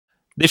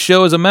This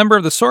show is a member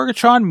of the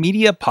Sorgatron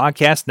Media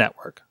Podcast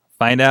Network.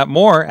 Find out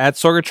more at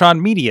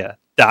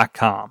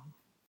sorgatronmedia.com.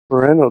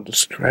 Parental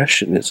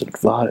discretion is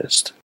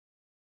advised.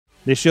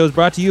 This show is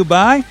brought to you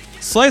by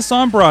Slice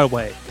on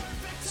Broadway,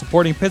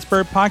 supporting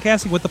Pittsburgh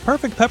podcasting with the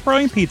perfect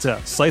pepperoni pizza.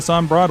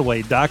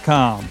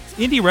 SliceOnBroadway.com.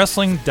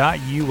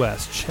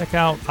 IndieWrestling.us. Check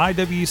out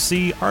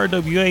IWC,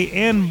 RWA,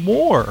 and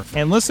more.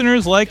 And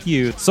listeners like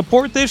you,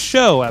 support this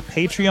show at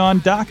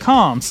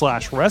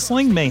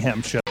Patreon.com/Wrestling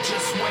Mayhem Show.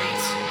 Just wait,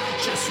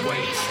 just wait,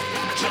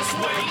 just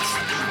wait,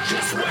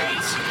 just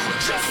wait,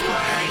 just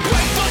wait.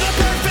 Wait for the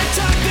perfect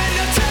time, then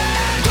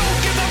attack. Don't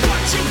give up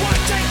what you want,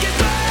 take it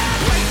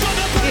back. Wait for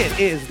the It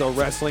is the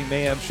Wrestling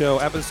Mayhem Show,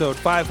 episode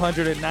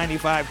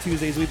 595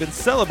 Tuesdays. We've been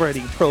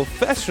celebrating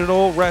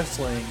professional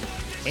wrestling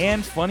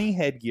and funny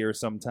headgear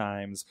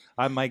sometimes.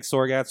 I'm Mike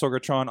Sorgat,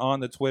 Sorgatron on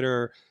the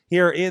Twitter,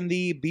 here in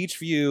the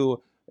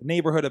Beachview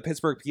neighborhood of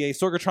Pittsburgh, PA,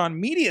 Sorgatron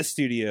Media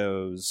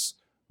Studios.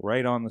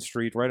 Right on the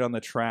street, right on the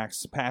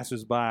tracks,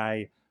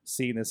 passers-by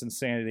seeing this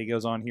insanity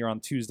goes on here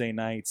on Tuesday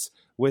nights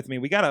with me.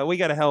 We got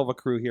a hell of a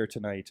crew here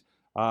tonight.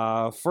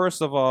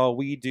 First of all,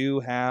 we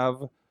do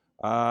have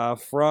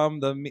from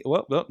the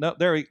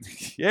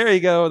there you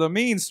go, the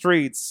mean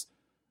streets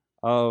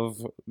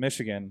of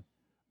Michigan,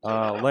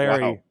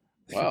 Larry.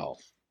 Wow.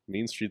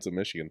 Mean streets of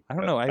Michigan. I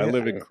don't know. I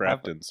live in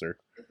Crafton, sir.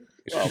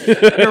 Well,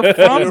 you're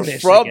from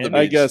Michigan.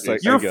 I guess.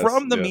 You're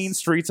from the mean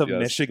streets of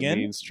Michigan.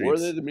 Mean streets. Where are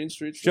they, the mean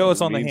streets? Show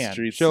us on the mean hand.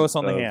 streets Show us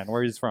on the of- hand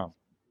where he's from.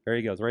 There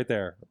he goes, right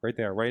there, right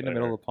in the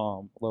middle of the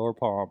palm, lower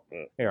palm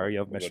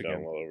area of We'll go down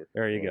Michigan. all over.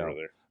 There you Over go.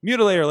 there.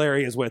 Mutilator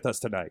Larry is with us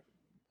tonight.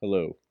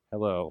 Hello.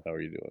 Hello. How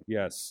are you doing?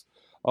 Yes.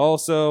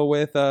 Also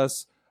with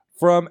us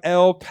from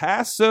El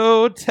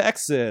Paso,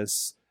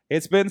 Texas.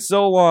 It's been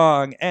so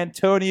long.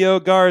 Antonio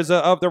Garza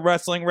of the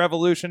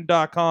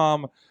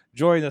WrestlingRevolution.com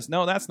joined us.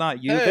 No, that's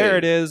not you. Hey. There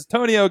it is.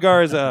 Tonio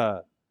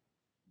Garza.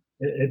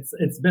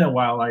 It's been a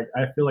while. I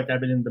feel like I've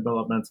been in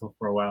developmental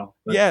for a while.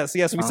 But Yes.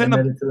 We I'm sent him.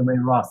 headed to the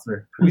main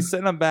roster. We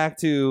sent him back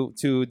to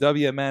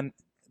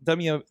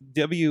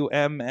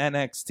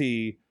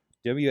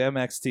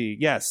WMXT.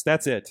 Yes,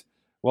 that's it.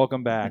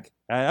 Welcome back.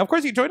 Of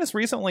course, you joined us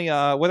recently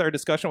with our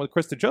discussion with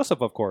Krista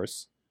Joseph, of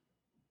course.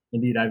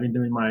 Indeed, I've been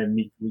doing my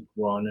midweek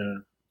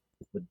run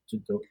with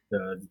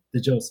the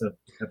Joseph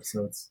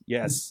episodes.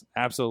 Yes,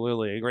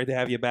 absolutely. Great to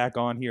have you back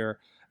on here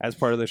as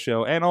part of the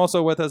show. And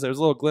also with us, there's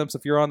a little glimpse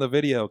if you're on the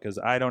video, because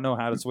I don't know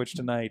how to switch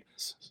tonight.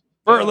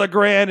 Bert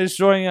LeGrand is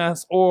joining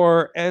us,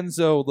 or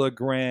Enzo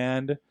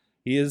LeGrand.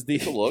 He is the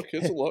It's a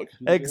look.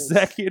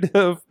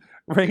 executive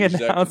ring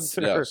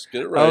announcer Yes,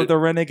 get it right. of the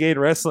Renegade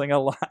Wrestling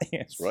Alliance.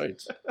 That's right.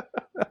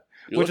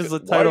 Which is a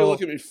Why are title- you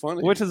looking at me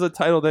funny? Which is a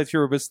title that you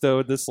were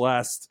bestowed this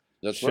last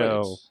That's show.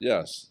 right.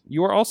 Yes.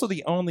 You are also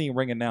the only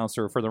ring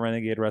announcer for the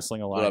Renegade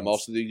Wrestling Alliance. But I'm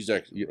also the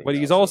executive. But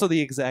he's also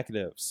the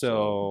executive,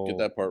 so get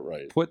that part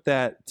right. put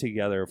that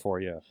together for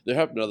you. There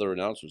have been other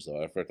announcers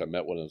though. In fact, I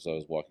met one as I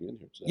was walking in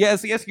here today.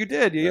 Yes, you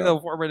did. You're Yeah. the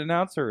former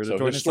announcer. So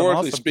join us on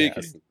historically Awesome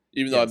speaking, Cast.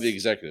 even though I'm Yes. the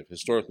executive,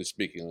 historically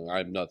speaking,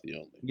 I'm not the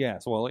only.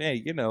 Yes, well,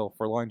 hey,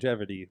 for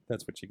longevity,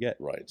 that's what you get.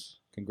 Right.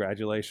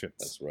 Congratulations.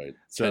 That's right.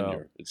 So-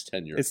 Tenure. It's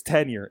tenure. It's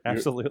tenure,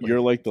 absolutely.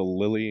 You're like the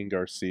Lillian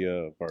Garcia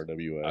of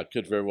RWA. I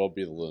could very well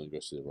be the Lillian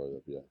Garcia of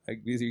RWA.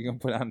 You're going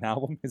to put out an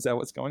album? Is that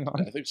what's going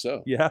on? I think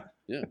so. Yeah.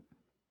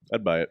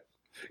 I'd buy it.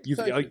 You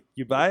buy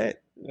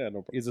it? Yeah,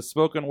 no problem. Is it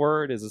spoken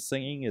word? Is it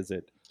singing?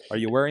 Are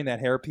you wearing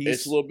that hairpiece?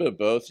 It's a little bit of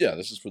both. Yeah,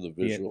 this is for the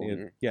Yeah, visual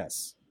here.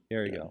 yes.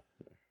 There you Yeah. go.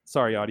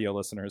 Sorry, audio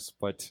listeners,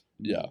 but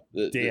Yeah.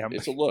 Damn.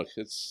 It's a look.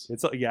 It's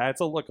it's a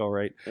look, all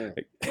right. Yeah.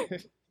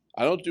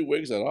 I don't do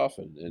wigs that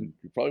often, and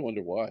you probably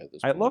wonder why. At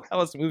this I point. love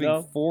how it's moving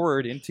No.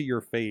 forward into your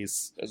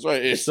face, That's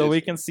right. It's, so it's, we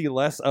can see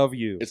less of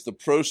you. it's the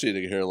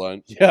proceeding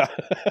hairline. Yeah.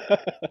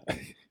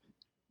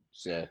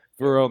 So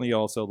We're only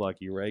also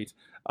lucky, right?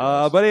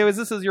 But anyways,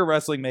 this is your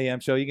Wrestling Mayhem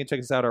Show. You can check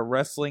us out at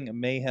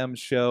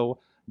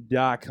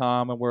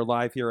WrestlingMayhemShow.com, and we're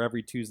live here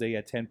every Tuesday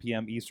at 10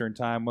 p.m. Eastern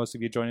Time. Most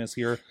of you join us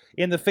here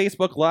in the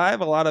Facebook Live.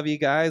 A lot of you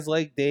guys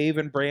like Dave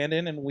and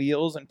Brandon and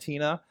Wheels and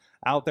Tina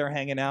out there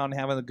hanging out and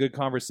having a good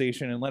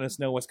conversation and let us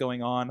know what's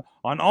going on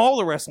all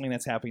the wrestling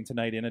that's happening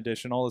tonight. In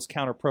addition, all this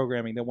counter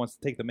programming that wants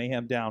to take the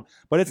Mayhem down.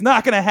 But it's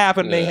not going to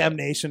happen, Yeah. Mayhem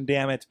Nation,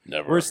 damn it.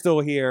 never. We're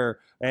still here,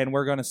 and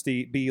we're going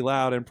to be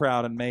loud and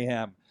proud and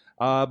mayhem.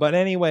 But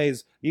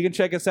anyways, you can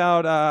check us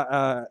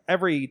out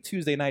every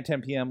Tuesday night,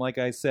 10 p.m., like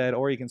I said,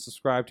 or you can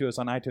subscribe to us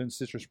on iTunes,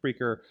 Stitcher,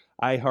 Spreaker,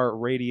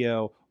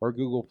 iHeartRadio, or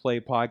Google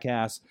Play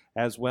Podcasts,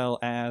 as well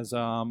as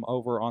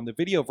over on the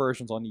video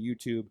versions on the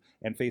YouTube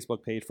and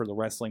Facebook page for the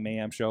Wrestling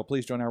Mayhem Show.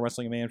 Please join our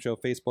Wrestling Mayhem Show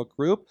Facebook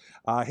group.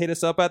 Hit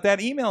us up at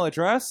that email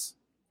address.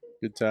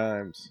 Good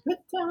times.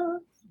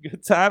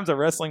 Good times at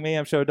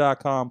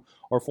WrestlingMayhemShow.com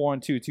or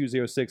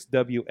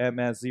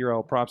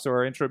 412-206-WMS0. Props to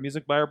our intro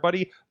music by our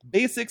buddy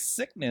Basic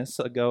Sickness.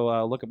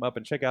 Go look him up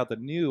and check out the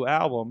new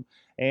album.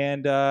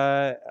 And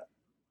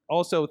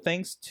also,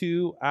 thanks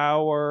to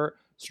our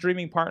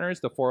streaming partners,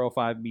 the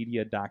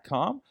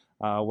 405media.com,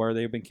 where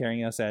they've been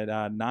carrying us at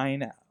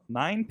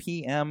 9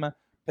 p.m.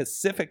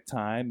 Pacific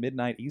time,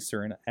 midnight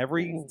Eastern.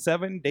 Every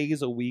 7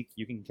 days a week,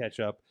 you can catch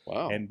up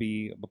Wow. and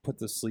be put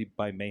to sleep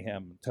by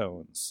Mayhem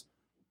tones.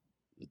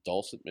 The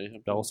dulcet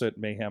mayhem. Dulcet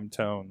Mayhem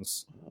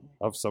tones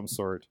of some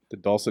sort. The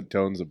dulcet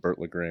tones of Burt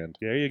LeGrand.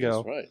 There you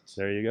go. That's right.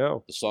 There you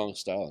go. The song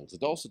stylings. The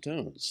dulcet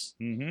tones.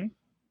 Mm-hmm.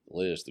 The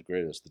latest, the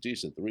greatest, the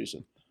decent, the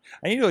recent.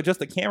 I need to adjust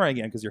the camera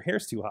again because your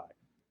hair's too high.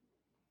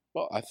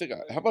 Well, I think.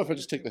 How about if I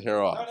just take the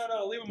hair off?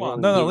 No, leave them No, on.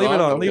 No, leave it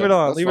on. Okay, Leave it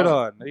on. that's Leave it fine.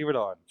 on. Leave it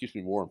on. Keeps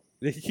me warm.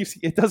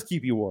 It does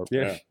keep you warm.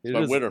 Yeah, It's it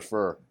my is. winter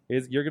fur.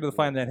 You're gonna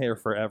find that hair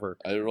forever.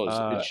 I didn't really.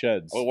 Uh, It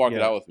sheds. I'll walk it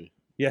yeah. out with me.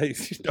 Yeah,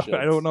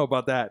 I don't know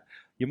about that.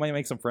 You might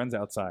make some friends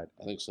outside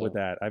I think so. with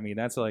that. I mean,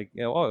 that's like,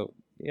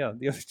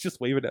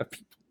 just wave it at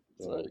people.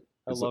 That's right.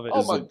 I Is love it- it. Oh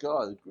Is my it-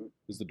 God,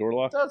 Is the door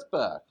locked? that's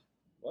back.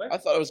 What? I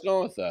thought I was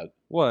going with that.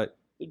 What?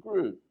 The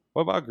Groot.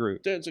 What about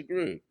Groot? Dancing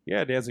Groot.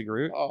 Yeah, Dancing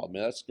Groot. Oh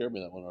man, that scared me.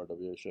 That one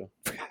RWA show.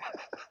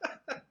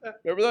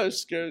 Remember that? It was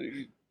scary.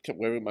 You kept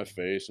waving in my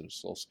face, and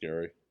it's all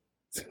scary.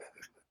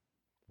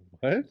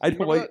 What? I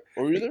Remember well, that?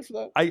 Were you there for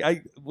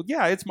that? well,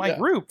 yeah, it's my Yeah.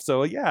 group,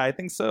 so yeah, I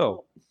think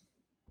so.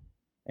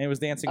 And it was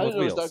Dancing I with didn't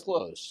know it Wheels. was that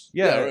close.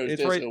 Yeah, right, it was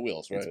it's Dancing right- on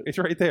Wheels, right? It's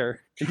right there.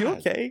 Are you God,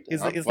 okay?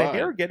 Is I'm the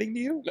hair fine. getting to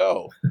you?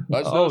 No,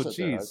 I just Oh, noticed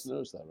that there. I jeez. just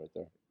noticed that right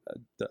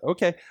there.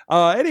 Okay.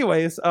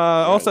 Anyways,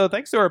 also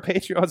thanks to our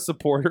Patreon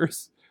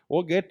supporters.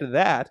 We'll get to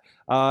that.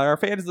 Our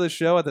fans of the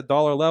show at the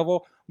dollar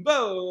level.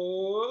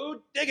 Bo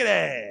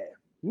Diggity!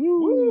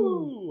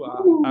 Woo!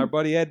 Our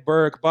buddy Ed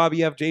Burke,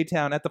 Bobby F.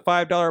 J-Town at the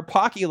 $5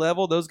 Pocky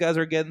level. Those guys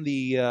are getting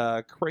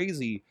the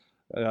crazy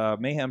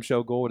Mayhem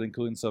Show Gold,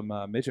 including some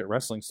midget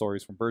wrestling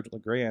stories from Virgil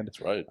LeGrand. That's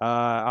right.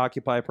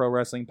 Occupy Pro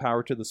Wrestling,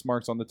 Power to the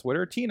Smarks on the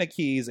Twitter, Tina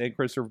Keys and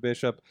Christopher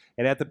Bishop.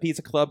 And at the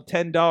Pizza Club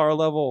 $10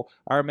 level,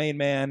 our main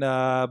man,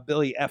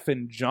 Billy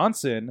Effin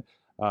Johnson,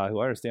 who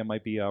I understand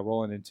might be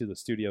rolling into the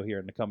studio here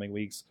in the coming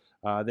weeks.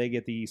 They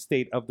get the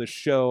state of the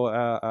show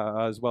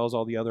as well as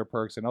all the other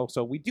perks. And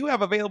also, we do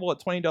have available at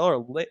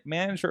 $20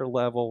 manager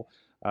level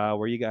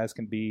where you guys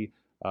can be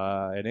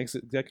an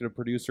executive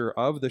producer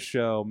of the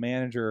show,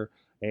 manager,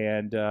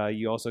 and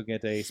you also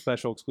get a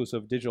special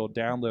exclusive digital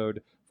download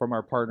from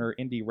our partner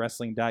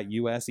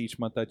IndieWrestling.us each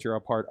month that you're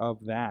a part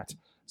of that.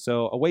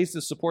 So ways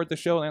to support the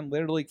show and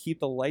literally keep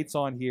the lights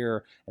on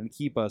here and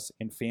keep us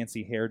in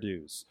fancy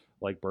hairdos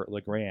like Burt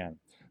LeGrand.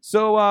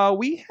 So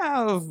we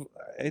have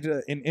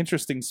an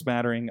interesting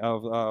smattering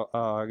of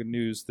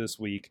news this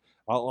week.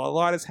 A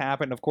lot has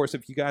happened. Of course,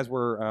 if you guys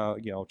were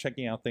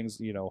checking out things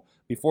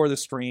before the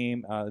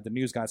stream, the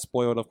news got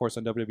spoiled, of course,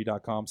 on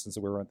WWE.com since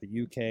we were at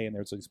the UK, and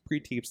there's these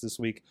pre-tapes this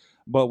week.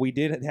 But we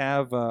did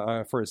have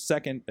for a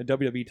second a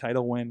WWE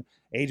title win.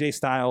 AJ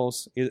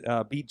Styles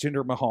beat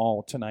Jinder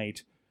Mahal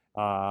tonight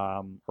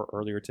or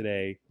earlier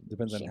today.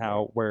 Depends on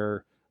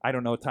where. I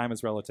don't know. Time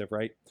is relative,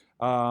 right?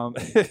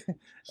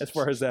 As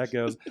far as that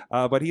goes.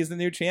 But he's the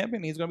new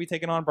champion. He's going to be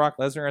taking on Brock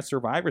Lesnar at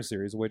Survivor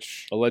Series,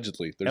 which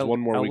Allegedly. There's one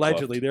more week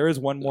allegedly left. there is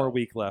one more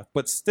week left.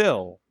 But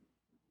still,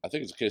 I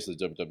think it's a case of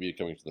the WWE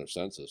coming to their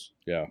senses.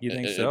 Yeah. you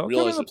think And so?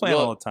 They're in the plan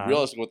all the time.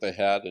 Realizing what they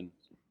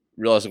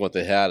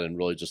had and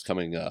really just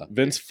coming.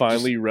 Vince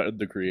finally read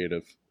the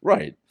creative.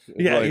 Right.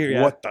 Yeah, Like,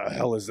 yeah. what the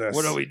hell is this?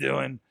 What are we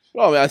doing?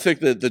 Well, I mean, I think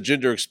that the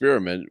Jinder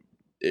experiment,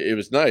 it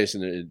was nice,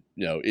 and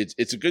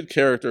it's a good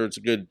character. It's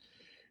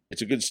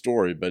a good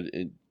story, but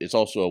it's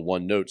also a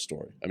one-note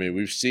story. I mean,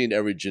 we've seen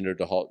every Jinder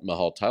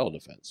Mahal title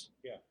defense.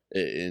 Yeah.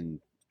 And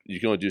you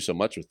can only do so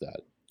much with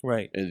that.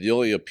 Right. And the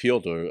only appeal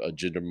to a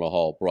Jinder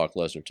Mahal Brock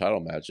Lesnar title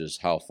match is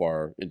how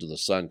far into the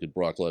sun could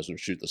Brock Lesnar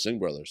shoot the Singh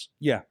brothers?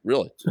 Yeah.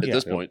 Really, at Yeah.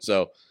 this point.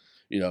 So,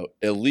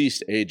 at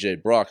least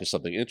AJ Brock is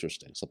something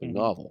interesting, something Mhm.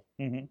 novel.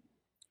 Mm-hmm.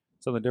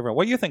 Something different.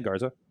 What do you think,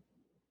 Garza?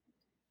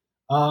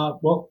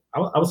 Well, I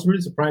was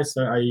really surprised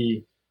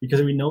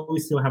because we know we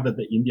still have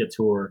the India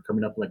tour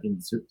coming up like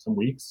in some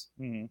weeks.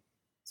 Mm-hmm.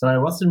 So I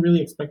wasn't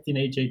really expecting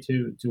AJ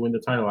to win the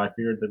title. I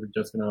figured they were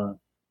just gonna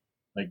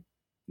like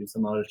do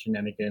some other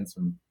shenanigans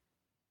and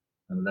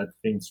let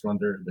things run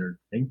their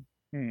thing.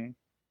 Mm-hmm.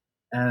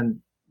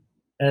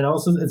 And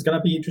also it's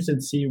gonna be interesting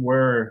to see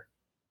where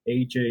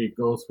AJ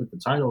goes with the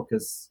title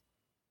because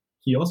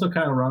he also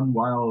kind of run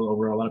wild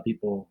over a lot of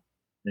people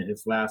in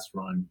his last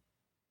run.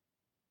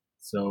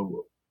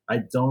 So I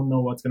don't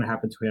know what's gonna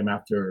happen to him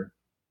after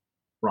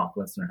Brock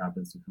Lesnar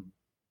happens to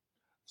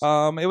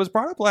come. It was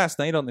brought up last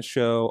night on the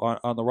show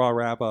on the Raw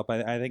wrap up.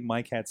 I think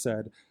Mike had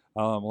said,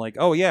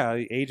 oh yeah,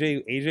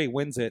 AJ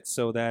wins it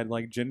so that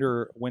like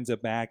Jinder wins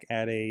it back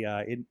at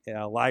a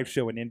live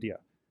show in India,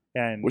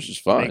 and Which is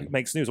fine.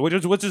 makes news,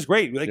 which is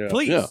great. Like, Yeah.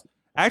 please, Yeah.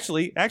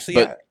 actually,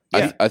 But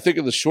yeah, I think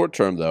in the short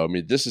term, though, I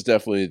mean, this is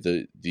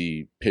definitely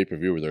the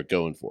pay-per-view where they're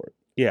going for it.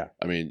 yeah,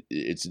 I mean,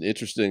 it's an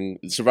interesting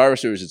Survivor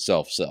Series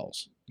itself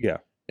sells. yeah.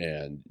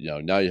 And,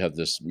 now you have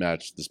this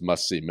match, this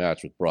must-see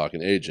match with Brock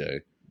and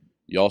AJ.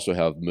 You also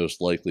have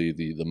most likely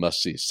the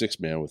must-see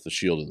six-man with the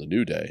Shield and the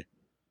New Day.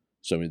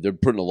 So, I mean, they're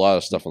putting a lot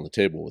of stuff on the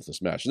table with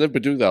this match. And they've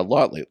been doing that a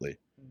lot lately.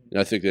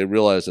 And I think they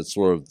realize that's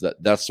sort of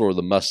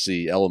the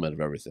must-see element of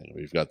everything.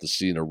 You've got the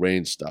Cena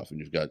Reigns stuff, and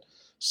you've got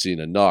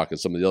Cena Knock and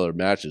some of the other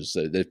matches.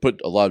 They've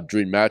put a lot of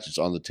dream matches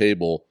on the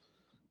table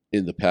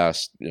in the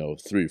past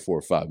 3,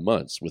 4, 5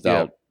 months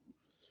without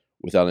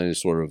any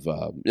sort of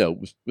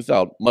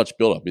without much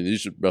build up. I mean,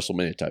 these are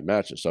WrestleMania type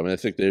matches. So I mean, I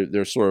think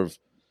they're sort of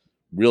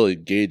really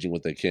gauging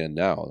what they can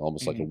now,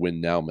 almost like a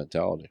win now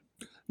mentality.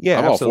 Yeah,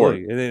 I'm all for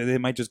absolutely. They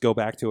might just go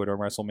back to it on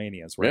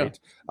WrestleManias, right?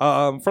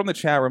 From the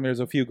chat room,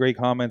 there's a few great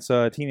comments.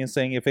 Tina's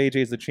saying, if AJ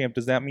is the champ,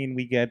 does that mean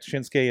we get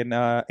Shinsuke and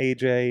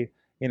AJ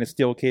in a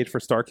steel cage for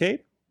Starrcade?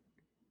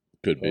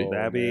 Could be.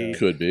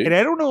 Could be. And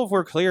I don't know if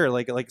we're clear.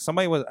 Like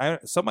somebody was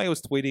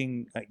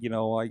tweeting,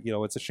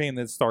 it's a shame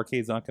that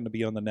Starrcade's not going to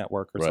be on the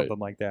network or something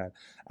like that.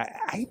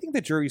 I think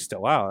the jury's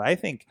still out. I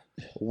think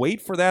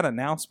wait for that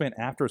announcement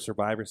after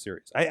Survivor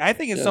Series. I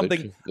think it's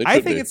something.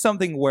 I think it's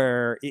something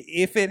where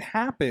if it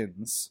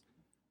happens,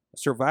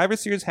 Survivor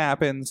Series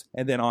happens,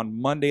 and then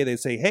on Monday they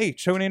say, "Hey,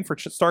 tune in for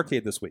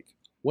Starrcade this week."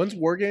 When's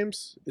War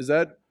Games? Is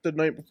that the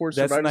night before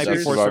That's Survivor the night Series?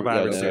 before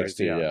Survivor Series.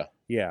 Yeah.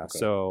 Yeah, Okay.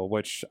 so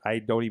which I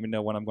don't even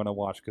know when I'm going to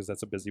watch because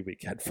that's a busy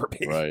weekend for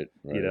me. Right.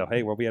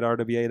 Hey, we'll be at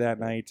RWA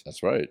that night.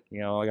 That's right. I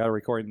got to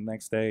record the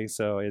next day,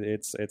 so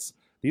it's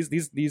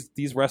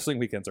these wrestling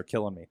weekends are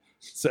killing me.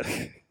 So,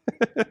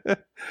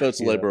 but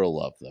it's labor of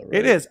love, though. Right?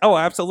 It is. Oh,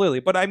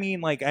 absolutely. But I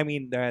mean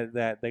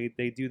that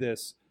they do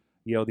this,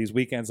 these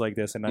weekends like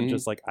this, and I'm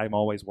just like I'm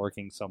always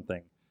working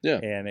something. Yeah,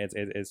 and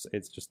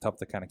it's just tough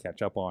to kind of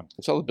catch up on.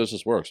 That's how the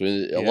business works. I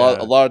mean, a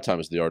lot of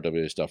times the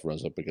RWA stuff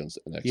runs up against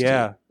NXT.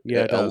 Yeah,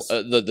 it does.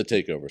 The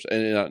takeovers,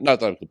 and not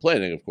that I'm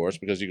complaining, of course,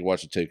 because you can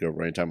watch the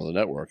takeover anytime on the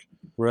network.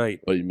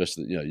 Right, but you miss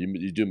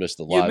you do miss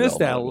the live. You miss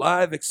that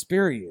live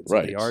experience,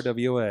 right? Of the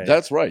RWA.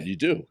 That's right. You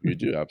do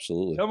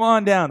absolutely. Come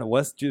on down to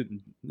West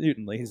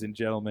Newton, ladies and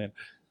gentlemen.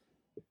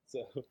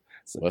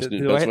 West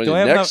Newton,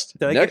 Pennsylvania,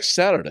 next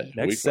Saturday.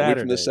 Next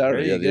Saturday from this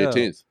Saturday, the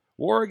 18th.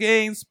 War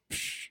Games.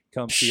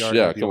 Come see RWA.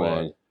 Yeah, come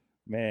on.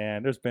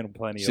 Man, there's been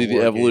plenty see of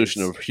the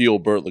evolution of heel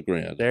Burt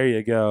LeGrand. There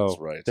you go.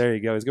 That's right. There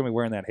you go. He's going to be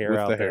wearing that hair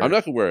out there. I'm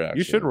not going to wear it, actually.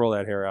 You should roll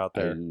that hair out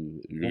there.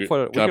 Can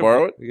I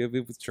borrow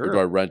it? Sure. Or do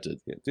I rent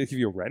it? If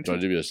you rent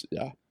it?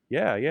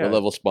 Yeah. What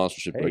level of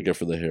sponsorship do I get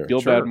for the hair?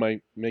 Gilbad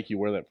might make you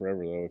wear that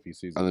forever, though, if he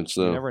sees it. I think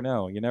so. You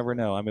never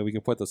know. I mean, we can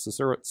put the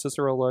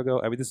Cicero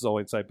logo. I mean, this is all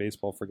inside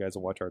baseball for guys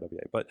that watch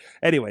RWA. But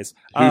anyways.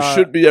 Who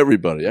should be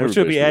everybody. Who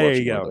should be. There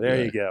you go.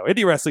 There you go.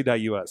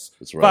 IndieWrestling.us.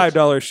 That's right.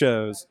 $5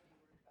 shows.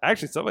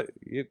 Actually, somebody.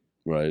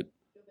 Right.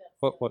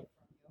 What?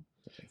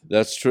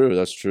 That's true.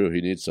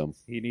 He needs some.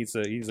 He needs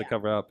to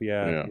cover up.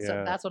 Yeah.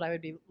 So that's what I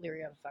would be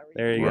leery of if I were you.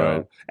 There you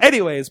go.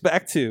 Anyways,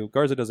 back to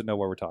Garza doesn't know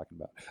what we're talking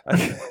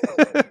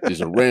about.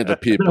 These are random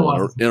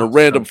people in a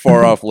random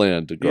far off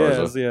land to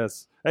Garza.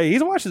 Yes. Hey,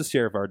 he's watching the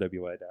Sheriff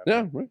RWA down there.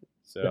 Yeah, right.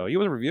 So he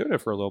was reviewing it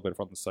for a little bit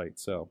from the site.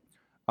 So,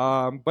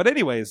 but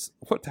anyways,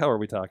 what the hell are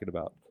we talking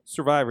about?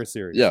 Survivor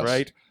Series,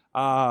 right?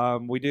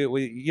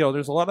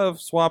 There's a lot of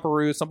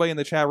swapperoos. Somebody in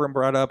the chat room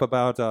brought up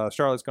about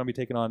Charlotte's going to be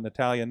taking on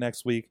Natalya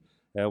next week.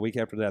 Week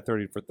after that,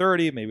 30 for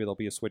 30. Maybe there'll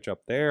be a switch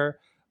up there.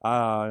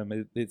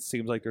 It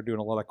seems like they're doing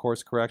a lot of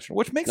course correction,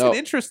 which makes it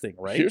interesting,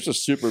 right? Here's a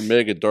super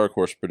mega dark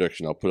horse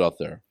prediction I'll put out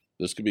there.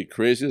 This could be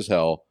crazy as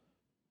hell,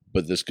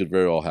 but this could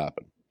very well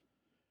happen.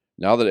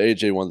 Now that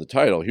AJ won the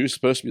title, he was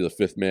supposed to be the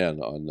fifth man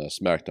on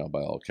SmackDown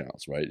by all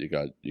accounts, right?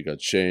 You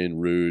got Shane,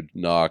 Rude,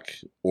 Knock,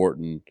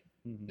 Orton,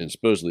 and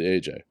supposedly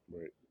AJ.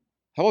 Right.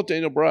 How about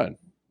Daniel Bryan?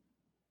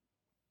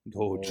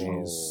 Oh,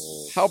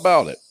 jeez. How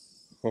about it?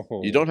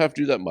 You don't have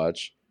to do that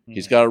much.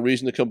 He's got a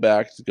reason to come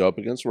back to go up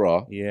against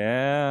Raw.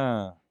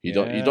 Yeah. You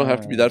don't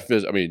have to be that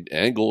physical. I mean,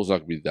 Angle is not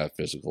going to be that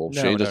physical.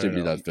 Shane doesn't have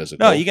to be that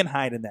physical. No, you can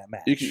hide in that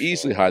match. You can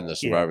easily hide in the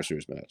Survivor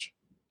Series match.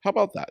 How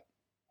about that?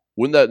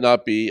 Wouldn't that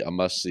not be a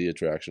must-see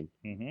attraction?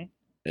 Mm-hmm.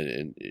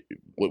 And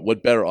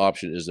what better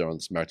option is there on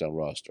the SmackDown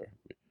roster?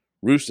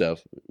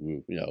 Rusev,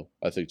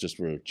 I think just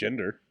for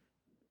Gender,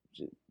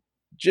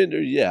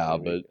 yeah,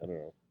 but I don't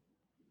know.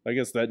 I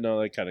guess that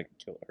kind of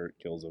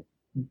kills him.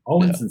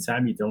 Owens and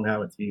Sammy don't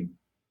have a team.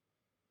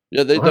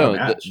 Yeah, they don't.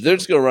 They're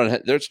just going to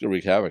run. They're just going to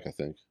wreak havoc. I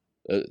think.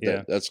 That's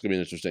going to be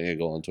an interesting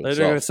angle into itself.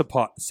 They're going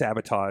to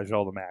sabotage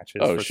all the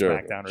matches for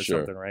SmackDown or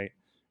something, right?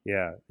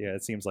 Yeah.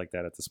 It seems like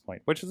that at this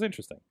point, which is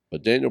interesting.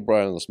 But Daniel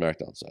Bryan on the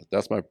SmackDown side,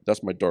 that's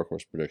my dark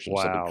horse prediction.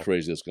 Wow. Something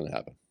crazy that's going to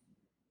happen.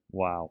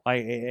 Wow.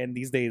 And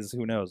these days,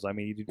 who knows? I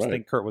mean, you just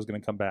think Kurt was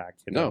going to come back,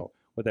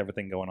 with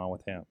everything going on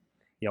with him.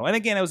 And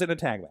again, it was in a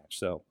tag match,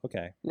 so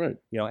okay. Right.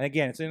 And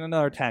again, it's in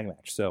another tag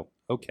match, so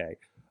okay.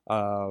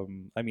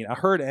 I mean, I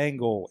heard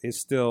Angle is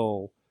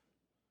still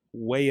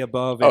way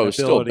above. It's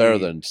still better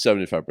than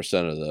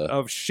 75%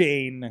 of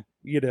Shane.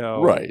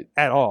 Right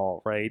at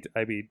all. Right.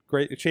 I mean,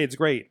 great. Shane's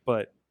great,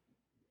 but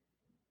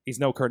he's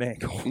no Kurt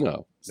Angle.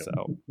 No.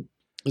 So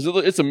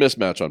it's a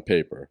mismatch on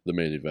paper. The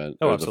main event.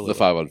 Oh, absolutely. The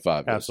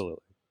 5-on-5.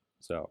 Absolutely.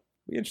 So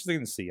be interesting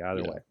to see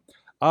either way.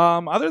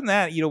 Other than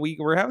that,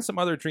 we're having some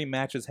other dream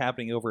matches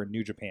happening over in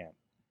New Japan.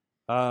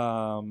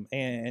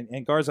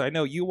 And Garza, I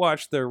know you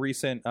watched the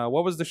recent,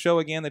 what was the show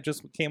again that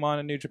just came on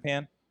in New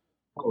Japan?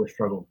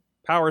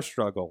 Power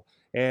Struggle.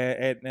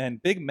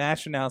 And big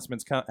match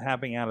announcements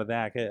happening out of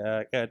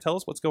that. Tell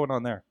us what's going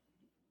on there.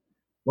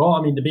 Well,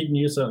 I mean, the big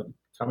news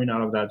coming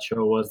out of that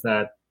show was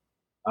that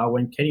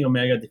when Kenny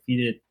Omega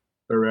defeated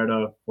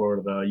Beretta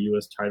for the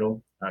U.S.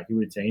 title. He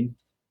retained.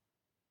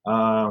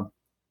 A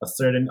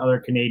certain other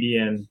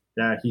Canadian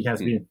that he has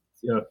been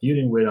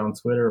feuding with on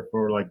Twitter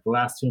for like the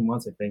last 2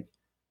 months, I think,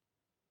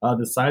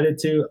 decided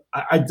to.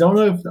 I don't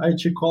know if I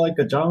should call it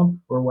a jump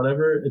or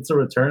whatever. It's a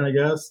return, I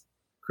guess.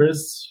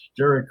 Chris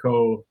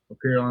Jericho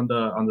appeared on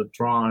the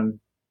Tron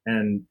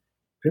and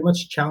pretty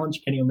much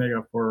challenged Kenny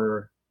Omega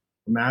for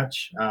a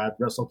match at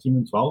Wrestle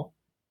Kingdom 12,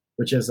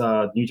 which is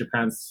New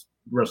Japan's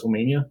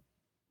WrestleMania,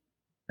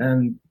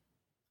 and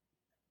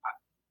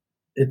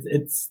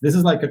this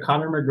is like a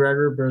Conor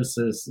McGregor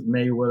versus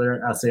Mayweather,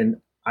 as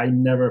in I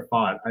never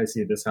thought I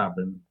see this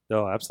happen.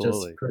 Oh,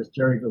 absolutely. Just Chris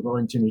Jericho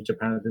going to New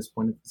Japan at this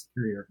point of his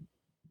career.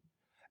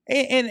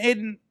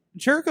 And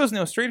Jericho's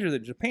no stranger to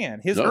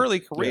Japan. His early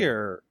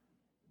career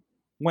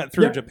went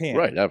through Japan.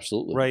 Right,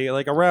 absolutely. Right,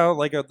 like around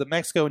the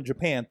Mexico and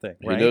Japan thing,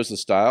 right? He knows the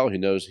style. He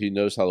knows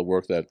how to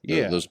work that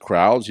those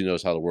crowds. He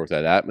knows how to work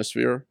that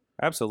atmosphere.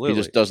 Absolutely. He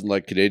just doesn't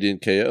like Canadian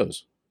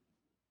KOs.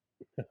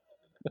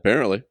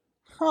 Apparently.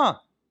 Huh.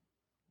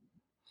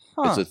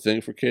 It's a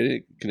thing for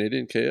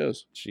Canadian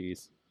KOs.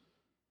 Jeez.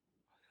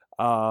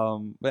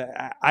 But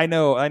I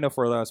know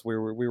for us we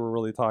were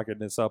really talking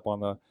this up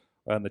on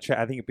the chat.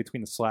 I think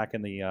between the Slack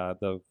and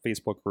the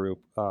Facebook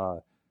group.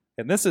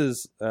 And this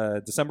is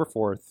December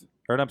 4th,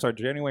 or I'm sorry,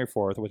 January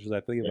 4th, which is I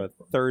believe a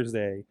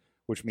Thursday,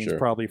 which means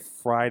probably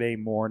Friday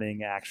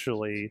morning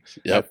actually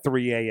at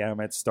 3 a.m.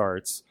 it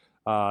starts.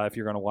 If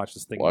you're going to watch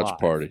this thing live,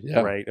 party,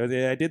 right?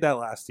 I did that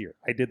last year.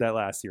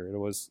 It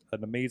was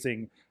an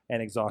amazing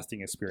and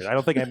exhausting experience. I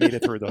don't think I made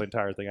it through the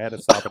entire thing. I had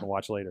to stop and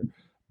watch later.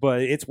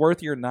 But it's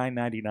worth your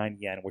 9.99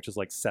 yen, which is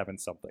like 7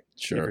 something.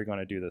 Sure. If you're going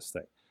to do this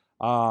thing.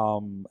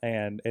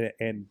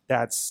 And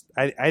that's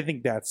I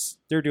think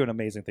they're doing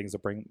amazing things to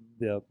bring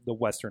the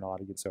Western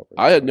audience over.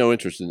 I had no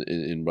interest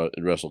in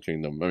Wrestle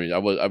Kingdom.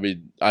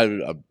 I had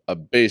a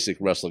basic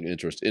wrestling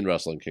interest in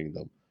Wrestling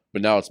Kingdom,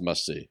 but now it's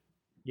must see.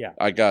 Yeah,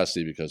 I gotta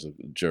see because of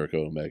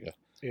Jericho Omega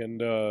and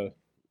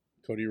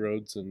Cody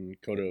Rhodes and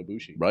Kota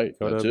Ibushi. Right,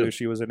 Kota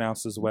Ibushi was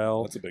announced as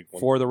well. That's a big one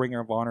for the Ring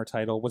of Honor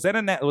title. Was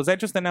that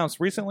just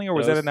announced recently, or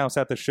was that announced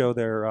at the show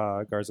there,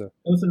 Garza?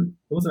 It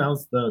was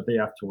announced the day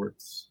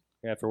afterwards.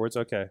 Afterwards,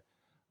 okay.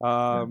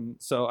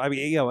 So I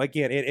mean,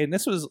 again, and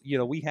this was,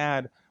 we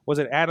had, was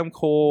it Adam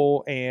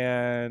Cole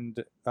and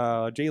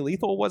Jay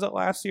Lethal? Was it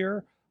last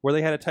year where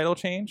they had a title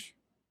change?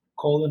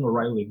 Cole and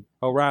O'Reilly.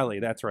 O'Reilly,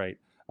 that's right.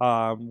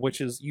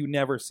 Which is, you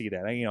never see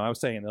that. I was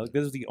saying,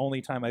 this is the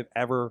only time I've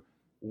ever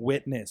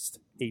witnessed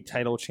a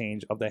title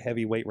change of the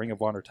heavyweight Ring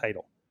of Honor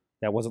title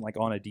that wasn't like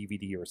on a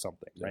DVD or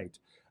something, right?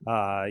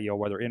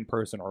 Whether in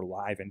person or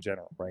live in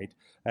general, right?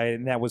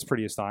 And that was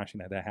pretty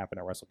astonishing that happened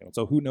at Wrestle Kingdom.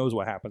 So who knows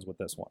what happens with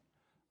this one?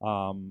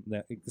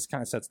 This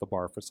kind of sets the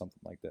bar for something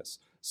like this.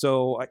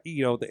 So,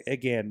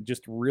 again,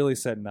 just really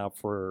setting up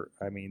for,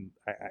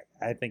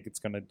 I think it's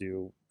going to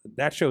do,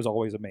 that show's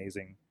always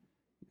amazing.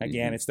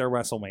 Again, it's their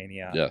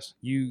WrestleMania. Yes.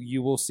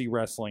 You will see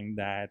wrestling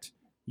that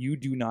you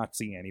do not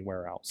see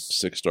anywhere else.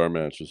 6-star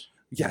matches.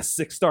 Yes,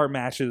 6-star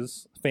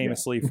matches,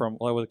 famously from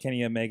with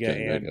Kenny Omega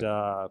and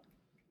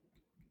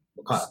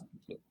Okada.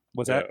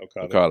 What's that?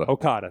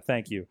 Okada.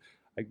 Thank you.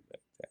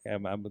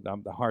 I'm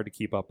hard to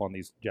keep up on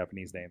these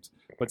Japanese names,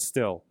 but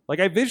still,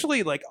 I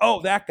visually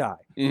that guy.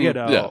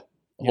 A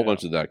whole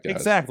bunch of that guy.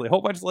 Exactly, a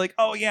whole bunch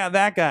of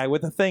that guy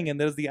with the thing, and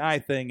there's the eye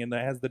thing, and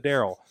that has the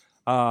Daryl.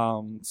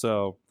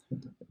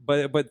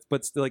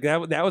 But still,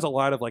 that was a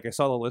lot of I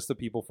saw the list of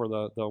people for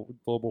the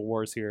Global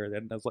Wars here,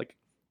 and I was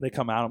they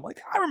come out, I'm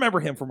I remember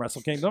him from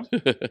Wrestle Kingdom,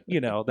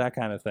 that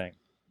kind of thing.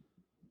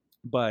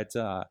 But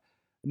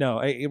no,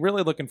 I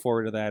really looking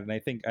forward to that, and I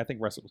think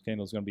Wrestle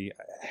Kingdom is going to be.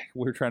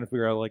 We're trying to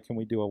figure out can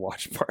we do a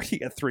watch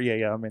party at 3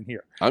 a.m. in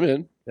here? I'm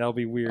in. That'll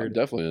be weird. I'm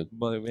definitely in.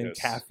 But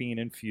caffeine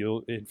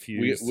infused.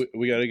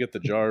 We got to get the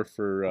jar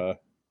for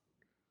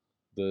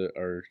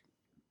our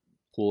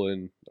pull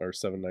in our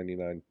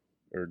 $7.99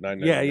 or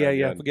 $9.99.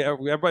 Yeah. Forget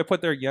everybody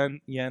put their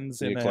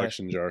yens in a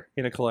collection jar.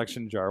 In a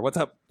collection jar. What's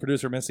up,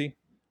 producer Missy?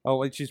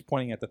 Oh, she's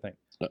pointing at the thing.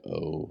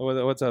 Uh-oh.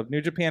 What's up?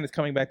 New Japan is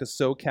coming back to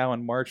SoCal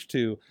in March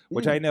too,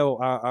 which I know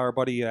our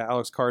buddy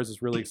Alex Cars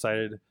is really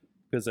excited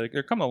because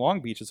they're coming to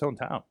Long Beach, his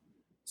hometown.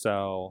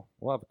 So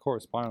we'll have a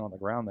correspondent on the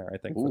ground there, I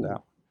think, for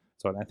that.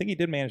 So I think he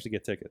did manage to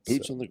get tickets.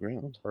 Boots on the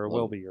ground. Or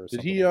will be. Or did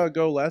something. He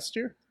go last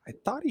year? I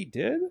thought he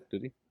did.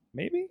 Did he?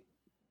 Maybe.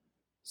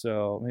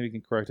 So maybe he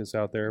can correct us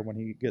out there when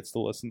he gets to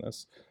listen to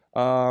this.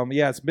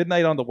 It's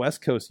midnight on the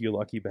West Coast, you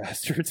lucky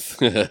bastards.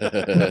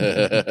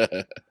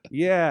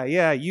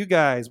 Yeah, you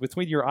guys,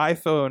 between your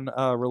iPhone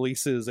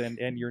releases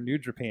and your New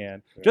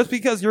Japan, just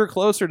because you're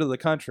closer to the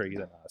country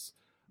than us.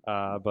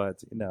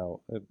 But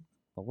no,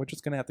 we're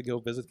just gonna have to go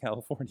visit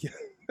California.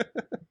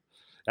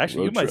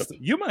 Actually,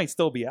 you might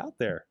still be out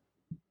there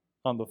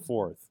on the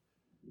 4th,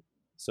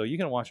 so you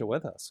can watch it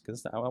with us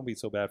because that won't be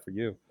so bad for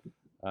you.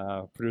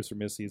 Producer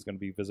Missy is going to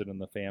be visiting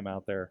the fam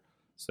out there,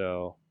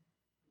 so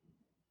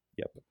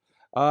yep.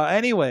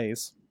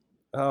 Anyways,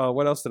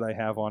 what else did I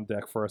have on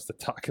deck for us to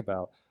talk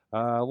about?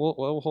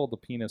 We'll hold the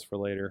penis for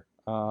later.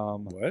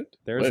 What?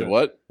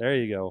 What? There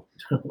you go.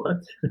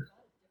 What?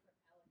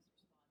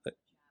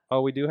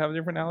 Oh, we do have a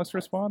different Alex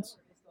response.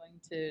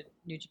 He's going to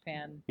New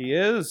Japan He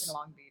in is.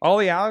 Long Beach. All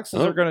the Alexes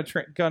Oh. are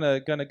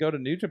gonna go to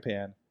New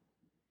Japan.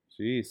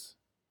 Jeez.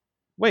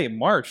 Wait,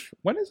 March.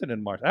 When is it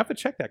in March? I have to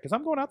check that because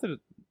I'm going out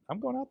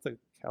to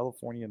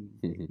California.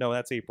 No,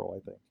 that's April,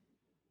 I think.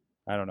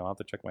 I don't know. I'll have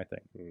to check my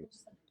thing.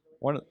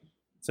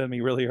 Send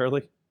me really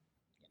early.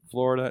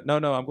 Florida. No,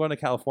 I'm going to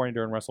California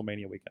during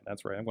WrestleMania weekend.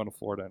 That's right. I'm going to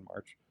Florida in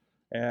March.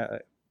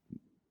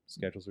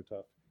 Schedules are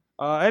tough.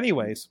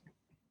 Anyways,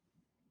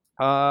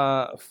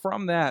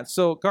 from that,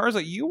 so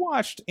Garza, you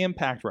watched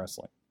Impact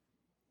Wrestling.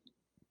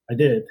 I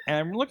did. And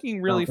I'm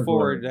looking really for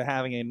forward glory. to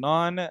having a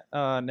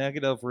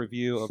non-negative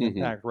review of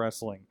Impact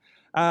Wrestling.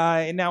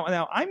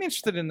 Now I'm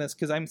interested in this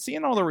because I'm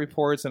seeing all the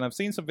reports and I've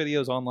seen some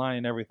videos online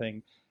and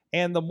everything.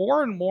 And the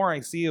more and more I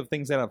see of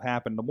things that have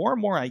happened, the more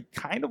and more I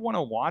kind of want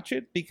to watch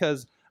it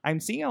because I'm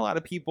seeing a lot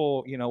of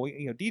people.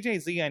 DJ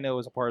Z I know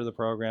is a part of the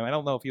program. I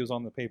don't know if he was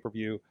on the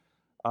pay-per-view,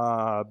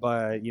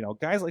 but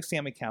guys like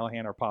Sammy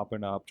Callahan are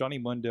popping up. Johnny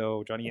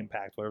Mundo, Johnny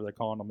Impact, whatever they're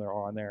calling them, they're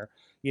on there.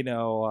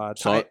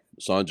 Sanjay,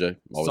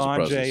 always a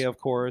presence. Sanjay, of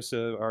course,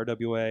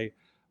 RWA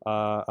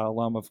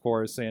alum, of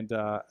course, and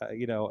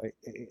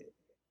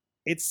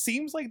it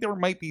seems like there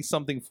might be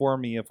something for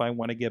me if I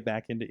want to get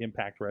back into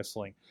Impact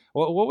Wrestling.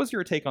 What was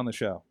your take on the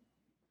show?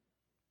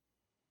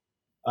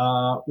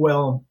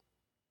 Well,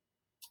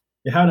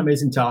 it had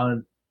amazing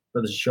talent,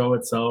 but the show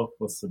itself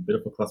was a bit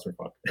of a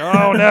clusterfuck.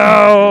 Oh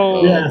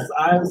no! Yes,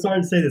 I'm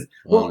sorry to say this.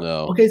 Well,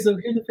 no. Okay, so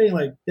here's the thing: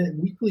 like the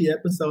weekly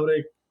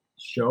episodic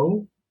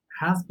show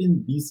has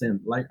been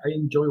decent. Like I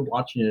enjoy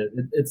watching it.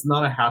 It's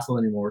not a hassle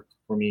anymore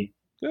for me.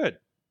 Good.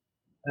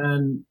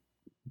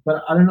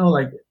 But I don't know.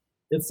 Like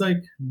it's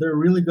like they're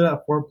really good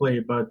at foreplay,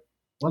 but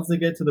once they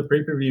get to the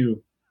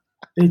pay-per-view,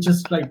 they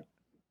just like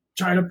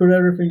try to put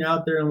everything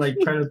out there and like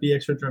try to be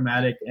extra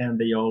dramatic, and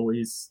they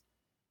always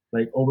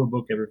like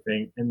overbook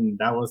everything. And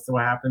that was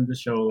what happened to the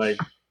show. Like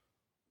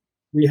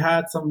we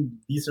had some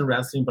decent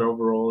wrestling, but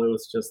overall it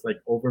was just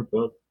like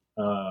overbooked,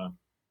 an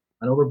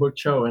overbooked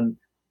show. And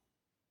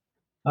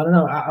I don't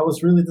know. I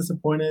was really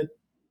disappointed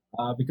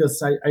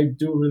because I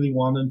do really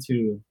want them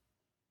to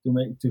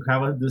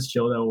have this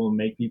show that will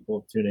make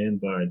people tune in,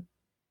 but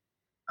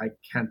I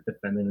can't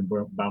defend it in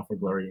Bound for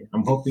Glory.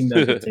 I'm hoping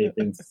that the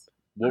tapings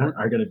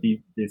are going to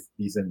be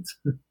decent.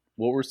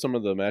 What were some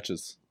of the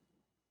matches?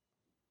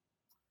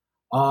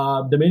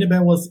 The main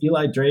event was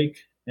Eli Drake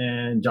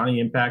and Johnny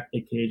Impact,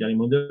 aka Johnny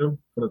Mundo,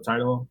 for the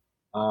title.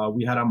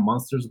 We had a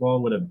Monsters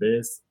Ball with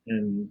Abyss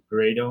and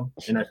Grado,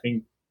 and I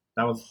think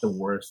that was the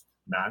worst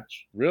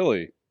match.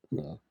 Really?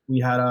 We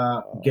had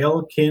a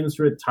Gail Kim's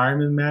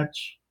retirement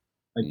match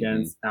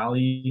against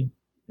Ali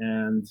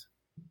and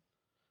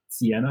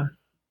Sienna.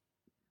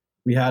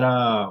 We had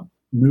a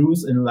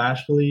Moose and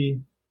Lashley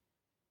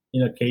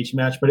in a cage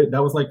match, but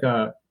that was like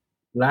a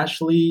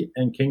Lashley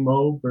and King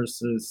Mo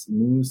versus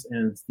Moose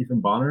and Stephen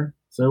Bonner.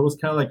 So it was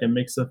kind of like a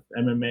mix of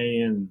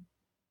MMA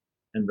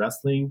and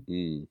wrestling.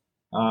 The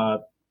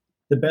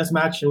best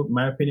match, in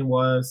my opinion,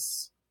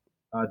 was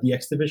the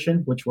X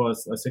Division, which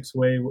was a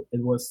 6-way.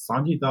 It was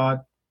Sanjay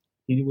Dutt,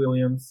 Petey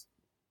Williams,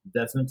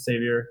 Desmond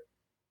Xavier,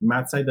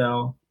 Matt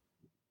Sydal,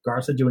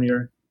 Garza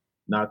Jr.,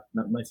 not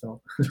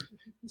myself,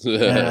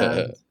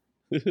 and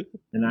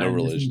No I'm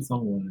relation. missing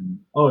someone.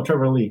 Oh,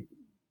 Trevor Lee.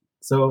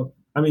 So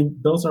I mean,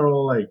 those are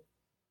all like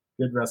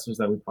good wrestlers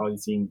that we've probably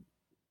seen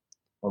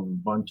a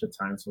bunch of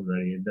times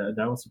already.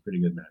 That was a pretty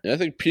good match. Yeah, I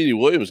think Petey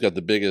Williams got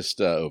the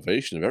biggest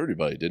ovation of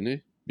everybody, didn't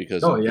he?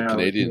 Because of the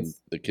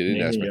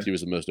Canadian aspect, yeah. he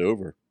was the most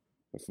over,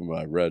 from what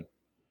I read.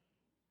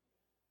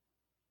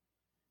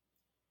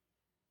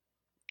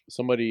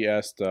 Somebody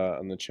asked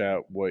on the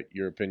chat what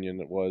your opinion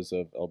was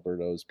of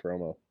Alberto's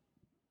promo.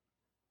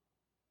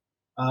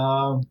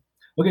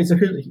 Okay, so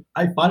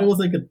I thought it was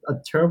like a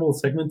terrible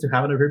segment to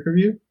have at a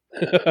pay-per-view.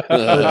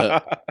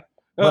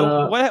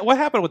 What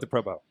happened with the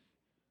promo?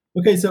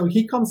 Okay, so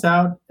he comes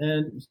out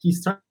and he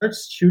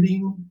starts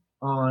shooting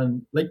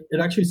on, like, it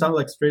actually sounded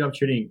like straight up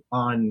shooting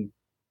on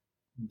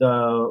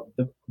the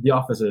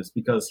offices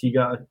because he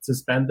got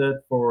suspended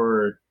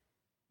for,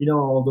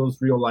 all those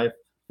real life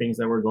things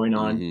that were going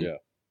on. Mhm. Yeah.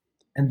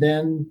 And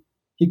then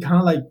he kind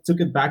of like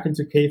took it back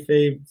into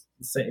kayfabe,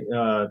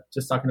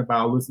 just talking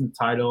about losing the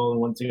title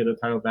and wanting to get the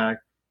title back.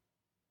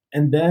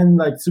 And then,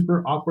 like,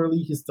 super awkwardly,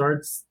 he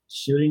starts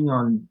shooting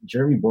on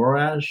Jeremy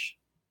Borash.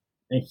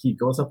 And he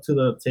goes up to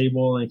the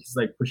table and he's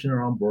like pushing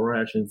around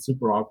Borash and it's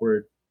super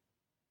awkward.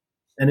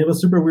 And it was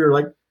super weird.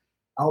 Like,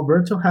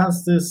 Alberto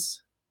has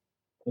this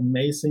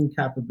amazing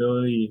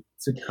capability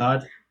to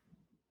cut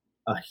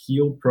a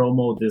heel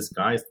promo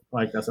disguised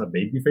like as a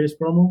babyface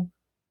promo.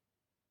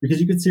 Because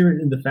you could see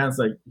it in the fans,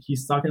 like,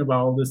 he's talking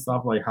about all this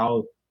stuff, like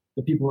how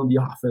the people in the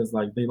office,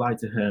 like, they lied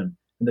to him.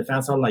 And the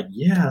fans are like,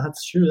 yeah,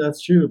 that's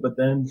true. But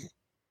then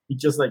he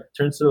just, like,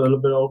 turns it a little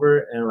bit over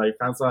and, like,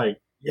 fans are like,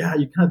 yeah,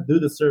 you can't do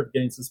this sort of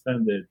getting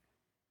suspended.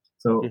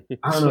 So,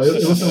 I don't know.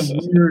 It was a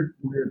weird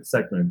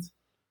segment.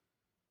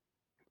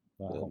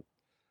 Wow.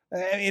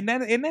 And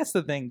that's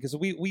the thing, because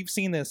we've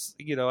seen this,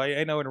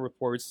 I know in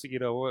reports,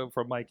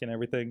 from Mike and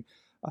everything,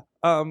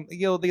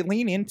 They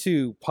lean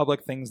into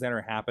public things that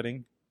are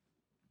happening,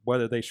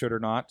 whether they should or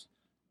not.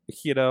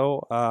 For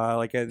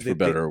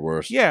better or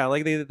worse. Yeah,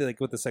 like they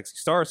like with the Sexy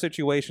Star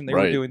situation, they were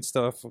Right. doing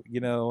stuff,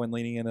 and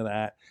leaning into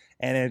that,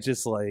 and it's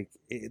just like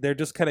they're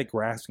just kind of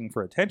grasping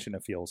for attention.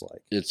 It feels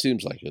like. It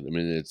seems like it. I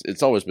mean,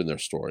 it's always been their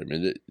story. I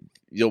mean,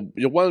 you'll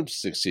want them to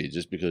succeed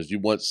just because you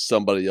want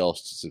somebody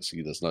else to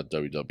succeed that's not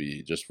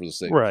WWE, just for the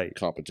sake Right. of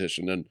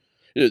competition. And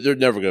they're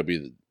never going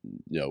to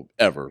be,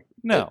 ever.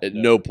 No. At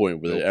no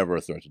point were they ever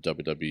a threat to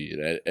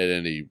WWE at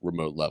any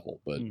remote level.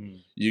 But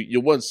Mhm. you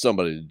want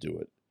somebody to do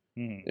it.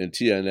 Mhm. And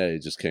TNA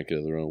just can't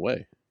get their own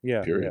way.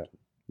 Yeah, Period.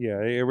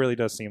 yeah. It really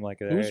does seem like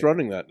it. Who's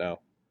running that now?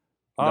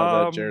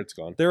 Now that Jarrett's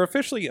gone. They're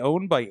officially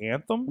owned by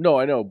Anthem. No,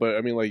 I know, but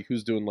I mean, like,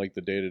 who's doing like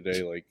the day to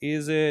day, like?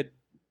 Is it?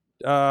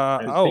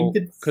 I think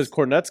it's Because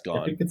Cornette's I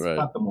gone. think it's Right.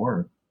 Scott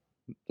D'Amore.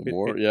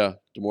 Demore, yeah.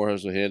 Demore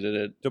has a hand in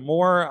it.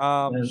 Demore.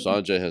 And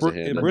Sanjay has a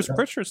hand in it. Bruce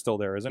Pritchard's still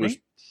there, isn't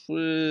he?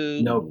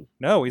 No,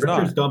 No, he's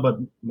Richard's not. gone, but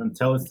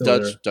Mantell is still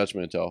there. Dutch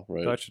Mantel,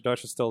 right?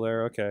 Dutch is still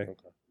there. Okay.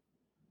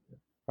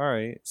 All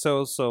right.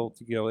 So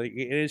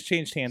it has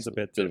changed hands a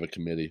bit. Bit of a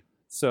committee.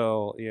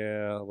 So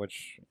yeah,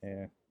 which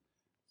yeah.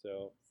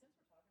 So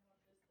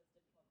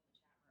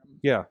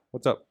yeah,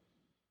 what's up?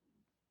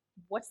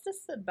 What's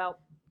this about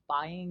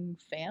buying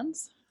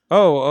fans?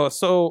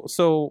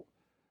 So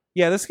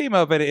yeah, this came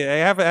up, and I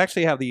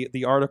actually have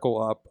the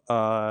article up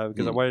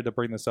because I wanted to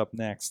bring this up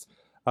next.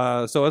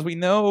 So as we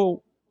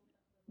know,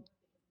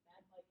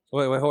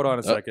 wait, hold on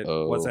a second.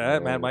 What's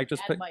that? Mad Mike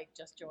just Mad picked. Mike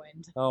just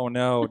joined. Oh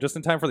no! Just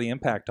in time for the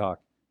Impact talk.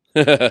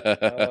 Oh,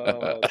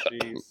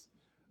 Jeez.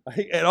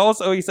 And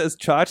also, he says,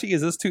 "Chachi, is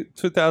this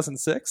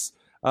 2006?"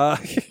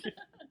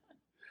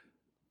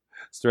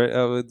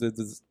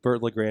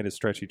 Burt LeGrand is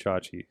Stretchy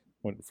Chachi.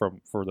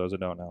 For those who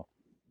don't know.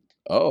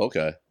 Oh,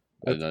 okay.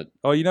 I did not,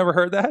 Oh, you never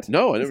heard that?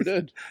 no, I never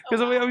did.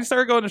 Because when we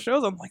started going to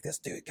shows, I'm like, this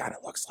dude kind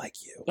of looks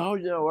like you. Oh,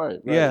 yeah, right.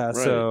 Yeah. right.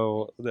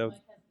 So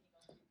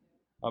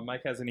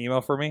Mike has an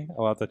email for me.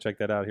 I'll have to check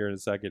that out here in a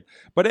second.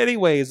 But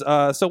anyways,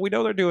 so we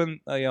know they're doing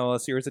a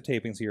series of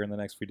tapings here in the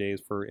next few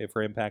days for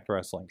Impact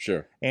Wrestling.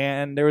 Sure.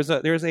 And there's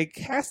a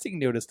casting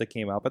notice that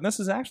came up, and this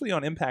is actually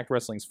on Impact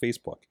Wrestling's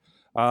Facebook.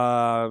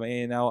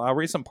 And I'll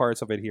read some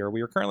parts of it here.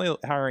 We are currently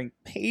hiring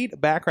paid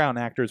background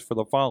actors for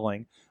the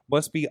following: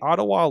 must be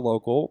Ottawa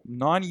local,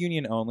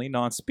 non-union only,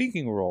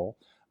 non-speaking role.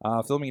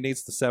 Filming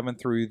dates the 7th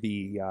through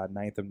the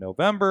 9th of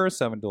November,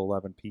 7 to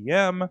 11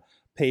 p.m.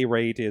 Pay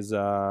rate is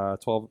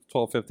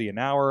 $12.50 an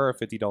hour,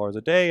 $50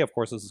 a day. Of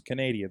course, this is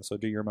Canadian, so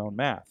do your own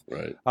math.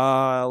 Right.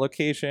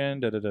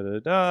 Location,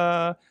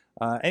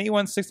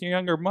 anyone 16 or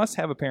younger must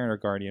have a parent or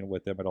guardian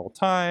with them at all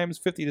times.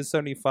 50 to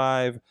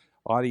 75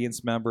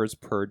 audience members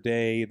per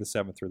day, the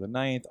 7th through the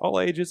 9th. All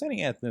ages,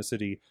 any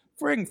ethnicity.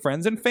 Bring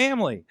friends and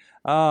family.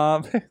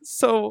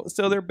 So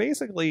they're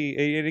basically,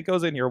 and it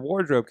goes in here: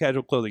 wardrobe,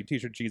 casual clothing,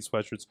 t-shirt, jeans,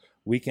 sweatshirts,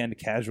 weekend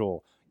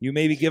casual. You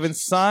may be given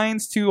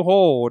signs to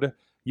hold.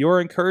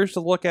 You're encouraged to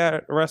look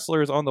at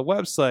wrestlers on the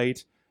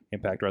website,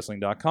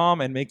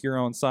 impactwrestling.com, and make your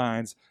own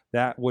signs.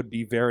 That would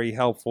be very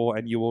helpful,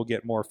 and you will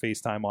get more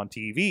FaceTime on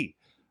TV.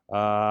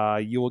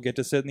 You will get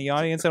to sit in the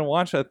audience and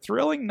watch a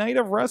thrilling night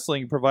of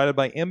wrestling provided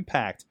by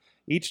Impact.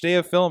 Each day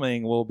of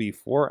filming will be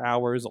 4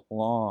 hours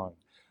long.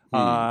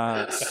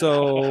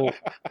 So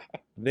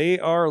they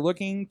are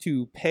looking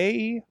to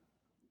pay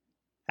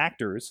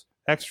actors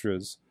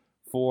extras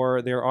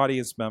for their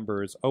audience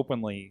members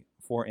openly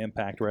for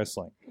Impact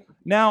Wrestling.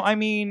 Now, I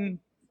mean,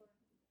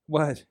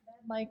 what? Mad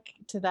Mike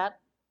to that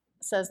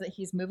says that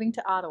he's moving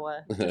to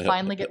Ottawa to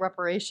finally get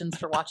reparations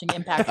for watching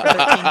Impact for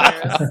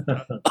 13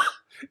 years.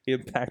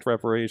 Impact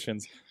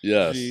reparations.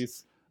 Yes.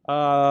 Jeez.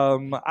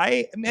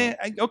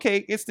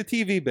 Okay, it's the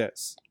TV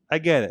biz. I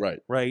get it.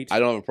 Right. I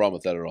don't have a problem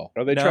with that at all.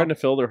 Are they No. trying to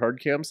fill their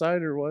hard cam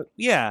side or what?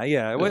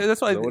 Yeah. Well,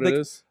 that's why Is that what it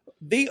is?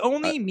 they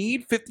only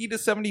need 50 to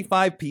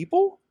 75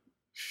 people.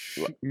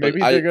 Maybe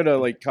But they're gonna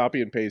like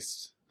copy and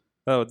paste.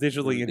 Oh,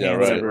 digitally Yeah,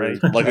 enhance right. it, right?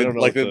 Like I don't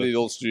know like if in the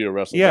old studio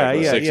wrestling. Yeah, back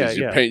in the yeah, 60s.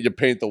 yeah. You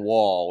paint the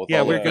wall with Yeah,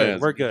 all we're the good.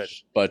 fans. We're good.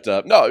 But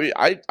no, I mean,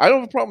 I don't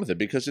have a problem with it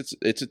because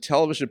it's a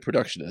television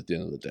production at the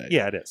end of the day.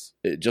 Yeah, it is.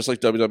 Just like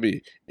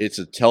WWE, it's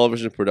a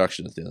television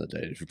production at the end of the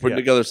day. If you're putting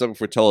Yeah. together something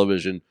for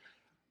television,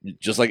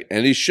 just like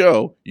any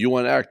show, you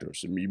want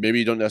actors. I mean, maybe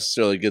you don't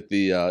necessarily get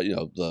the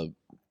the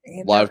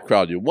live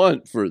crowd you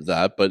want for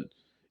that, but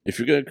if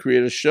you're going to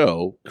create a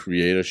show,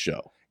 create a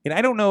show. And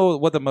I don't know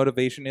what the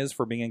motivation is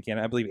for being in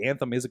Canada. I believe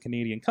Anthem is a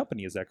Canadian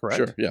company. Is that correct?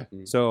 Sure, yeah,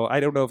 So I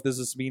don't know if this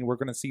is mean we're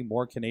going to see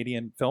more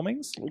Canadian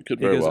filmings. it could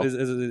very well.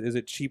 Is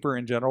it cheaper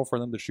in general for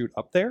them to shoot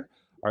up there?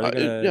 Are they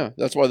gonna? Yeah,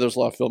 that's why there's a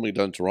lot of filming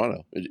done in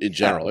Toronto in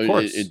general, of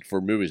course.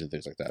 for movies and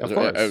things like that. Of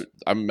course.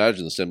 I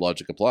imagine the same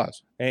logic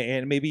applies.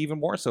 And maybe even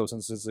more so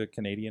since it's a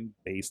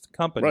Canadian-based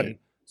company. Right.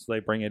 So they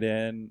bring it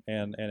in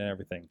and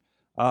everything.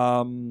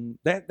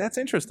 That's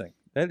interesting.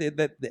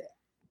 That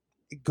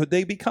could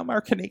they become our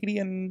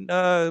Canadian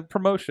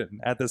promotion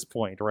at this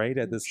point? Right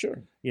at this,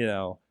 Sure.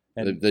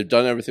 and They've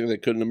done everything they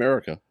could in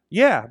America.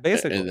 yeah,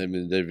 basically. And I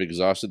mean, they've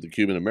exhausted the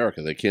Cuban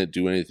America. They can't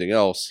do anything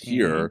else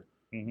here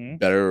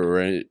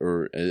better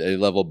or a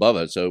level above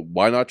it. So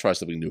why not try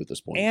something new at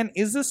this point? And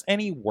is this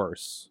any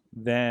worse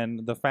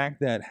than the fact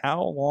that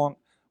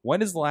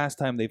when is the last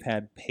time they've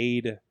had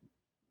paid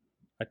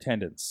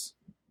attendance?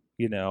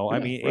 You know, I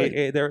mean,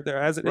 right. they're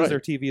as it is, their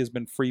TV has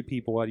been free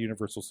people at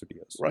Universal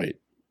Studios. Right.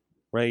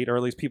 Right. Or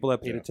at least people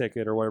that paid a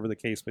ticket or whatever the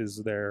case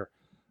is there.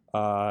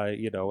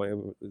 You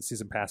know,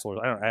 season pass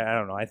holders. I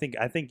don't know. I think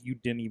you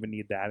didn't even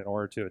need that in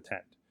order to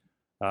attend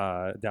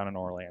down in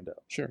Orlando.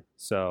 Sure.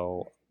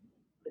 So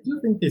I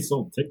do think they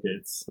sold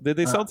tickets. did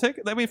they sell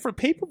tickets? I mean, for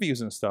pay-per-views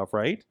and stuff,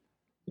 right?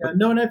 Yeah,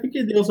 no, and I think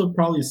they also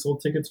probably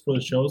sold tickets for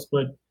the shows,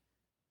 but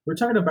we're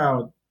talking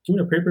about doing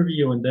a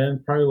pay-per-view and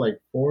then probably like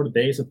 4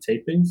 days of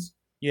tapings.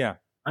 Yeah.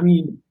 I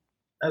mean,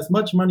 as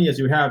much money as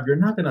you have, you're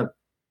not gonna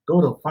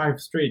go to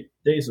 5 straight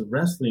days of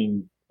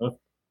wrestling of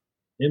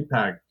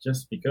Impact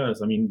just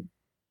because. I mean,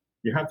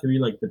 you have to be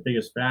like the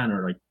biggest fan,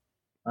 or like,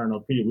 I don't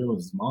know, Petey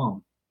Williams'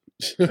 mom.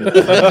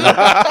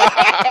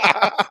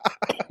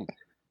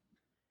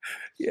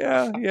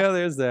 Yeah,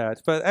 there's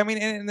that. But I mean,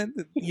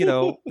 and you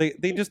know,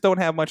 they just don't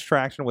have much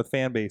traction with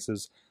fan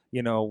bases,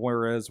 you know,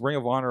 whereas Ring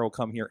of Honor will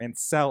come here and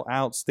sell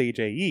out Stage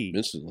AE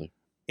instantly.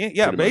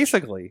 Yeah,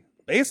 basically.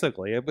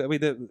 I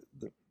mean,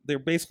 they're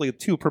basically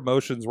 2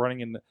 promotions running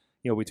in,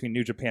 you know, between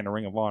New Japan and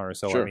Ring of Honor.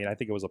 So Sure. I mean, I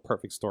think it was a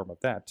perfect storm of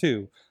that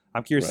too.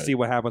 I'm curious to see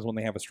what happens when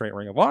they have a straight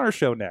Ring of Honor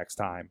show next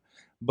time.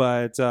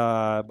 But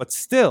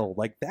still,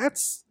 like,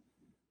 that's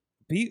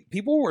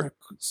people were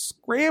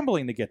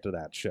scrambling to get to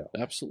that show.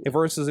 Absolutely.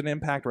 Versus an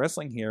Impact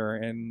Wrestling here,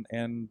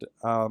 and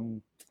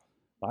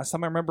last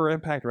time I remember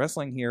Impact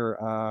Wrestling here,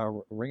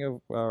 Ring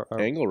of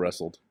Angle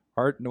wrestled.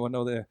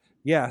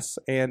 Yes,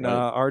 and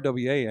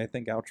RWA I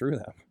think outdrew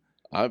them.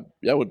 I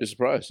would be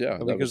surprised. Yeah,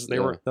 because they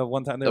were the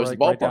one time they were like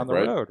the right down the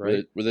road,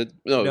 right?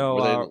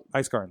 No,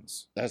 Ice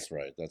Gardens. That's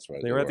right.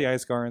 They were at the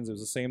Ice Gardens. It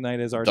was the same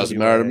night as RWA. Doesn't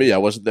matter to me. I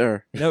wasn't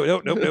there. No.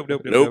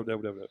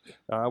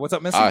 What's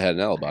up, Missy? I had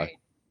an alibi.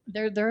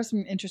 There are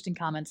some interesting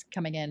comments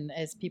coming in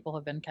as people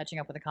have been catching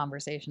up with the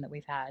conversation that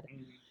we've had.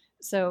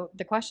 So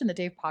the question that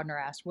Dave Podner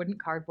asked,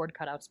 wouldn't cardboard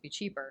cutouts be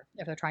cheaper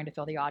if they're trying to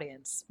fill the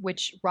audience?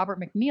 Which Robert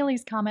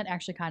McNeely's comment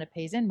actually kind of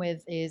pays in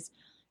with is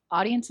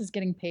audiences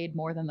getting paid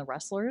more than the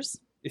wrestlers.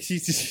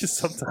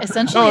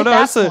 Essentially at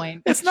that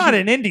point. It's not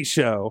an indie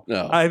show.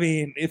 No. I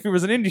mean, if it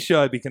was an indie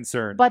show, I'd be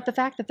concerned. But the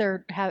fact that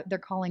they're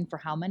calling for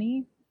how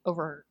many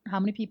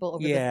people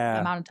over the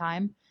amount of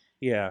time?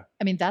 Yeah.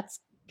 I mean, that's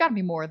got to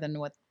be more than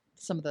what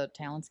some of the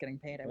talent's getting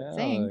paid, I would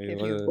think. If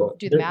you Well,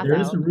 do the math there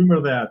is out. a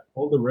rumor that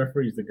all the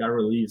referees that got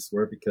released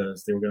were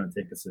because they were going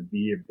to take a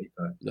severe pay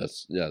cut.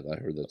 I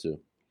heard that too.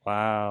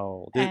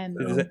 Wow. And-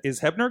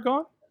 Is Hebner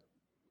gone?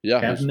 Yeah,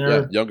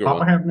 Hebner, younger Papa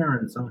one. Hebner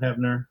and some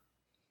Hebner.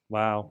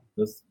 Wow.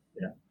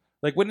 Yeah.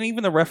 Like, when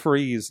even the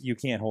referees you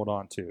can't hold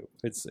on to.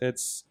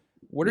 It's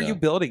what are you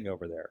building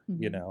over there?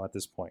 Mhm. You know, at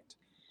this point.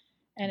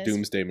 And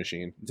Doomsday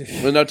Machine.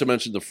 Well, not to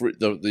mention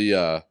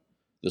the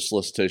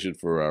solicitation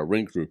for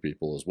ring crew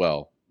people as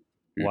well.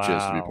 Your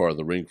chance to be Wow. part of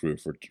the ring crew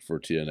for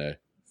TNA.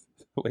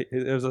 Wait,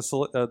 there's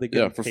they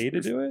get paid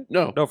to do it?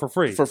 No, for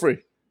free. For free.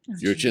 Oh,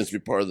 Your geez. chance to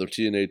be part of the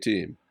TNA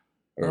team.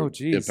 Or Oh,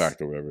 geez.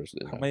 Impact or whatever.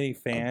 How many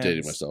fans? I'm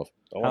dating myself.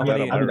 How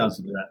many- I'd be down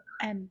to do that.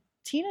 And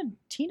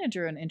Tina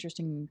drew an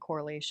interesting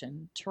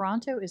correlation.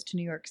 Toronto is to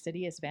New York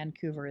City as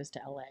Vancouver is to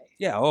LA.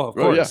 Yeah, of Oh,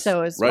 course. yeah.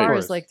 So as Right. far Of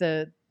as course. like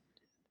the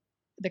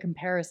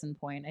comparison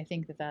point, I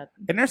think that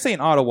And they're saying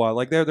Ottawa,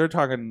 like they're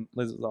talking.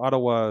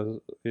 Ottawa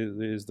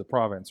is the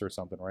province or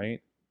something,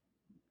 right?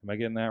 Am I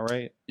getting that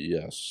right?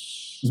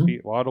 Yes.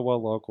 Ottawa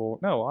local.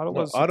 No,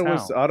 Ottawa's the town.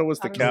 Ottawa's the Ottawa's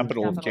the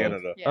capital of capital.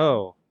 Canada. Yeah.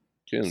 Oh,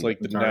 It's Canada. like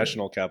the Sorry.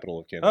 national capital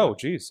of Canada. oh,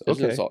 geez.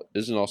 Okay.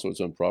 Isn't also its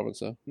own province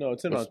though? No,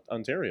 it's in What's-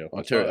 Ontario.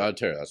 Ontario.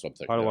 That's what I'm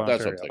thinking. Ottawa, of.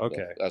 That's Ontario. what I'm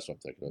thinking Okay. of. That's what I'm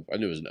thinking of. I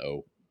knew it was an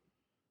O.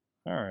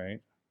 All right.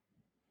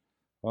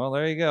 Well,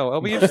 there you go.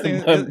 It'll be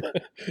interesting.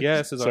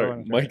 Yes, is Sorry,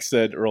 Ottawa. Mike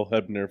said Earl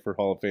Hebner for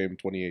Hall of Fame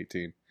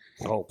 2018.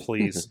 Oh,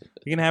 please.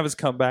 You can have his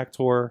comeback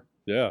tour.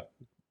 Yeah.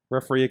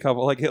 Referee a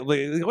couple. Like,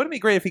 wouldn't it be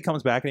great if he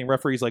comes back and he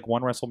referees like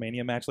one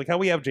WrestleMania match, like how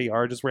we have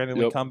JR just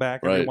randomly Yep. come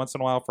back every Right. once in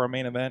a while for a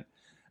main event,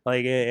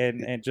 like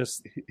and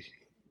just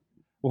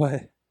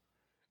what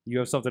you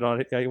have something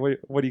on it.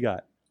 What do you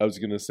got? I was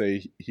gonna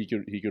say he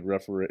could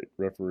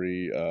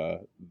referee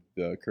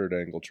the Kurt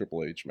Angle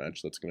Triple H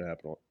match that's gonna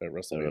happen at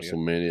WrestleMania.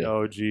 WrestleMania.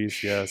 Oh,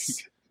 geez,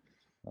 yes.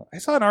 I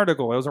saw an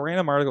article. It was a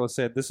random article that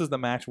said this is the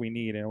match we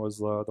need, and it was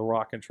The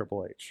Rock and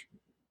Triple H.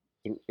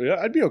 Yeah,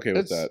 I'd be okay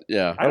with It's- that.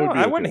 Yeah. I would be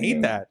okay wouldn't with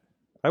hate that. that.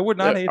 I would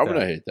not hate I that.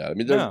 wouldn't hate that. I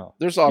mean, No.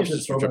 there's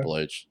options for Yeah, Triple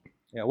H.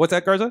 Yeah, what's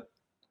that, Garza?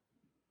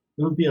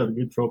 It would be a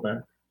good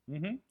throwback.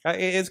 Mm-hmm.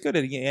 It's good,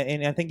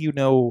 and I think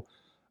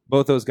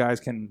both those guys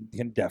can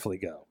definitely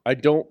go. I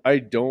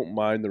don't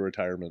mind the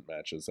retirement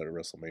matches at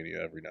WrestleMania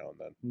every now and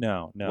then.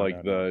 No,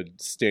 like no. the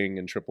Sting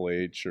and Triple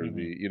H, or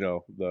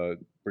Mhm. the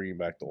bringing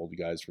back the old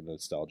guys for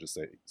nostalgia's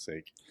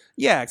sake.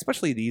 Yeah,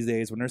 especially these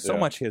days when there's so Yeah.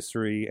 much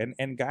history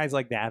and guys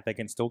like that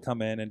can still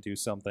come in and do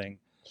something.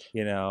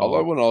 Although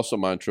I wouldn't also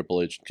mind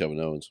Triple H and Kevin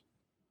Owens.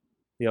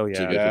 Oh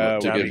yeah,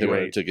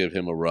 to give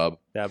him a rub.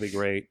 That'd be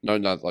great. No,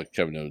 not like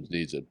Kevin Owens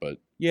needs it, but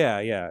Yeah.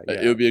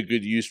 it would be a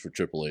good use for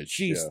Triple H.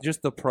 Jeez,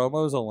 just the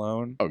promos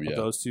alone Oh, of yeah.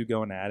 those two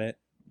going at it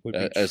would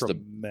be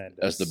tremendous.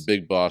 As the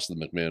big boss of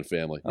the McMahon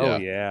family. Oh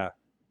yeah.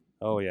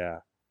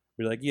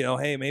 Be like,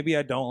 hey, maybe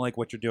I don't like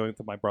what you're doing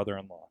to my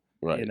brother-in-law.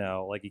 Right.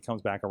 Like he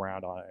comes back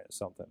around on it or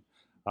something.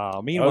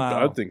 I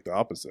Meanwhile, would think the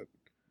opposite.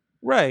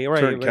 right.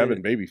 Turn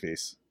Kevin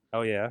babyface.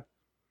 Oh yeah.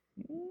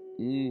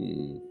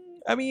 Mm.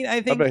 I mean, I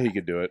I think bet he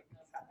could do it.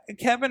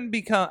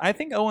 I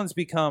think Owens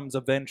becomes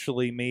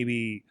eventually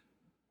maybe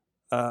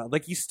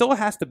like he still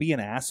has to be an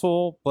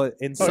asshole, but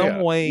in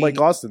some way, like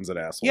Austin's an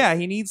asshole. yeah,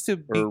 he needs to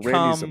or become.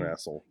 Randy's an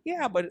asshole.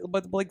 Yeah, but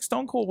like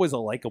Stone Cold was a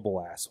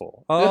likable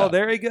asshole. Oh, Yeah.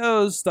 there he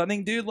goes,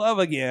 stunning dude love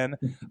again.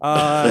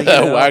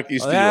 Wacky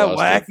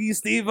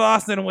Steve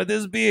Austin with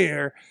his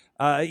beer.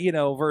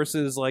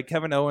 Versus like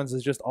Kevin Owens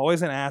is just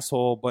always an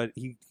asshole, but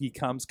he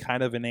becomes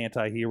kind of an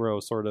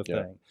anti-hero sort of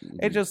thing.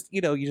 It just,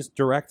 you just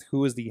direct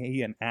who is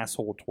he an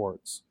asshole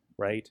towards,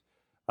 right?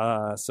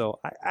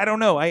 So I don't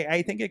know.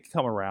 I think it could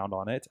come around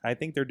on it. I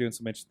think they're doing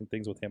some interesting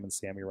things with him and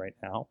Sammy right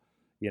now.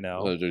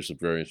 They're doing some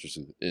very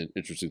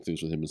interesting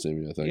things with him and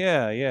Sami. I think.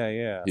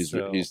 Yeah. He's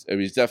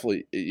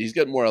definitely he's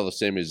getting more out of the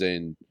Sami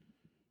Zayn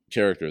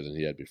character than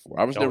he had before.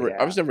 I was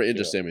never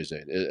into Sami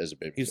Zayn as a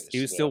babyface.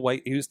 He was still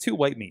white. He was too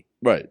white meat.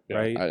 Right.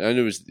 Right. I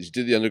knew he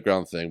did the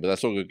underground thing, but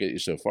that's all going to get you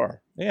so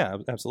far. Yeah,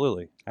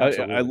 absolutely.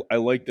 I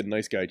like the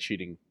nice guy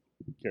cheating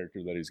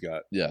character that he's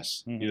got.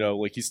 Yes. Mhm.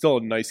 Like he's still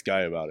a nice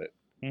guy about it.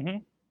 Mm-hmm.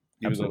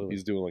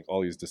 He's doing like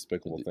all these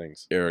despicable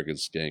things. Arrogant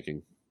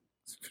skanking.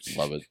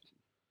 Love it.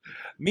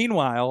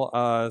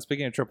 Meanwhile,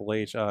 speaking of Triple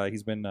H,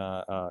 he's been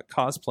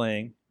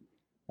cosplaying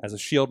as a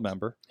Shield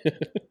member.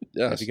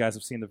 Yes. If you guys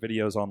have seen the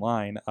videos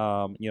online,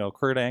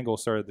 Kurt Angle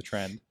started the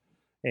trend,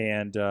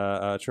 and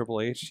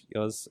Triple H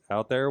was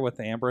out there with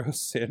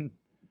Ambrose and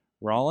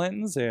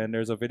Rollins, and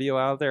there's a video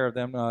out there of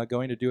them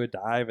going to do a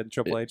dive, and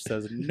Triple H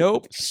says,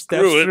 "Nope,"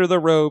 steps through the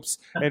ropes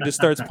and just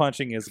starts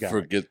punching his guy.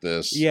 Forget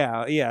this.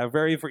 Yeah,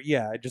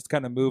 just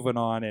kind of moving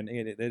on, and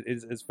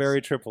it's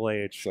very Triple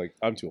H. It's like,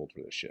 I'm too old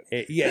for this shit.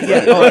 Yeah.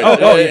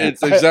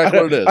 It's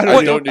exactly what it is.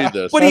 I don't need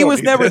this. But he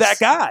was never that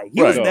guy.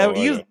 He was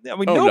Right.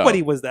 never.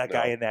 Nobody was that No.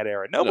 guy in that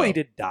era. Nobody No.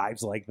 did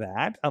dives like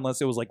that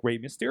unless it was like Rey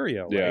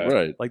Mysterio. Yeah. Right?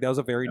 Right. Like that was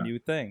a very new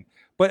thing.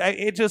 But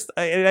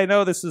I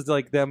know this is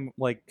like them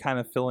like kind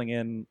of filling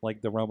in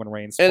like the Roman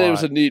Reigns spot. And it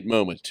was a neat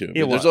moment too.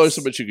 There's always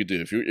so much you could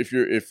do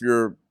if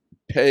you're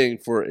paying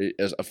for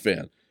as a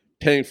fan,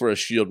 paying for a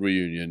Shield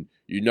reunion.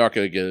 You're not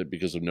going to get it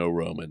because of no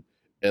Roman.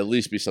 At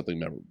least be something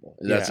memorable,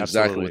 and that's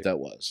exactly what that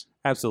was.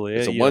 Absolutely,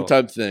 it's a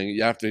one-time thing.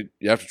 You have to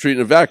treat it in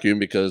a vacuum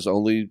because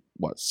only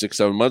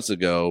 6-7 months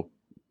ago,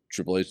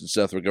 Triple H and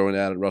Seth were going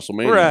at it at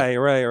WrestleMania.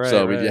 Right.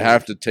 So you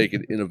have to take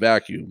it in a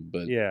vacuum.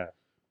 But yeah.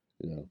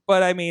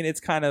 But I mean, it's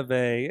kind of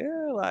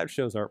live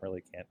shows aren't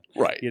really canon.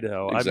 Right.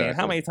 I mean,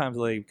 how many times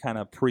do they kind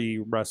of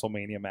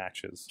pre-WrestleMania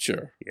matches?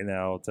 Sure.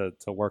 To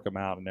work them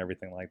out and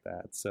everything like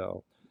that.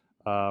 So,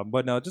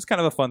 but no, just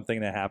kind of a fun thing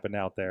that happened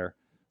out there.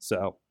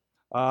 So,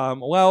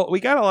 well,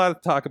 we got a lot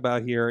to talk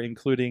about here,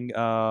 including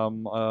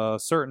a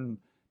certain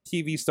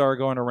TV star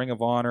going to Ring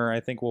of Honor. I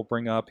think we'll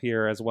bring up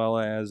here, as well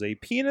as a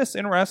penis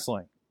in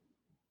wrestling.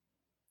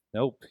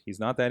 Nope, he's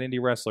not that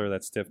indie wrestler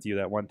that stiffed you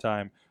that one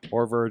time,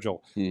 or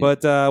Virgil.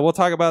 But we'll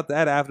talk about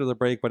that after the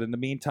break. But in the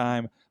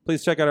meantime,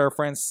 please check out our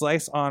friends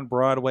Slice on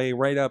Broadway,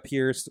 right up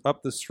here,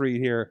 up the street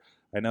here.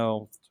 I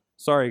know,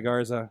 sorry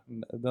Garza,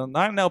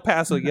 not in El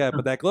Paso yet,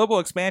 but that global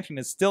expansion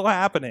is still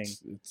happening.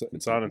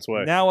 It's on its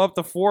way. Now up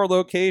to 4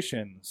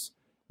 locations.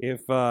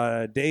 If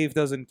Dave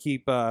doesn't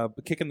keep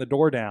kicking the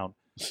door down,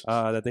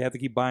 that they have to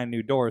keep buying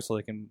new doors so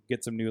they can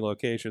get some new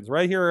locations.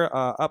 Right here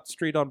up the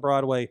street on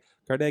Broadway,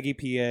 Carnegie,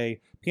 PA,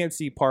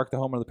 PNC Park, the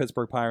home of the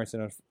Pittsburgh Pirates,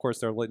 and of course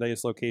their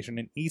latest location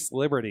in East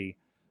Liberty.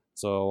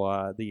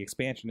 So the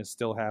expansion is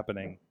still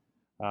happening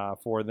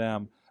for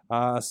them.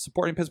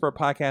 Supporting Pittsburgh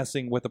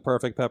podcasting with the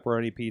perfect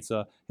pepperoni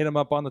pizza. Hit them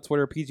up on the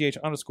Twitter,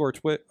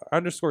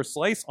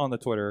 PGH_slice on the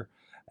Twitter,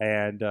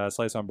 and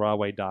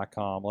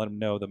sliceonbroadway.com. Let them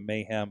know the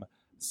Mayhem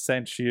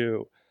sent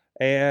you.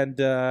 And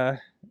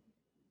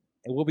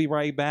we'll be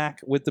right back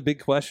with the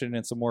big question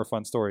and some more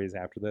fun stories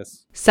after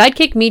this.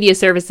 Sidekick Media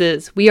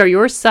Services. We are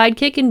your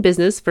sidekick in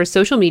business for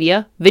social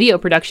media, video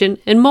production,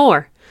 and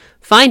more.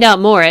 Find out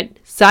more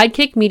at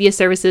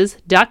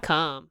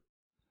sidekickmediaservices.com.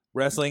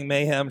 Wrestling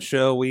Mayhem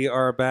Show. We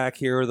are back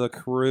here, the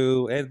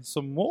crew, and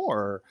some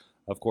more.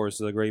 Of course,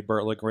 the great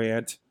Burt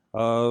LeGrant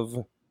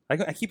of...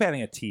 I keep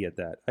adding a T at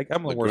that.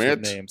 I'm the worst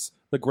with names.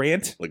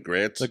 LeGrant?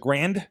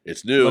 LeGrand?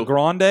 It's new.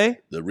 LeGrande?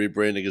 The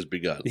rebranding has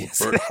begun.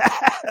 Yes, it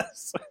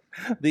has.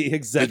 The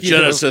executive... The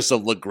genesis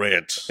of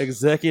LeGrant.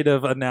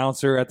 Executive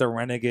announcer at the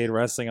Renegade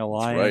Wrestling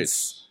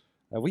Alliance.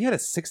 Right. We had a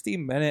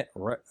 60-minute...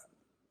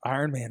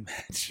 Iron Man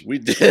match. We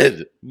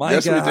did. My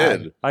God. We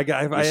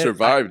did. I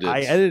survived it.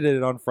 I edited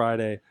it on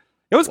Friday,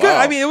 It was good. Wow.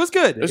 I mean, it was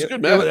good. It was a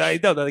good match. I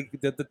know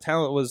the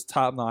talent was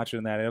top notch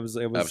in that. It was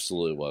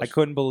Absolutely was. I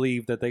couldn't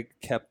believe that they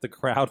kept the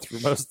crowd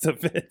through most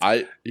of it.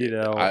 I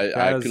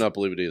that was- could not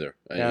believe it either.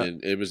 Yeah.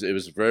 And it was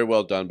very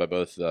well done by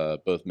both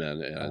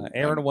men. And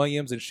Aaron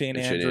Williams and Shane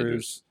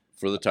Andrews.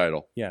 for the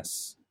title.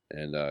 Yes.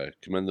 And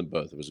commend them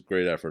both. It was a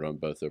great effort on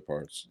both their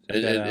parts.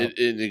 Check that out.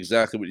 And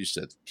exactly what you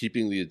said,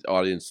 keeping the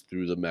audience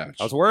through the match.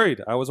 I was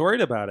worried.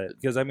 about it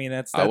because I mean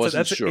I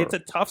wasn't sure. it's a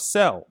tough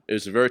sell. It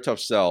was a very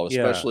tough sell,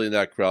 Yeah. especially in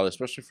that crowd,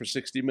 especially for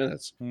 60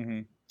 minutes.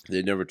 Mm-hmm.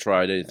 They never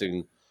tried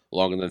anything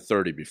longer than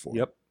 30 before.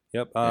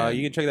 Yep. And-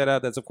 You can check that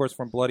out. That's of course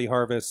from Bloody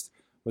Harvest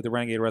with the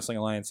Renegade Wrestling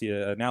Alliance,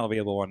 now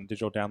available on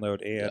digital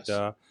download and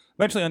Yes.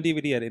 Eventually on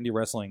DVD at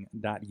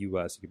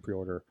indiewrestling.us. You can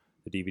pre-order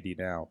the DVD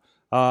now.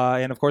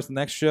 And of course, the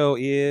next show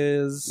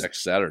is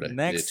Next Saturday. the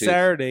 18th.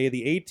 Saturday,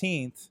 the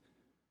 18th.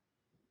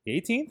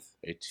 The 18th?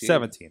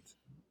 17th.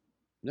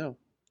 No.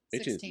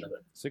 18th.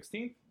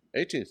 16th?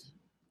 18th.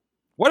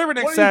 Whatever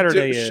next What are you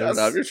Saturday doing? is. Shut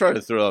up. You're trying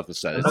to throw off the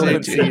set. It's Open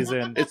 18th.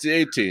 season. It's the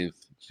 18th.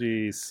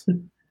 Jeez.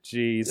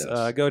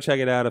 Yes. Go check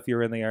it out if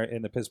you're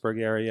in the Pittsburgh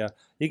area.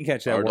 You can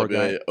catch that War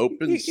RWA Guy.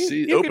 open You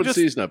can just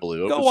season, I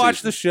believe. Go Open watch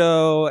season. the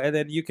show, and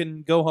then you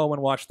can go home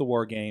and watch the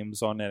War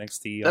Games on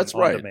NXT. That's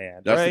on right.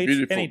 demand. That's right? the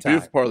beautiful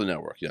Anytime. part of the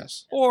network.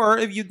 Yes. Or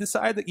if you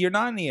decide that you're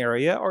not in the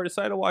area or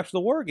decide to watch the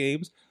War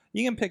Games,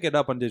 you can pick it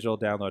up on digital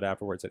download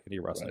afterwards at Indie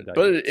Wrestling. Right.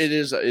 But it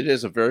is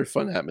a very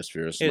fun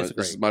atmosphere. This It is is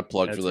great. my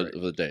plug That's for the great.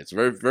 of the day. It's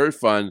very, very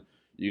fun.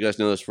 You guys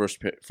know this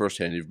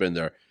firsthand. You've been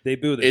there. They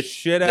boo the It's-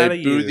 shit out of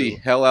They boo you the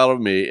hell out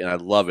of me, and I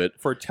love it.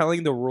 for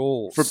telling the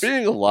rules. For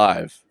being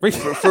alive, for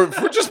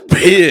just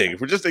being,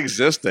 for just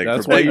existing,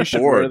 That's for why being you should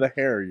born. wear the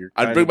hair. You're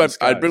I'd bring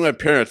my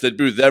parents. They'd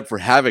boo them for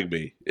having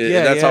me. And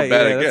that's how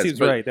bad it that gets. seems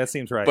but, right. That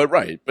seems right.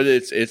 But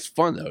it's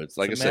fun though. It's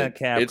like It's a I said,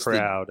 madcap it's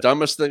crowd. the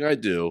dumbest thing I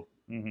do,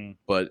 Mhm.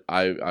 but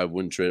I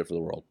wouldn't trade it for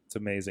the world. It's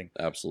amazing.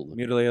 Absolutely.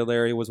 Mutilated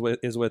Larry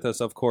is with us,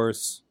 of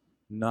course.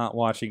 Not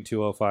watching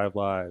 205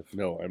 Live.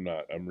 No, I'm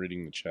not. I'm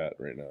reading the chat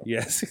right now.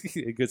 Yes,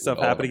 good stuff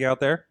Oh. happening out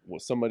there.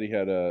 Well,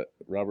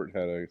 Robert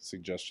had a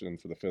suggestion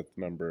for the 5th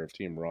member of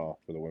Team Raw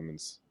for the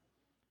women's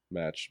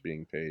match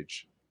being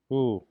Paige.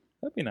 Ooh,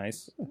 that'd be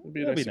nice. It'd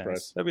be a That'd nice be surprise.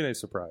 nice. That'd be a nice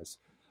surprise.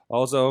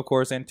 Also, of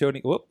course,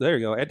 Antonio. Whoop, there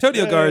you go.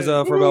 Antonio Yay.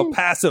 Garza from Woo. El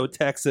Paso,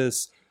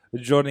 Texas,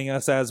 joining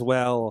us as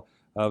well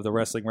of the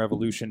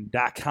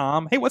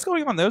WrestlingRevolution.com. Hey, what's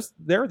going on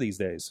there these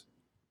days?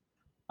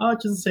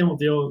 Just the same old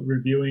deal,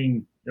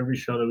 reviewing every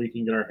show that we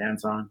can get our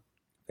hands on.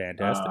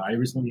 Fantastic. I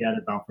recently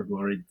added Bound for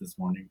Glory this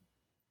morning.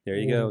 There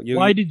you go.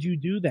 Why did you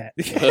do that?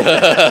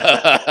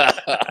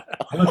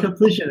 I'm a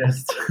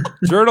completionist.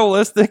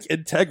 Journalistic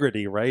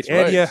integrity, right? That's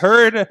And right. you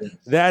heard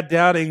that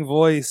doubting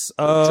voice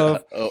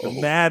of Oh.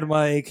 Mad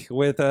Mike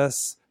with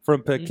us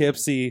from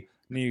Poughkeepsie,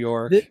 New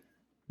York.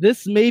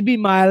 This may be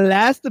my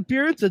last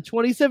appearance of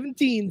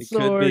 2017, It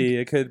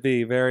Sorg. could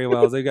be very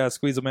well. They got to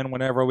squeeze them in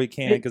whenever we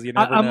can because you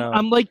never know.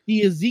 I'm like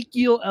the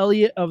Ezekiel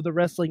Elliott of the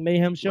Wrestling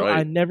Mayhem show. Right.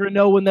 I never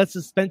know when that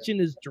suspension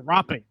is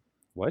dropping.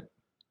 What?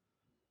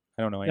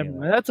 I don't know any Never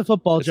of mind. that. That's a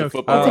football It's a joke.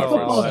 football That's a joke.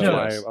 football that's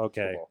joke. why-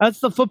 okay. That's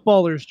the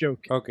footballer's joke.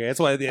 Okay, that's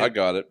why I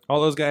got it. all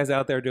those guys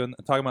out there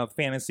talking about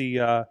fantasy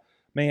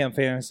Mayhem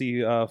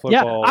fantasy football.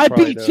 Yeah, I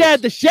probably beat knows.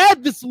 Chad the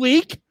Shad this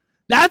week.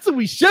 That's what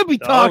we should be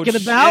talking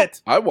about.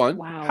 Shit. I won.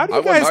 Wow. How do I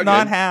you won guys that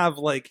not game. have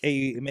like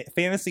a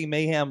fantasy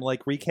Mayhem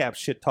like recap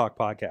shit talk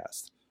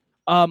podcast?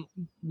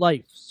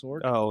 Life,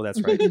 Sorg. Oh,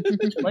 that's right.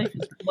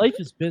 Life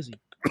is busy.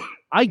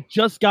 I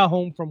just got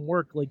home from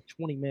work like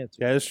 20 minutes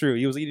ago. Yeah, it's true.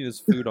 He was eating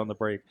his food on the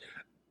break,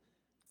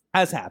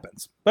 as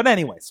happens. But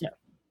anyways, Yeah.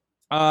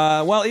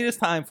 well, it is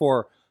time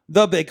for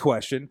the big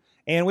question,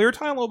 and we were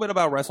talking a little bit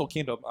about Wrestle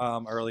Kingdom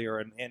earlier,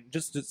 and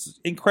just it's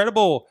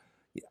incredible.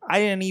 I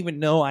didn't even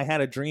know I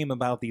had a dream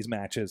about these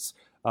matches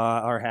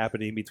are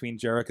happening between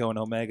Jericho and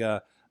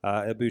Omega,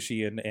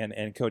 Ibushi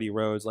and Cody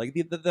Rhodes. Like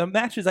the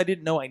matches I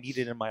didn't know I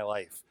needed in my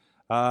life,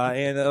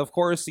 and of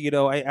course,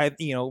 I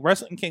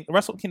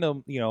Wrestle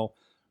Kingdom,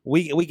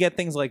 we get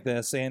things like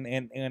this,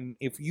 and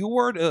if you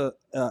were to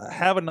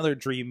have another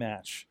dream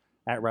match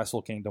at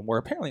Wrestle Kingdom, where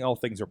apparently all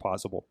things are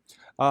possible,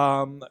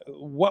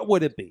 what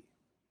would it be?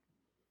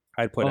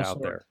 I'd put out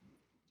Sorg. there.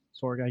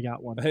 Sorg, I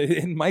got one.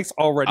 And Mike's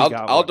already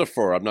got I'll one.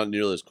 defer. I'm not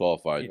nearly as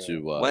qualified to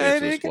Well, answer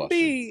this it could question.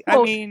 be. I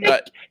Well, mean,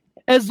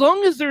 As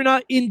long as they're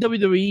not in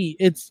WWE,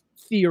 it's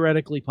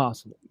theoretically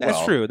possible. that's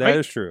well, true. That right?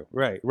 is true.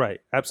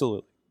 Right.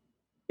 Absolutely.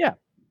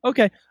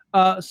 Okay.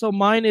 So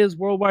mine is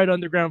Worldwide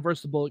Underground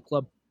versus the Bullet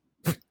Club.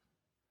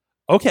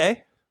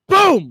 Okay,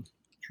 Boom!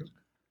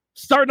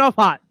 Starting off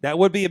hot. that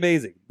would be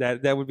amazing.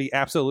 That would be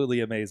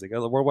absolutely amazing.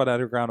 Worldwide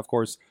Underground, of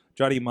course.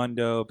 Johnny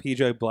Mundo,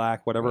 PJ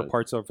Black, whatever Right.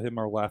 parts of him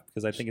are left,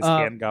 because I think his Uh,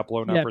 hand got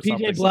blown yeah, up or PJ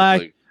something.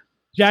 Black. Like,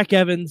 Jack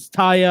Evans,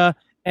 Taya,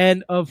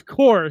 and of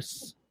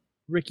course,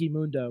 Ricky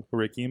Mundo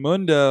Ricky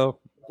Mundo.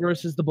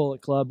 versus the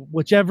Bullet Club,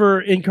 whichever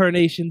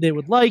incarnation they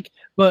would like.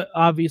 But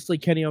obviously,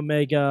 Kenny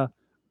Omega,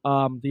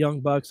 the Young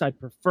Bucks. I'd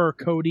prefer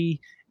Cody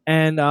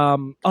and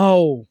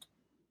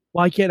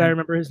why can't I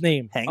remember his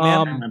name?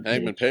 Hangman?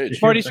 Hangman Page.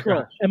 Marty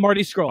Scurll and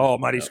Marty Scurll. Oh,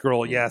 Mighty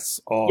Scroll.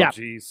 Yes. Oh, Yeah.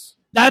 jeez.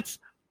 That's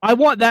I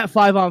want that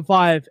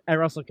 5-on-5 at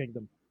Wrestle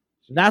Kingdom.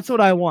 That's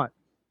what I want.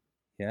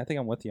 Yeah, I think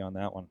I'm with you on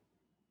that one.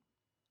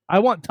 I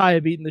want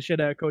Taya beating the shit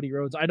out of Cody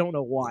Rhodes. I don't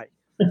know why.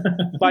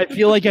 But I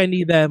feel like I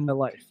need that in my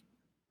life.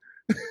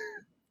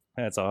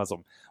 That's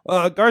awesome.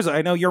 Garza,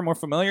 I know you're more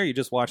familiar. You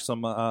just watched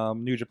some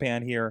New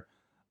Japan here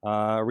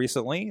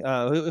recently.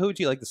 Who would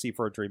you like to see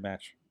for a dream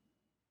match?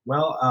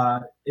 Well,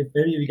 if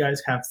any of you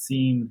guys have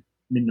seen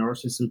Minoru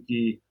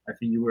Suzuki, I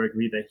think you will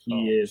agree that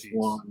he is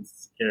one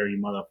scary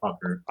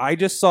motherfucker. I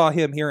just saw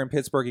him here in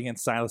Pittsburgh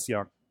against Silas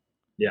Young.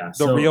 Yeah.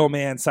 The real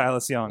man,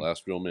 Silas Young.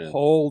 Last real man.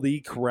 Holy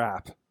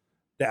crap.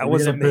 That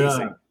was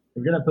amazing.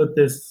 We're going to put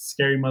this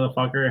scary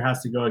motherfucker. It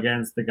has to go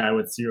against the guy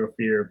with zero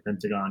fear,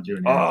 Pentagon Jr.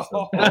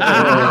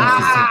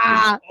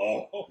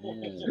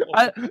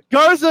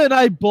 Garza and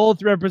I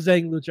both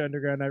representing Lucha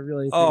Underground. I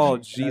really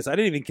appreciate jeez. I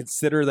didn't even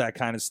consider that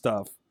kind of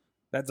stuff.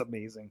 That's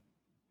amazing.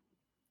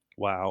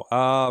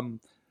 Wow.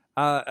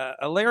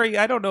 Larry,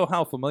 I don't know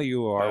how familiar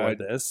you are with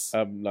this.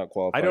 I'm not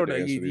qualified. I don't to know.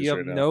 answer You these have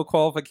right now. no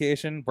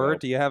qualification. Bert,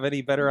 do you have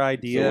any better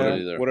idea?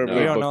 Whatever.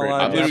 We don't know a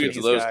lot I'm of leaving it Japanese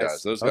to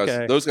those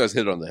guys. Those guys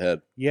hit it on the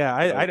head. Yeah,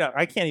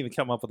 I can't even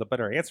come up with a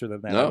better answer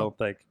than that. No. I don't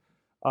think.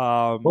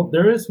 Well,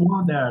 there is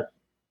one that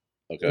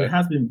it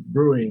has been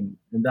brewing,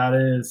 and that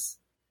is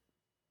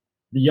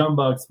the Young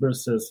Bucks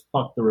versus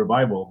Fuck the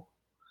Revival.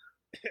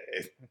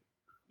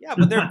 Yeah,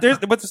 but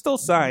they're still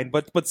signed.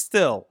 But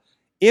still,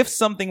 if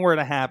something were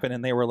to happen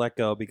and they were let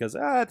go because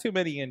too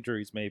many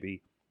injuries,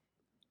 maybe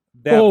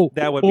that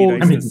would be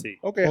nice to see.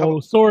 Okay.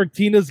 Sorg,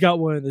 Tina's got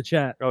one in the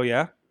chat. Oh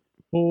yeah.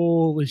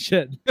 Holy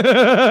shit.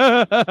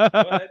 Go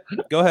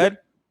ahead.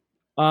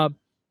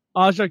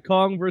 Aja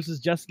Kong versus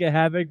Jessica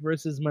Havoc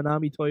versus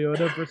Manami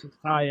Toyota versus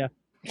Taya.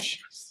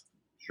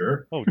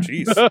 Sure. Oh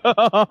jeez.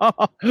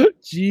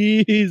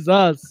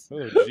 Jesus.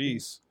 Oh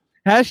jeez.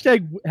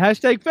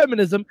 Hashtag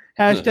feminism.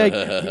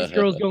 Hashtag these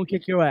girls gonna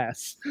kick your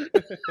ass.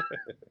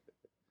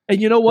 And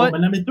you know what?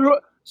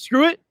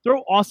 Screw it. Throw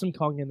Awesome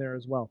Kong in there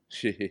as well.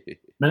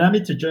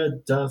 Manami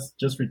Toyota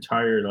just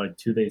retired like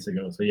 2 days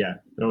ago. So yeah,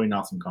 throw in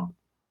Awesome Kong.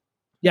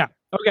 Yeah.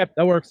 Okay,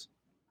 that works.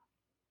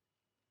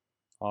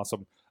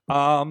 Awesome.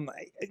 Other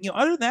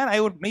than that, I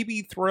would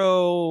maybe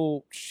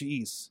throw.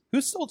 Jeez,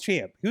 who's still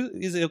champ?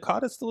 Is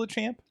Okada still a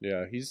champ?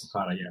 Yeah, he's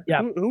Okada.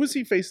 Yeah. Who was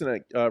he facing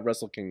at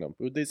Wrestle Kingdom?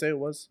 Who did they say it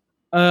was?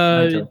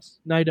 Naito.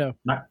 Naito.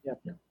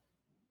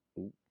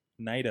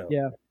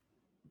 Yeah.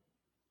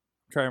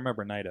 I'm trying to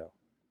remember Naito.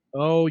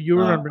 Oh, you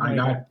remember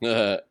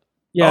Naito?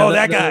 Yeah.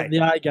 That guy.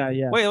 The eye guy.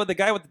 Yeah. Wait, the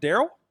guy with the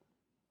Daryl?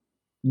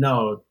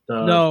 No.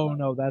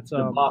 No. That's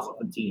the boss of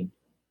the team.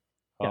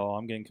 Oh,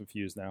 I'm getting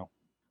confused now.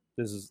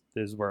 This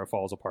is where it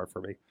falls apart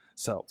for me.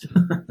 So,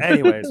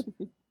 anyways,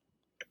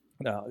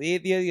 no,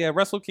 the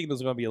Wrestle Kingdom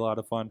is going to be a lot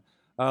of fun.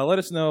 Let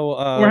us know.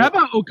 Or how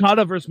about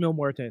Okada versus Mil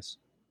Muertes?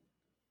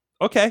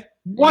 Okay.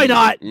 Why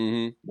not?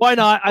 Mm-hmm. Why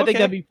not? I think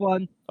that'd be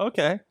fun.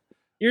 Okay.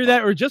 Either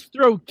that or just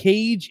throw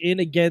Cage in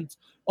against.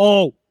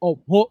 Oh,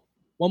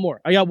 one more.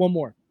 I got one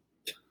more.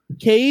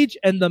 Cage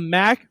and the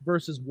Mac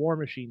versus War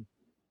Machine.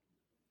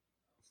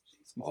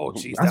 Oh,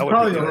 jeez, that's that would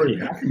probably be good. already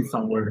happened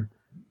somewhere.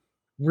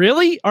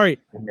 Really? All right.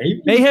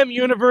 Maybe. Mayhem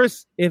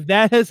Universe, if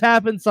that has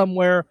happened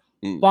somewhere,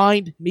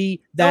 find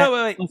me that.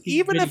 Wait.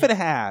 Even if it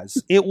has,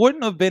 it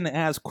wouldn't have been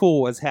as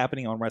cool as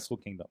happening on Wrestle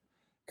Kingdom.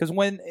 Because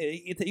when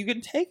you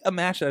can take a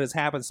match that has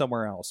happened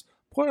somewhere else,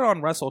 put it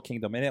on Wrestle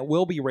Kingdom, and it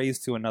will be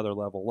raised to another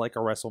level, like a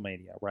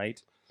WrestleMania,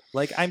 right?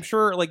 Like I'm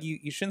sure, like you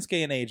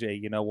Shinsuke and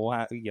AJ, will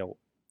have, you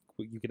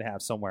can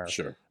have somewhere.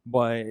 Sure.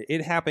 But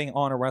it happening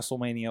on a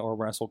WrestleMania or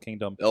Wrestle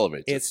Kingdom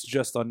elevates. It's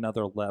just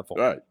another level,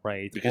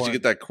 right? Because you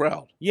get that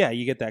crowd. Yeah,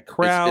 you get that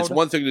crowd. It's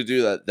one thing to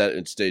do that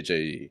in Stage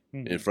AE,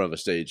 in front of a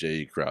Stage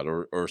AE crowd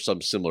or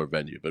some similar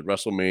venue, but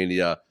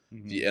WrestleMania,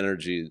 the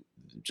energy,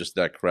 just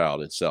that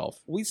crowd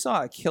itself. We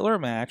saw a killer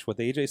match with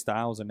AJ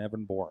Styles and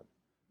Evan Bourne,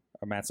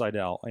 or Matt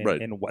Sydal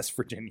in West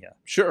Virginia.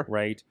 Sure.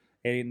 Right?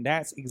 And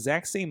that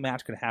exact same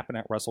match could happen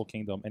at Wrestle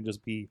Kingdom and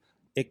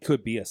it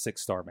could be a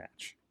 6-star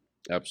match.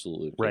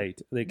 Absolutely.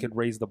 Right. They could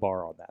raise the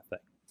bar on that thing.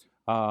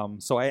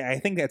 So I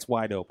think that's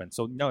wide open.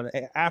 So, no,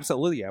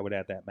 absolutely, I would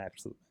add that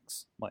match to the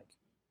mix. Mike.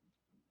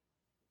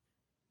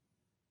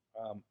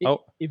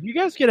 If you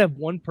guys could have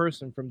one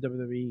person from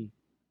WWE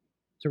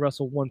to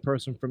wrestle one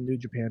person from New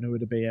Japan, who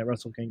would it be at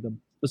Wrestle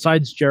Kingdom?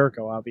 Besides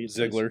Jericho,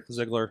 obviously.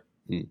 Ziggler.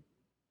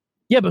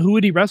 Yeah, but who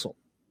would he wrestle?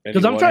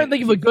 Because I'm trying to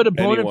think of a good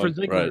opponent for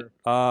Ziggler.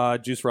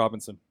 Right. Juice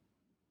Robinson.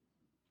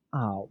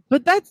 Oh,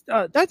 but that's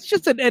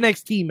just an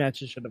NXT match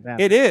that should have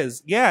happened. It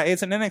is. Yeah,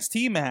 it's an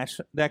NXT match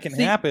that can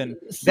happen.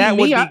 That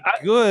would be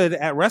good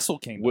at Wrestle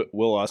Kingdom.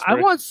 Will Ospreay. I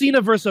want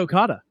Cena versus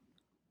Okada.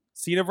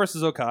 Cena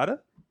versus Okada?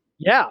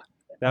 Yeah.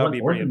 That would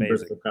be pretty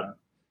amazing.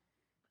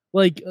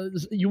 Like,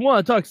 you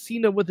want to talk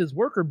Cena with his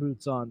worker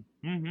boots on.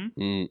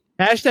 Mm-hmm.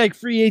 Hashtag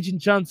free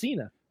agent John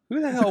Cena. Who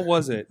the hell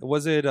was it?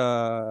 Was it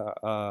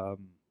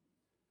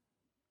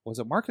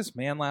Marcus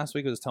Mann last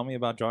week who was telling me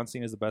about John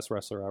Cena is the best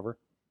wrestler ever?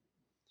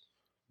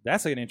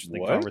 That's like an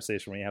interesting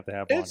conversation we have to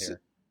have on here.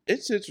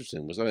 It's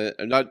interesting.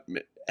 I'm not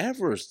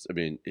ever. I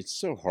mean, it's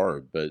so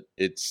hard, but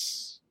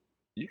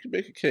you can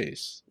make a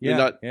case. Yeah, You're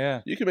not,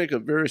 yeah. you can make a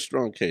very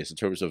strong case in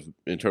terms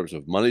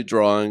of money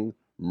drawing,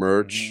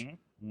 merch,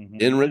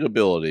 in-ring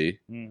ability,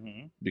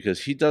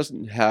 because he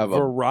doesn't have a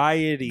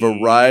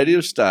variety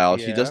of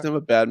styles. Yeah. He doesn't have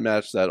a bad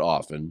match that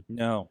often.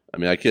 No. I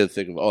mean, I can't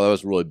think of, that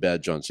was a really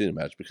bad John Cena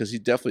match, because he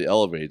definitely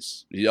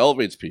elevates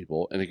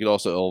people, and he can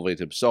also elevate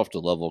himself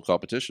to the level of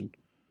competition.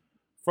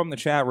 From the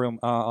chat room,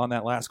 on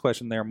that last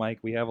question there, Mike,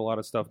 we have a lot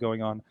of stuff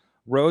going on.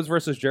 Rhodes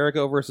versus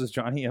Jericho versus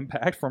Johnny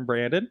Impact from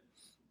Brandon.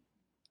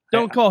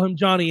 Don't call him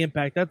Johnny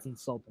Impact. That's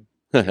insulting.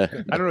 I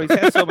don't know. He's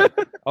had so many.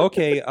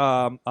 Okay,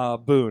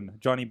 Boone,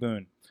 Johnny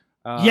Boone.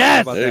 Yes!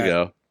 How about There you that?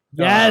 go.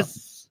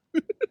 Yes.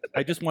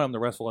 I just want him to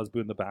wrestle as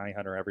Boone the Bounty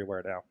Hunter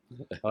everywhere now,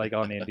 like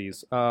on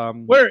Indies.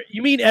 Where?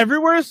 You mean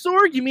everywhere,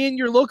 Sorg? You mean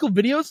your local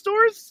video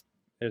stores?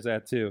 There's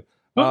that too.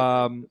 Oh,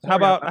 How sorry,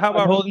 about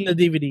I'm holding the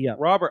DVD up.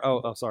 Robert?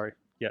 Oh, sorry.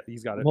 Yeah,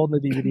 he's got I'm it.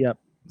 holding the DVD up.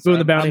 Boone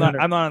the Bounty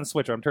Hunter. I'm not on the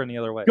switcher. I'm turning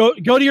the other way. Go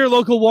to your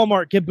local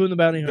Walmart. Get Boone the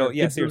Bounty Hunter. Go,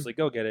 yeah, Get seriously,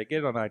 go get it. Get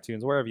it on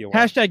iTunes, wherever you want.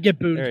 Hashtag get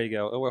Boone. There you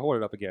go. Oh, hold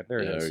it up again. There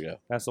it Yeah, is. there we go.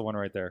 That's the one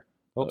right there.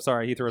 Oh,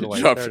 sorry, he threw it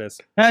away. Drop There it is.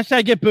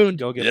 Hashtag get Boone.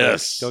 Go get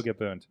Yes. Booned. Go get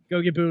Booned.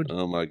 Go get Boone.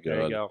 Oh my god.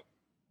 There you go.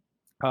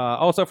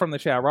 Also from the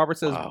chat, Robert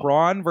says Wow.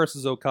 Braun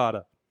versus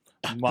Okada.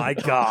 My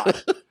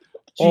God.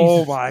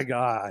 Oh my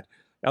God.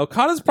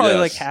 Okada's probably Yes.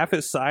 like half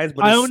his size,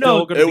 but I it's don't still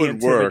know. going to It be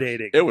would work.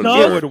 intimidating. It would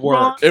Does work. It would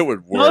work. It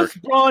would work.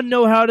 Does Braun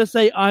know how to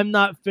say "I'm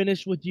not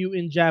finished with you"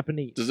 in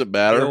Japanese? Does it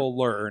matter? It'll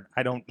learn.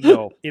 I don't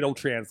know. It'll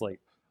translate.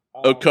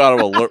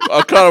 Okada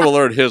will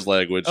learn his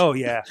language. Oh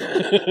yeah.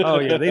 Oh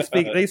yeah. They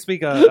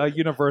speak a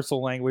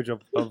universal language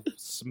of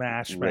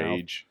smash mouth.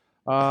 Rage.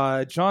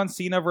 John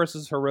Cena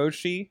versus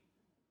Hiroshi.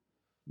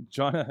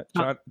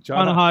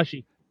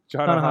 Tanahashi.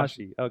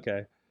 Tanahashi.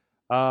 Okay.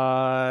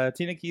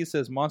 Tina Key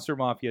says Monster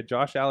Mafia,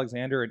 Josh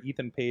Alexander and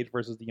Ethan Page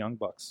versus the Young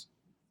Bucks.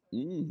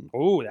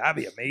 Oh, that'd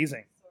be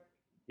amazing.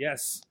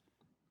 Yes.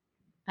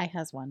 I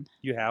has one.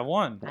 You have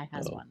one. I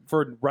has one.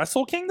 For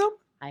Wrestle Kingdom?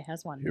 I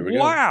has one. Here we go.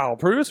 Wow.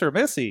 Producer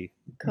Missy.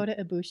 Kota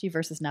Ibushi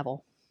versus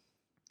Neville.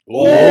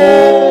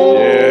 Oh,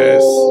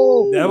 yes.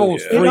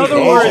 Neville's Yeah. free In other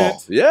agent.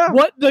 words, Yeah.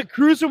 What the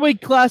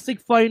Cruiserweight Classic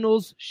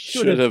Finals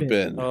Should have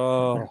been.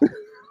 Oh.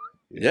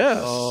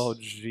 Yes. Oh,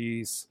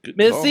 jeez. Good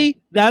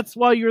Missy, that's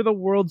why you're the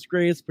world's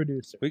greatest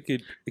producer. We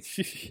could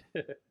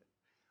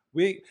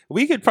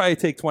we could probably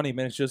take 20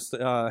 minutes just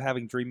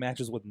having dream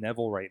matches with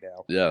Neville right now.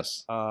 call.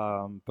 Yes.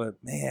 But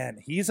man,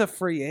 he's a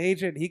free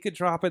agent. He could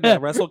drop in that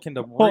Wrestle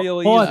Kingdom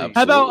real Hold easy. on.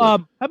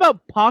 How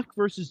about Pac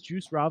versus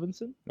Juice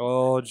Robinson?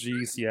 Oh,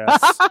 jeez,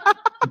 yes.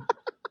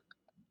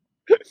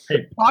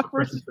 Hey, Pac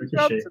versus Juice Ricochet.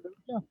 Robinson.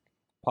 Yeah.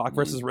 Pac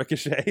versus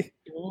Ricochet.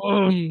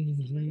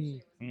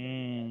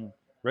 Mm.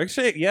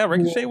 Ricochet, yeah,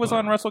 Ricochet was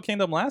on Wrestle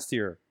Kingdom last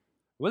year.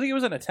 He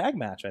was in a tag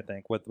match, I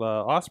think, with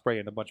Ospreay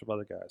and a bunch of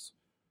other guys.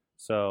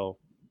 So,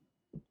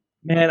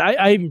 Man,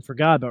 I even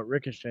forgot about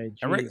Ricochet.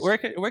 and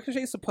Jeez.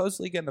 Ricochet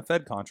supposedly getting a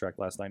Fed contract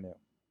last I knew.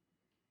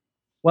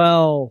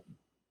 Well,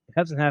 it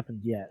hasn't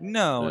happened yet.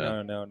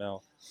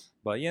 No.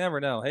 But you never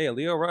know. Hey,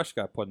 Leo Rush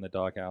got put in the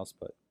doghouse,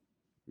 but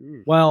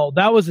Well,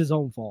 that was his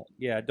own fault.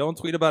 yeah, don't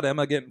tweet about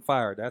Emma getting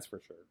fired. That's for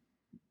sure.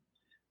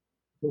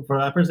 For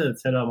that person that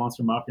said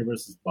Monster Mafia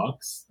versus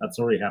Bucks, that's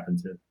already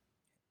happened too.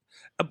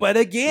 But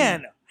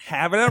again,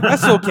 have it at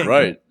Wrestle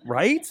Kingdom,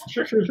 right?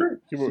 Sure.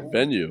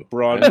 Venue.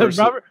 Braun versus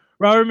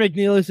Robert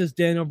McNeely says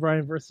Daniel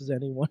Bryan versus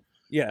anyone.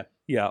 Yeah.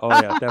 Oh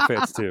yeah, that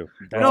fits too.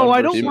 No,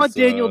 I don't versus, want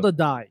Daniel to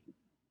die.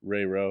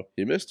 Ray Rowe.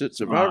 He missed it.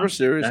 Survivor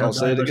Series. I'll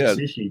say it again.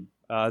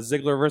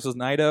 Ziggler versus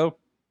Naito.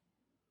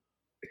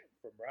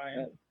 For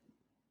Bryan.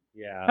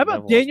 Yeah. How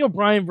about Daniel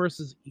Bryan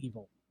versus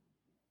Evil?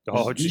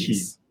 Oh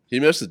jeez. He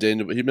missed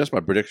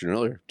my prediction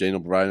earlier. Daniel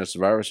Bryan at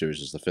Survivor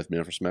Series is the 5th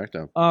man for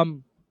SmackDown.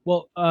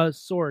 Well,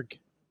 Sorg,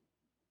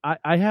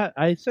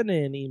 I sent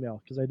in an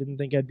email because I didn't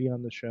think I'd be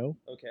on the show.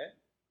 Okay.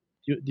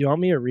 Do you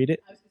want me to read it?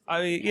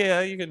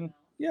 Yeah, you can.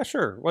 Yeah,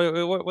 sure.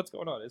 What's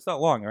going on? It's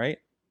not long, right?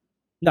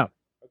 No.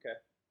 Okay.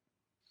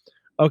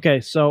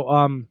 Okay,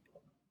 so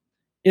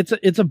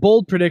it's a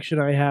bold prediction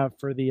I have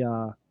for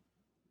the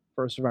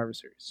for Survivor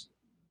Series.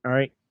 All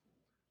right.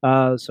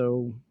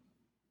 So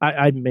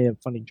I made a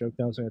funny joke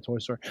that was in a Toy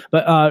Store,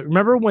 but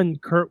remember when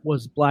Kurt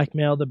was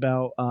blackmailed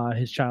about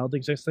his child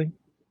existing?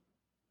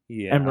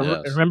 Yeah. And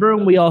Yes. remember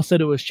when we all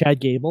said it was Chad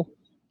Gable?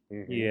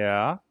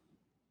 Yeah.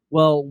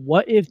 Well,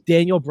 what if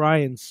Daniel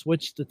Bryan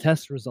switched the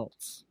test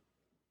results?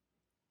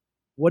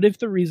 What if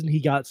the reason he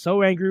got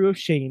so angry with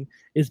Shane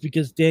is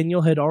because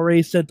Daniel had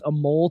already sent a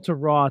mole to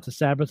Raw to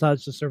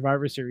sabotage the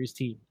Survivor Series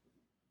team?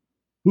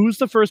 Who's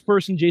the first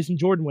person Jason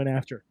Jordan went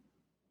after?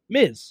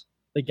 Miz,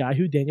 the guy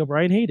who Daniel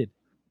Bryan hated.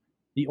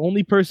 The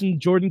only person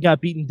Jordan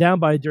got beaten down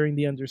by during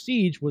the Under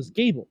Siege was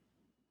Gable.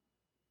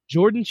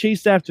 Jordan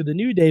chased after the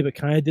New Day, but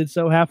kind of did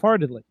so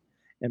half-heartedly.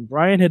 And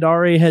Bryan had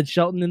already had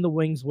Shelton in the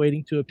wings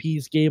waiting to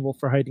appease Gable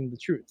for hiding the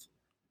truth.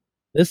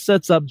 This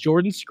sets up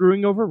Jordan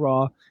screwing over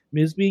Raw,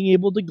 Miz being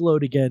able to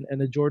gloat again, and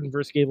the Jordan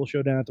vs. Gable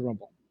showdown at the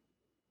Rumble.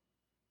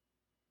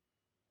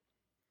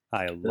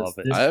 I love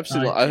it. This- I've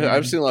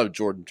seen a lot of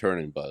Jordan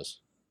turning buzz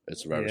at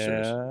Survivor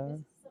Series. Yeah.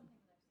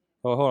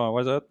 Oh, hold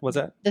on. What's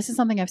that? This is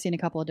something I've seen a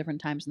couple of different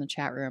times in the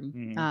chat room.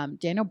 Mhm.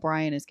 Daniel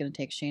Bryan is going to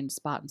take Shane's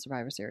spot in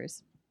Survivor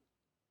Series.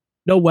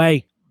 No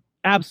way.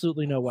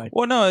 Absolutely no way.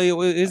 Well, no,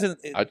 it isn't.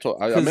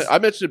 I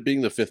mentioned it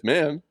being the fifth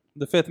man.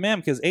 The fifth man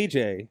because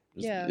AJ.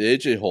 Yeah. The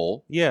AJ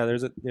hole, Yeah,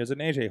 there's an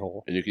AJ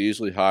hole. and you can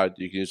easily hide.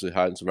 You can easily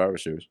hide in Survivor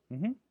Series.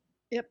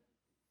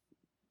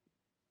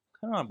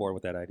 I'm on board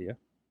with that idea.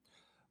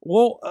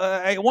 Well,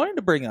 I wanted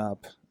to bring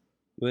up.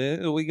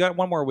 We got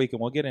one more week,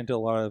 and we'll get into a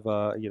lot of.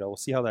 We'll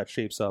see how that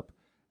shapes up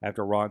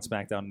after Raw and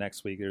SmackDown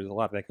next week. There's a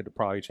lot that could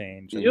probably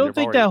change. You don't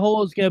think that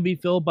hole is going to be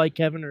filled by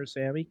Kevin or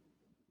Sammy?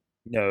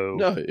 No.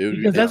 No, it would,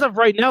 Because as of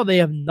right now, they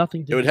have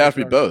nothing to do. it would have to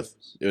be with both.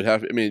 Survivor It would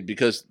have. I mean,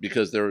 because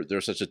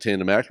they're such a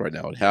tandem act right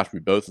now. It'd have to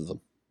be both of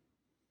them.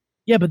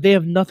 Yeah, but they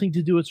have nothing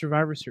to do with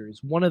Survivor Series.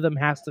 One of them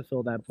has to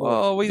fill that void.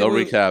 Well, They'll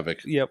wreak havoc.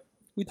 Yep.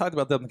 We talked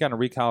about them kind of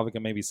wreak havoc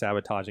and maybe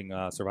sabotaging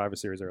Survivor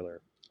Series earlier.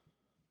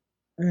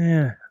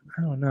 I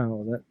don't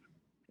know.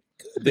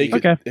 That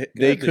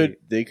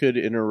They could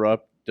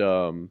interrupt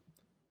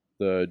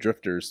the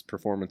Drifters'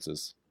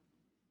 performances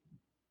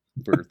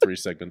for 3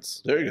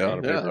 segments. There you go. On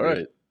a Yeah, pay-per-view. all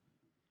right.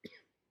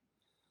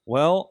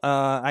 Well,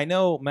 I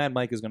know Mad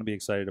Mike is going to be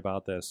excited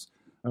about this,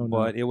 Oh, no.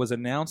 but it was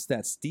announced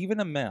that Stephen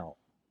Amell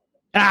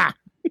Ah!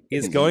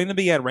 is going to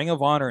be at Ring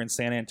of Honor in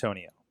San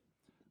Antonio.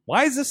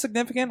 Why is this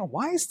significant?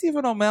 Why is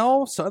Stephen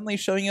Amell suddenly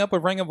showing up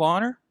at Ring of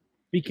Honor?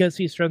 Because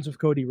he's friends with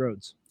Cody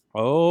Rhodes.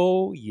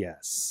 Oh,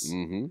 yes.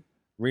 Mm-hmm.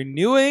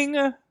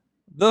 Renewing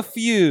the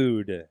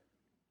feud.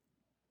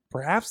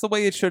 Perhaps the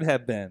way it should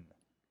have been.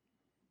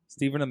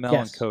 Stephen Amell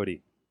Yes. and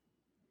Cody.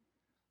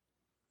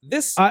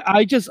 This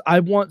I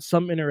want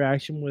some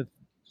interaction with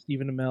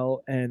Stephen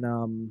Amell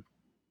and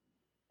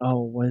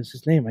what is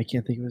his name? I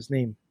can't think of his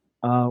name.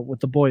 With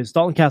the boys,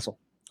 Dalton Castle.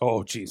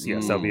 Oh, geez,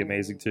 yes, that would be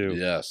amazing too.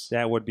 Yes.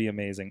 That would be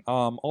amazing.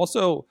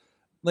 Also,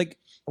 like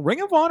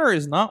Ring of Honor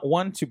is not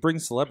one to bring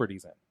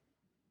celebrities in.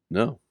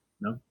 No.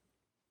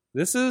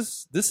 This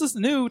is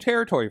new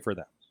territory for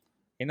them,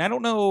 and I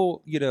don't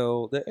know.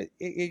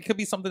 It could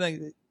be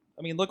something.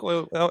 Look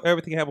what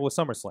everything happened with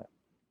SummerSlam,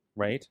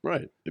 right?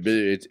 Right.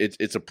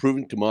 It's a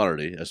proven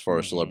commodity as far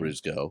as Mhm. celebrities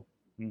go.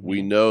 Mhm.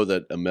 We know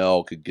that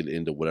Amel could get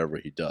into whatever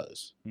he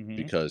does Mhm.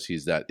 because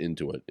he's that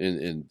into it.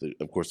 And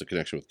of course, the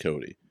connection with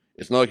Cody.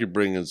 It's not like you're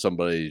bringing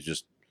somebody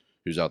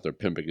who's out there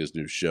pimping his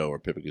new show or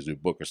pimping his new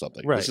book or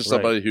something. Right, This is right.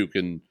 somebody who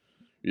can,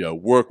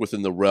 work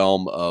within the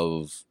realm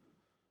of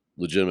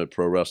legitimate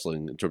pro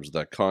wrestling in terms of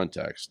that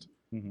context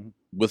Mhm.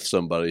 with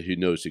somebody who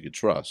knows he could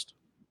trust.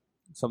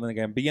 Something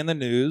that can be in the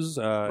news.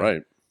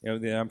 Right.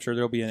 I'm sure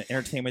there'll be an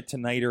Entertainment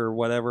Tonight or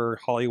whatever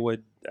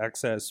Hollywood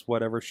Access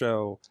whatever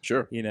show.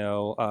 Sure.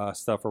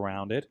 Stuff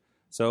around it.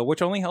 So,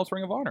 which only helps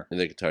Ring of Honor. And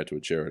they could tie it to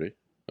a charity,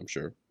 I'm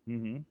sure.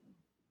 Mm-hmm.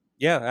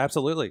 Yeah,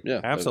 absolutely. Yeah.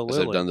 absolutely.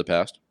 As they've done in the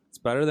past. It's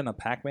better than a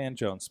Pac-Man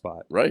Jones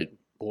spot. Right.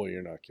 Boy,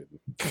 you're not kidding.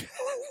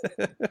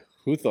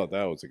 Who thought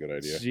that was a good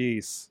idea?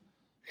 Jeez.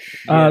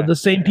 The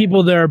same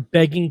people that are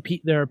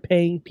they're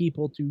paying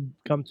people to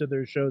come to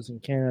their shows in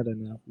Canada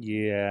now.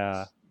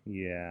 Yeah.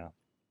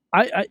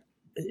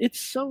 It's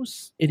so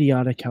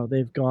idiotic how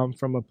they've gone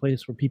from a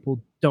place where people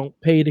don't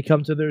pay to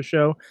come to their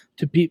show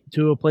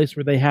to a place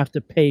where they have to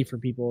pay for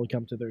people to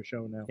come to their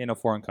show now. In a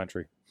foreign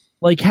country.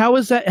 Like, how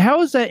is that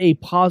a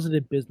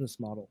positive business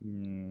model?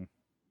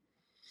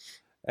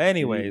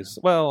 Anyways,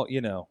 well,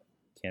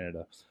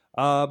 Canada.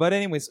 But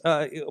anyways,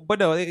 but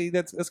no,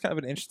 that's kind of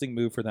an interesting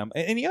move for them.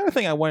 And the other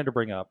thing I wanted to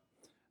bring up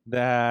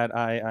that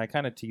I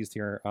kind of teased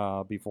here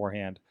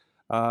beforehand,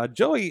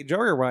 Joey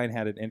Ryan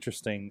had an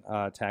interesting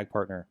tag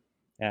partner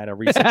at a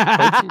recent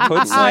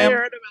Hood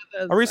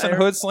Slam,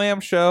 Hood Slam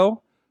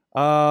show,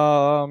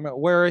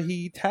 where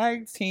he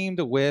tag teamed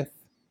with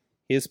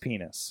his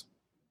penis.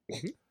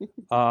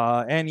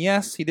 And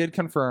yes, he did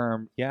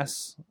confirm.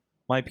 Yes,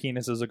 my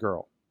penis is a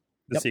girl.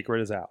 The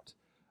secret is out.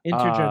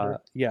 Intergender.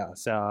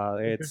 Yes,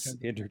 it's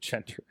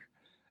intergender.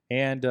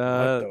 And What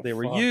the they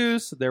were fuck?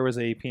 used. There was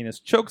a penis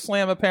choke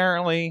slam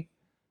apparently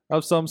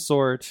of some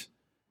sort,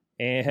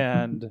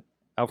 and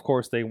of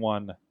course they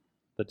won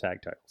the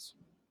tag titles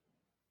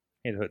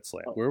in Hood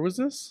Slam. Where was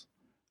this?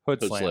 Hood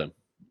Hood Slam. Slam.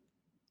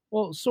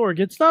 Well, Sorg,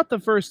 it's not the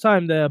first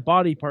time that a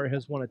body part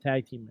has won a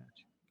tag team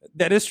match.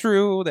 That is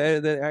true.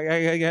 I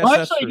guess Well,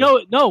 that's actually,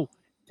 true. no.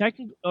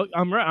 Technically,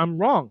 I'm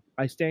wrong.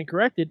 I stand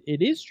corrected.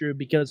 It is true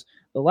because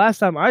the last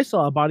time I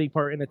saw a body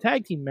part in a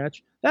tag team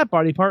match, that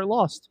body part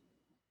lost.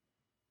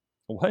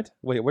 What?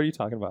 Wait, what are you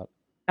talking about?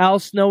 Al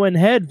Snow and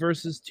Head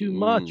versus Too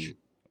Much.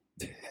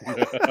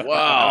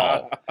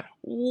 Wow.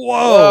 Whoa!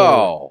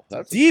 Wow.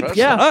 That's Deep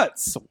impressive.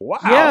 cuts. Wow.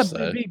 Yeah,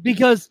 said.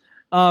 because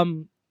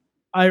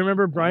I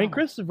remember Brian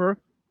Christopher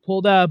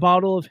pulled out a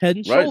bottle of Head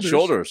and Right,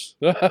 Shoulders,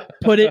 shoulders.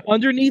 put it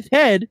underneath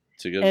Head,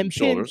 To get and pinned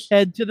shoulders.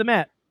 Head to the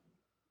mat.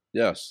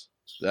 Yes,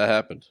 that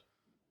happened.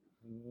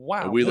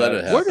 Wow. And we let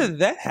it Where happen. did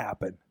that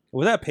happen?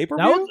 Was that pay per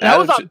That was, view? that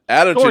was on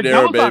Attitude Sorg, era,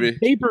 that was on baby.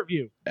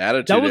 pay-per-view.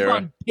 Attitude That was era.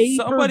 on pay-per-view.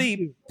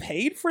 Somebody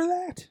paid for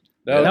that?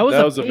 That was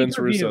was a a Vince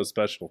pay-per-view. Russo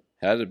special.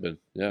 Had it been.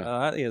 Yeah.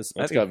 I think That's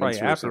it's got probably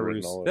Vince Russo after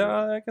written Russo. all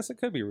over it. I guess it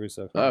could be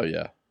Russo. Oh,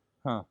 yeah.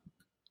 Wow.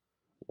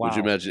 Wow. Would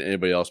you imagine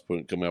anybody else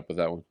coming up with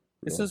that one?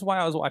 This is why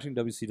I was watching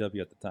WCW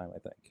at the time, I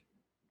think.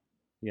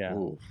 Yeah.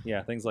 Ooh.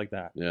 Yeah, things like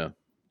that. Yeah.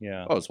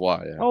 Yeah. Oh, it's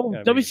why. Yeah. Oh, Yeah,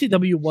 I mean-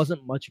 WCW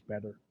wasn't much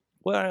better.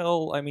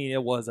 Well, I mean,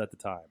 it was at the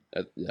time.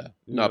 Yeah.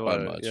 Not by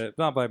Yeah, much. Yeah,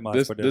 not by much.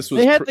 This but was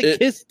They had the it-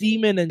 Kiss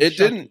Demon and It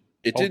Chucky. didn't.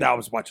 It Oh, didn't. that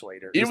was much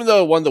later. Even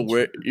though it won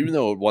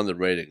the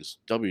ratings,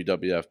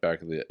 WWF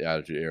back in the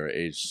Attitude Era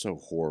aged so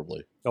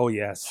horribly. Oh,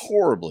 yes.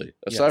 Horribly.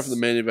 Aside Yes. from the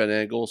main event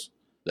angles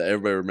that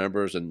everybody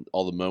remembers and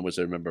all the moments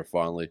they remember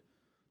fondly,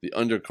 the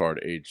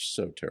undercard aged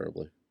so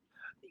terribly.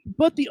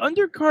 But the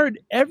undercard,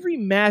 every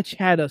match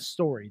had a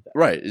story. Though.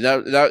 Right.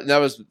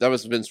 That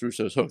was Vince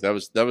Russo's hook. That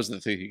was the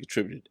thing he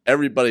contributed.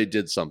 Everybody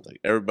did something.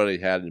 Everybody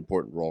had an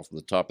important role from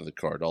the top of the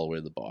card all the way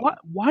to the bottom.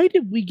 Why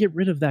did we get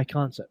rid of that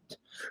concept?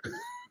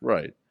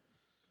 Right.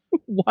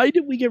 Why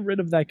did we get rid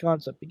of that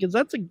concept? Because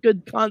that's a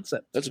good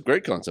concept. That's a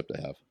great concept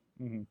to have.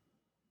 Mhm.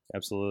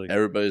 Absolutely.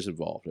 Everybody's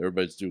involved.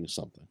 Everybody's doing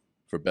something,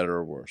 for better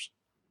or worse.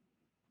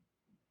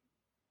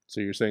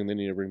 So you're saying they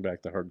need to bring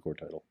back the hardcore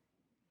title?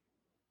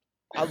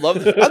 I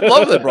love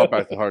they brought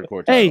back the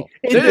hardcore Hey, title.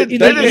 in They the-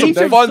 did in the some age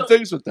of fun so-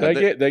 things with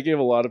that. They gave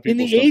a lot of people In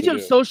the stuff age to of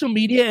do. social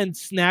media and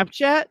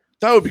Snapchat,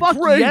 That would be fuck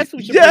great. yes,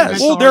 we should bring Yes. back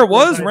Well, the there hardcore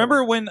was. title.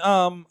 Remember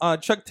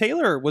when Chuck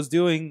Taylor was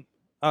doing.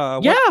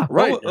 Yeah.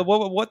 Right.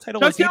 What title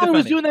Chuck was he Taylor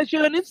was defending? doing that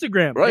shit on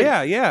Instagram. Right.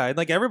 Yeah, yeah. And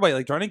like everybody,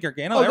 like Johnny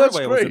Gargano, Oh, that's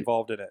everybody was great.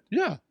 involved in it.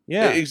 Yeah.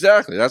 Yeah.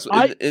 Exactly. That's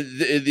I- in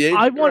the age.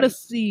 I want to right.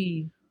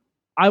 see.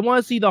 I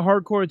want to see the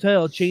hardcore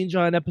title change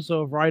on an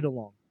episode of Ride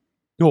Along.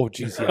 Oh,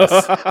 jeez,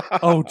 yes.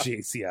 Oh,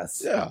 jeez,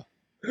 yes. Yeah.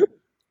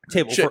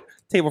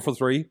 Table for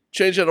three.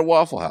 Change at a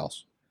Waffle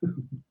House.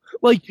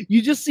 Like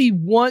you just see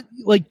one,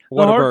 like the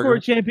Whataburger.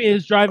 hardcore champion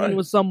is driving Right.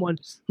 with someone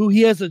who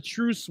he has a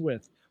truce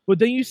with, but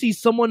then you see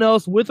someone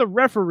else with a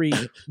referee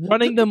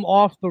running them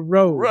off the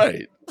road.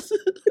 Right.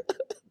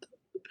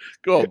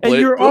 Go on, And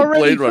you're go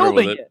already Blade Runner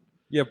with filming it. it.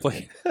 Yeah,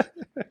 play.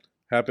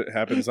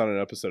 Happens on an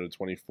episode of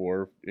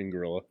 24 in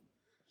Gorilla.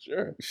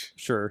 Sure.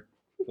 Sure.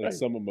 Like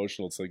some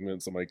emotional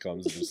segment, somebody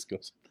comes and just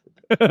goes.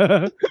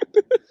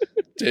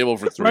 Table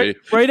for three.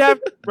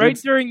 right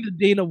during the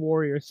Dana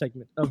Warrior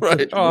segment. Of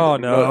Right. Oh,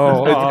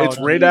 no. It- it's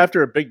Oh, right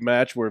after a big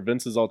match where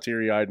Vince is all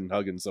teary-eyed and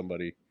hugging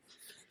somebody.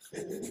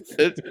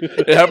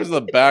 It happens in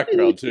the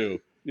background too.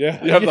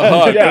 Yeah, You have the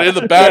hug, but in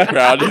the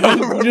background, you have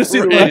the You just see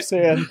the referee. ref's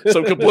hand.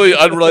 Some completely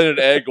unrelated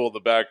angle in the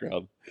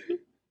background.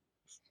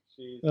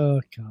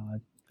 Oh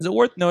God. Is it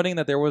worth noting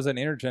that there was an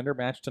intergender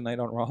match tonight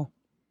on Raw?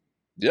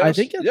 Yes. I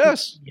think it's-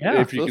 yes.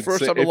 Yeah, If you For the could first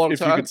say, time in a long if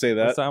you time. could say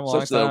First that, time, long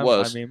Such that it time.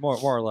 was. I mean, more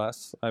or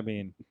less. I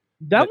mean,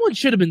 that one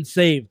should have been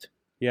saved.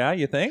 yeah,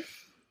 you think?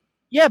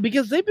 Yeah,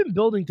 because they've been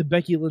building to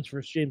Becky Lynch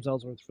versus James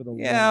Ellsworth for the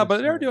Yeah, longest but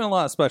they're time. doing a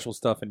lot of special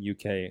stuff in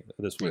UK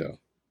this week. Yeah.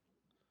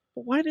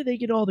 But why do they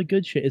get all the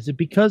good shit? Is it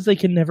because they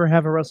can never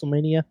have a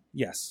WrestleMania?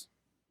 Yes.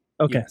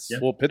 Okay. Yes.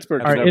 well,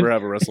 Pittsburgh All can right, never if-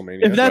 have a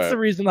WrestleMania. If that's right. the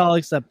reason, I'll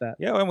accept that.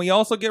 Yeah, and we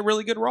also get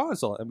really good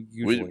Raws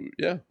usually.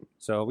 Yeah.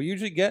 So we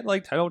usually get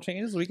like title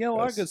changes. We get a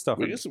lot of Yes. good stuff.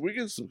 We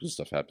get some good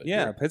stuff happening.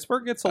 Yeah, here.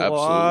 Pittsburgh gets a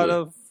lot Absolutely.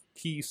 of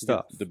key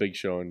stuff. The Big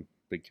Show and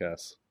Big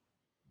Cass.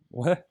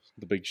 What?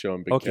 The Big Show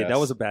and Big Okay, Cass. that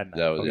was a bad night.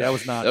 That was, Okay, yeah. that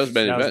was not. That was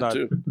main event not,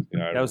 too.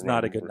 Yeah, I That was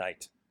not a remember. good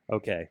night.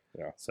 Okay.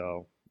 Yeah.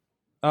 So,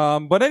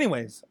 but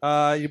anyways,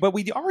 but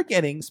we are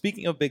getting.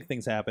 Speaking of big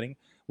things happening,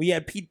 we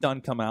had Pete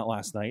Dunne come out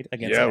last night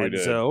against Yeah, we did.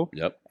 Enzo,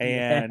 Yep.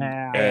 and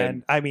Yeah.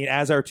 and I mean,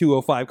 as our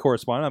 205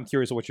 correspondent, I'm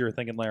curious what you were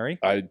thinking, Larry.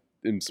 I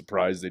am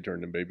surprised they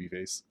turned him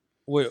babyface.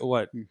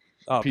 What?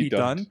 Pete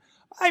Dunne. Dunne.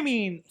 I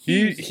mean,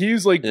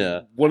 He's like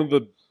Yeah. one of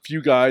the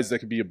few guys that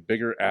could be a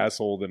bigger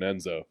asshole than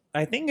Enzo.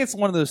 I think it's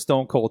one of those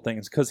Stone Cold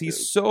things because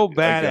he's so I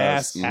badass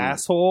guess. Mhm.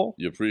 asshole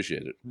You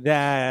appreciate it.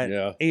 that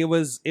Yeah. it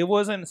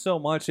wasn't so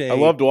much a. I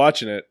loved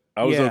watching it.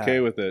 I was Yeah. okay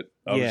with it.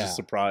 I was Yeah. just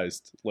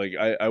surprised. Like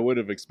I would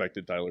have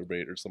expected Tyler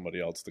Bate or somebody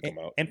else to come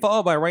out. And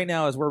followed by right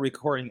now, as we're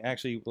recording,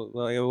 actually,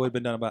 well, it would have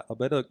been done about a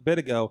bit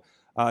ago.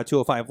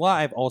 205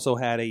 Live also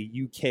had a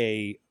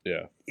UK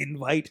Yeah.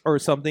 invite or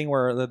something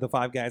where the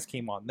five guys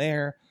came on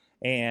there,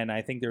 and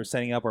I think they were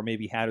setting up or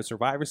maybe had a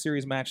Survivor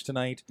Series match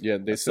tonight. Yeah,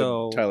 they said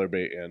So- Tyler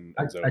Bate and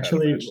Enzo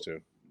Actually- had a match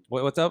too.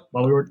 What's up?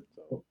 While we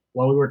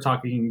were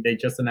talking, they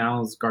just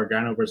announced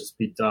Gargano versus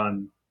Pete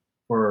Dunne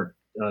for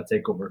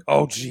Takeover.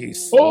 Oh,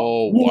 jeez.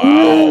 Oh,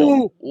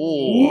 wow.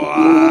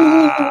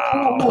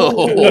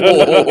 Oh,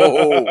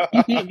 wow.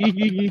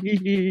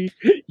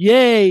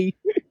 Yay.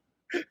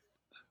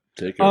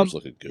 Takeover's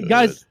looking good.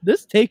 Guys,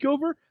 this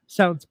takeover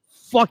sounds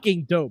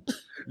fucking dope.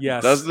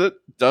 Yes. Doesn't it?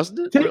 Doesn't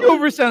it? Takeover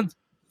Really? sounds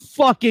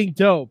fucking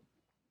dope.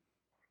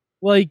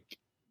 Like,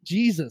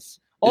 Jesus.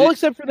 All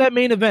except for that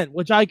main event,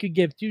 which I could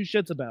give two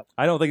shits about.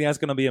 I don't think that's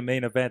going to be a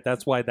main event.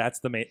 That's why that's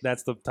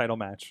the title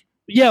match.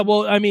 Yeah,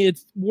 well, I mean,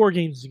 it's War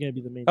Games is going to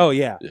be the main. Oh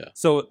yeah. Yeah.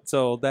 So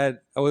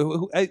that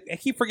I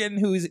keep forgetting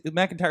who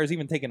McIntyre's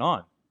even taken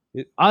on.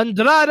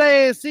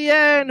 Andrade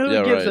Cien, who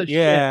Yeah, gives right. a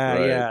Yeah,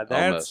 Right. yeah.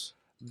 Almost.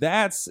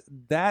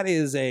 That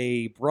is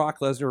a Brock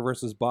Lesnar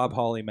versus Bob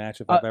Holly match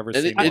if I've ever And,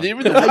 seen and one.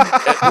 even the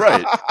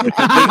right,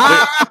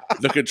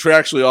 the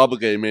contractually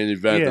obligated main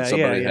event Yeah, that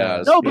somebody yeah.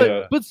 has. shit. No,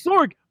 Yeah. but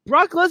Sorg,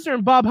 Brock Lesnar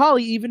and Bob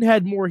Holly even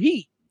had more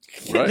heat.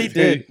 Right. They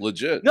did.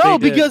 Legit. No,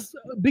 They did.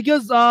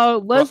 because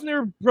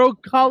Lesnar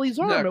broke Holly's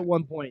arm Neck. at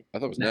one point. I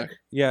thought it was neck.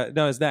 Yeah,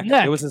 no, his neck.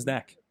 Neck. It was his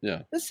neck.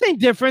 Yeah. The same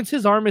difference.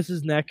 His arm is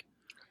his neck.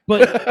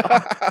 But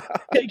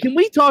can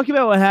we talk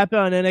about what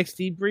happened on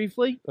NXT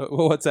briefly?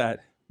 What's that?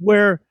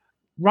 Where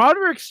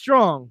Roderick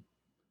Strong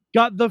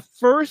got the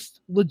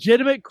first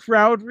legitimate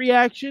crowd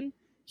reaction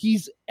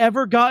he's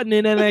ever gotten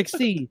in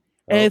NXT,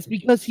 and it's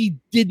because he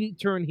didn't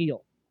turn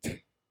heel.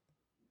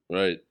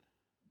 Right.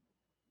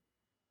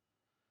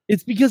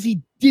 It's because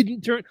he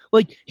didn't turn,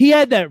 like, he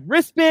had that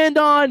wristband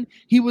on.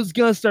 He was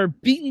going to start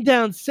beating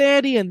down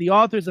Sandy and the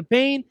Authors of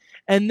Pain.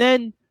 And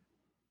then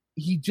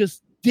he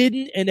just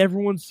didn't. And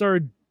everyone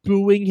started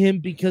booing him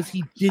because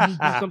he didn't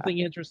do something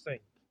interesting.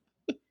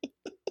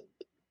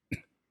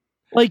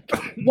 Like,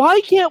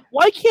 why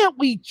can't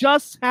we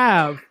just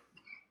have,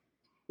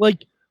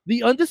 like,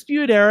 the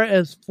Undisputed Era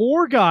as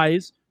 4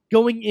 guys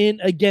going in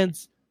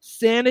against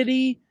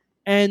Sanity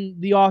and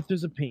the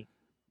Authors of Pain?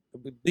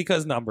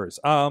 Because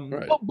numbers.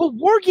 Right. But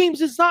War Games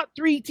is not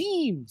 3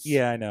 teams.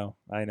 Yeah, I know.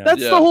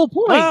 That's Yeah. the whole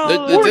point.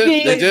 Well, They War did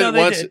Games- No, they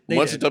once did. They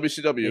once did. at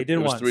WCW. They did it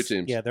was once. 3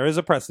 teams. Yeah, there is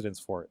a precedence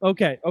for it.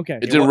 Okay.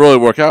 It didn't really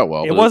work out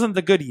well. It but wasn't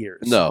the good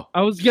years. No.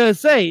 I was gonna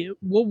say,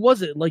 what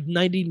was it, like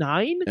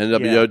 99?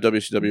 NWO, Yeah.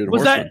 WCW, and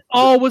Was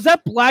Horsemen. was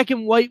that Black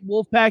and White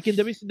Wolfpack in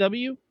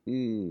WCW?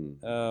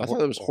 I thought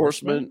it was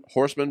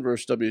Horsemen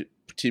versus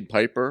Team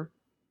Piper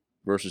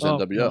versus Oh,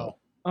 NWO.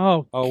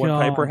 Oh, when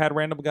God. Piper had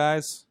random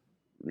guys.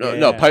 No,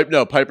 Yeah.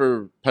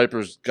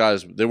 Piper's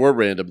guys, they were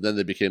random, but then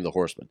they became the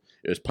Horsemen.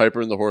 It was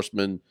Piper and the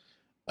Horsemen,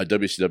 a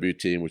WCW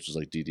team, which was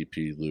like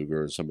DDP,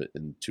 Luger,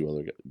 and 2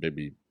 other guys,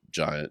 maybe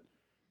Giant,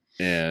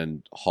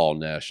 and Hall,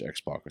 Nash,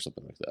 X-Pac, or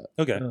something like that.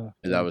 Okay.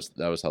 And that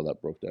was how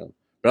that broke down.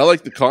 But I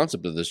like the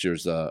concept of this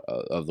year's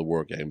of the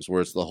War Games,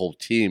 where it's the whole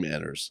team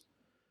enters.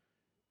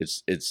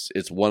 It's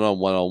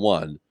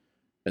 1-on-1,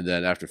 and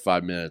then after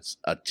 5 minutes,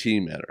 a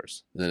team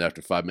enters, and then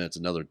after 5 minutes,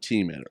 another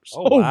team enters.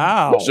 Oh,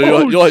 wow. So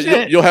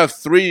you'll have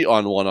 3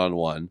 on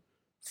 1-on-1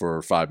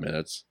 for 5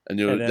 minutes, and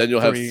then you'll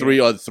have 3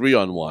 on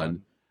 3-on-1,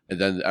 and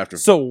then after.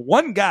 So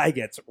one guy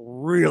gets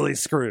really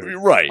screwed.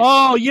 Right.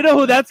 Oh, you know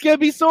who that's gonna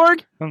be,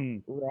 Sorg? Hmm.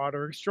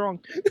 Roderick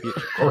Strong.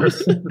 Of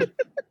course.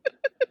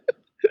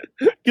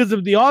 Because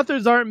if the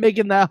Authors aren't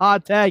making that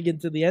hot tag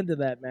into the end of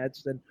that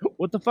match, then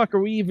what the fuck are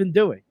we even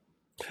doing?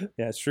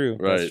 Yeah, it's true.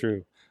 Right. That's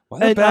true. Why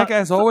the And, bad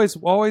guys always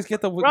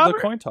get the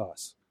coin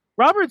toss?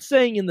 Robert's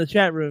saying in the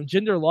chat room,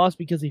 Jinder lost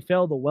because he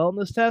failed the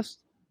wellness test.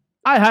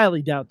 I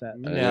highly doubt that.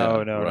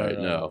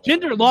 No.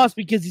 Jinder lost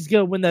because he's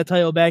going to win that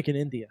title back in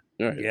India.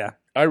 Right. Yeah.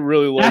 I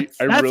really That's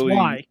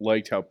why.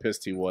 liked how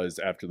pissed he was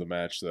after the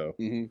match, though.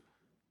 Mm-hmm.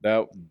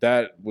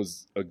 That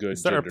was a good. He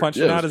started Jinder.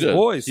 punching Yeah, it out was his good.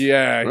 boys.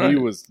 Yeah, Right. he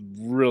was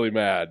really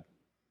mad.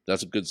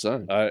 That's a good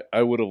sign.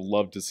 I would have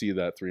loved to see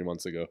that 3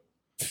 months ago,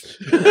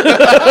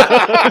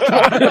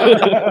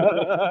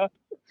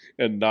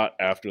 and not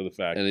after the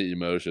fact. Any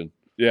emotion.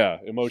 Yeah,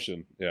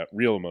 emotion. Yeah,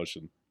 real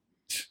emotion.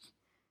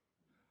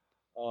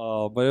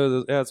 Oh,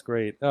 but that's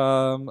great.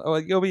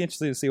 It'll be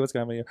interesting to see what's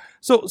going to be here.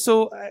 So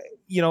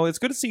it's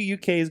good to see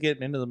UK is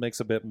getting into the mix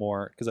a bit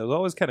more, because I was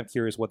always kind of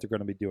curious what they're going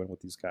to be doing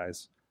with these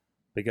guys,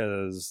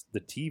 because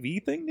the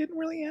TV thing didn't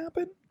really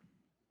happen.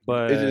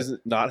 But It is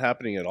not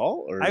happening at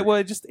all. Or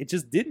it just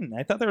didn't.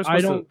 I thought there was. I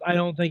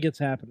don't think it's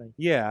happening.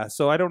 Yeah,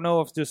 so I don't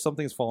know if just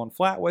something's fallen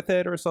flat with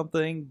it or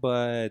something,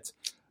 but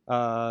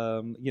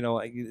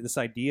this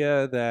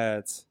idea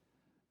that,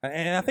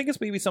 and I think it's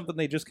maybe something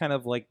they just kind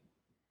of like,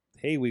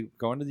 hey, we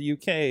going to the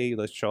UK,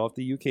 let's show off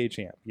the UK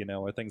champ,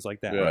 or things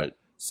like that. Right.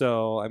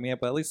 So I mean,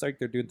 but at least like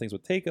they're doing things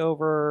with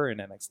Takeover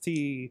and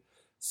NXT,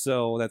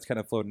 so that's kind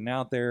of floating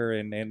out there,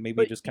 and maybe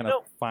But, just kind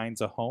of finds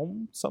a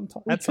home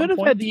sometime. We At some could have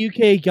point. had the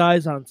UK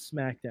guys on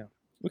SmackDown.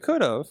 We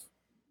could have,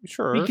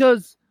 sure,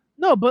 Because,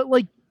 but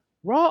like,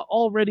 Raw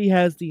already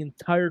has the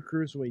entire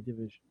Cruiserweight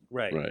division.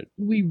 right. Right.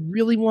 Do we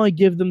really want to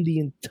give them the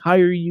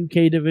entire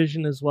UK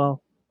division as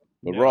well?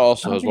 But Raw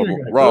also I has don't one think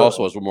more. they're Raw gonna do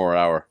also has one more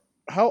hour.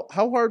 how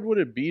hard would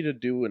it be to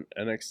do an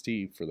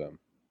NXT for them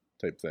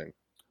type thing?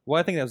 Well,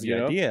 I think that was the You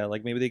know? idea.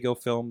 Like maybe they go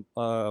film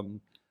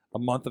a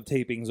month of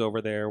tapings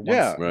over there. Once,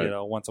 Yeah. Right.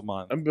 once a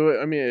month, I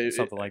mean,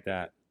 something like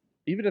that.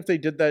 even if they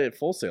did that at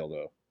Full Sail,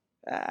 though.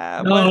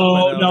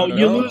 No,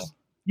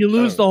 you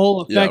lose the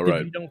whole Yeah, effect right.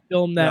 if you don't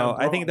film that. No,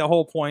 I think Raw. the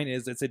whole point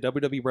is it's a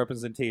WWE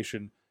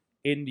representation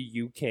in the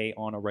UK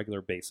on a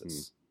regular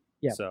basis.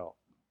 Yeah. So,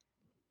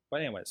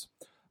 but anyways,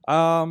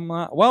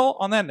 well,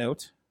 on that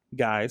note,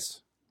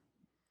 guys,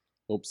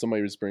 Oh,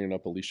 somebody was bringing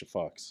up Alicia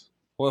Fox.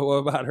 what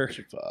about her?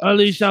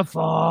 Alicia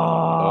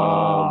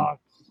Fox.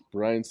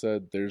 Brian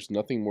said, "There's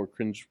nothing more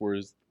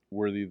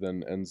cringe-worthy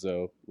than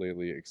Enzo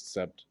lately,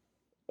 except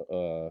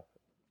for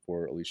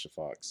Alicia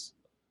Fox."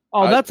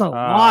 Oh, that's a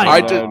lie.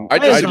 I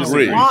That is a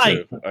disagree.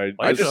 lie.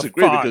 I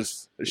disagree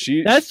because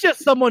That's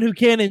just someone who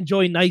can't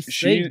enjoy nice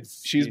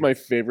things. she's my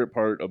favorite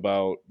part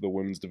about the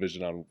women's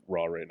division on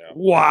Raw right now.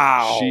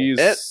 Wow. She's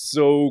And-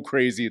 so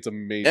crazy. It's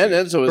amazing. and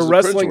Enzo Her is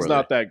wrestling's cringeworthy.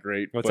 not that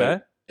great. What's but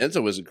that?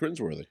 Enzo isn't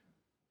cringeworthy.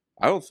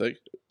 I don't think,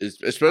 I'm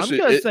especially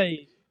gonna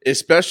say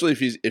especially if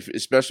he's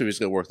going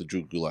to work the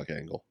Drew Gulak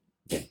angle.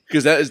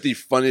 Because that is the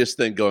funniest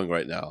thing going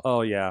right now.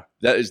 Oh yeah,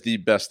 That is the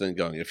best thing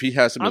going. If he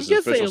has him I'm as an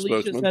gonna say official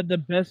Alicia's spokesman, had the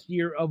best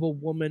year of a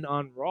woman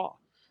on Raw.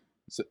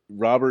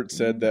 Robert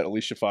said that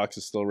Alicia Fox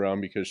is still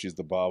around because she's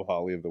the Bob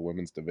Holly of the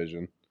women's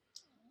division.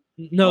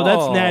 No,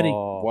 that's Natty.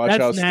 Oh. Watch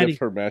That's how Natty. stiff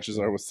her matches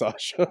are with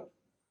Sasha.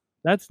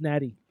 That's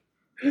Natty.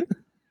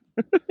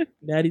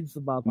 Natty's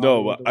the Bob.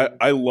 No, Holly of but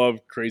the I love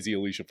crazy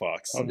Alicia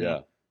Fox. yeah.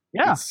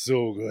 yeah. It's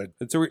so good.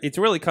 It's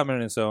really coming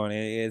in its own.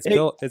 It's Hey.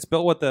 built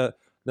with the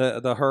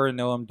her and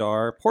Noam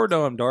Dar. Poor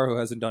Noam Dar, who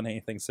hasn't done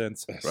anything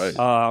since. Right.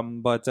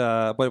 But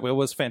it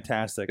was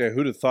fantastic. Yeah,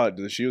 who'd have thought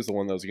that she was the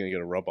one that was going to get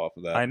a rub off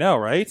of that? I know,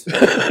 right?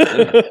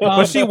 Um,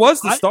 But she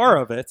was the I- star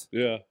of it.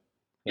 Yeah.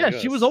 Yeah,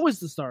 she was always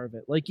the star of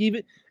it. Like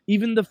even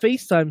the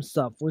FaceTime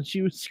stuff when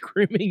she was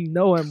screaming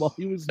Noam while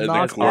he was And then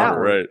knocked corner, out.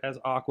 right. As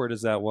awkward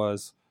as that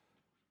was,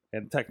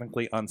 and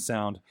technically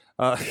unsound.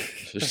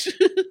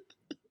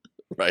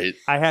 Right.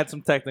 I had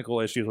some technical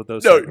issues with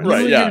those. No, segments.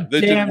 right, You yeah, and they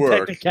your didn't damn work.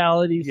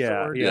 technicalities.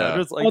 Yeah, sword. yeah. Yeah.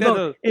 Just like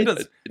Although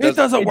it it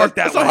doesn't work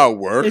that That's way. not how it It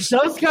works.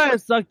 does kind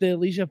of suck that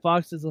Alicia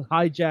Fox has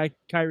hijacked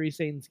Kyrie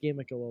Sane's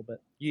gimmick a little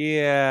bit.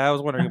 Yeah, I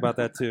was wondering about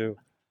that too.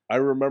 I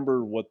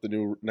remember what the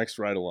new next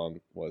ride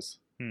along was.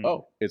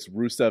 Oh. It's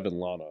Rusev and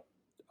Lana.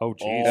 Oh,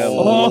 jeez.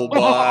 Oh,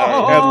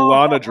 my. And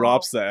Lana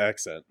drops the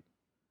accent.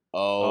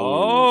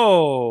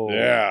 Oh.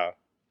 Yeah.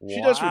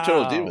 She does for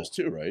Total Wow. Divas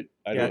too, right?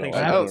 I Yeah, don't I think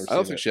know. so. I've I never don't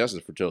seen think it. she has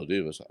it for Total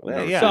Divas. I've Well,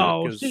 never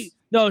yeah. seen it.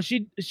 So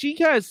she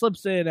kind of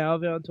slips in and out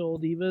of it on Total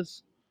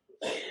Divas.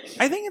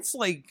 I think it's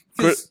like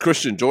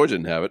Christian Joy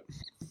didn't have it.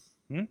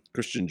 Hmm?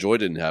 Christian Joy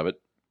didn't have it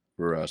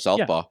for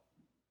Southpaw.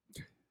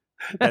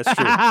 that's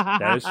true.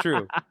 That is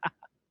true.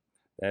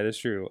 That is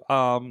true.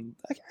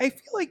 I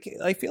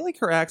feel like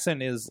her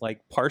accent is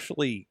like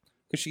partially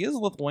because she is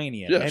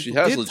Lithuanian. Yeah, and she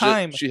has did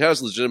time. she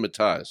has legitimate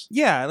ties.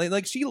 Yeah,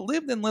 like she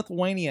lived in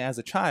Lithuania as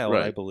a child,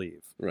 Right. I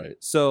believe. Right.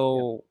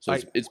 So, So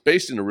it's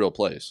based in a real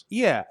place.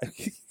 yeah,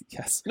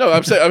 yes, No,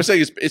 I'm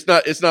saying it's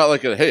not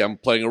like a hey, I'm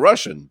playing a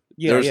Russian.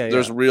 Yeah,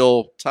 There's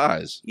real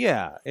ties.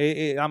 yeah.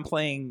 I'm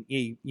playing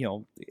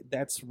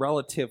that's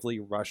relatively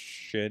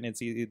Russian.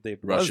 It's either they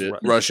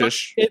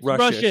Rushish. It's Rushish.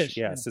 Rushish.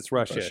 Yes, it's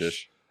Rushish.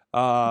 Rushish.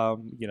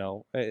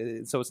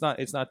 So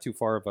it's not too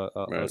far of a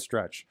Right.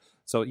 stretch.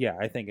 So yeah,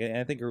 I think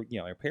her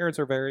her parents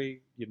are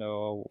very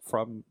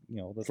from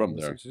From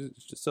there.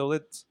 So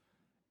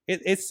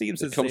it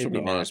seems It as comes it'd from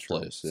an be honest natural.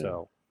 place, yeah.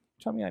 So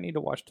tell me, I need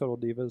to watch Total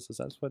Divas. Is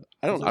that what?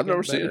 I don't. is it I've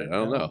never getting seen it. better? I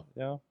don't know.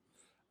 Yeah.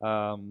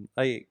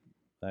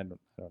 I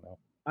don't know.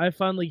 I've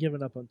finally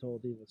given up on Total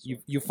Divas.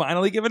 You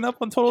finally given up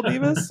on Total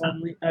Divas?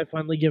 I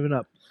finally given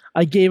up.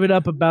 I gave it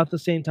up about the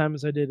same time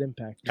as I did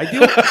Impact. I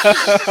do.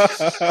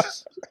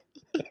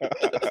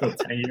 So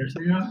 10 years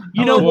ago?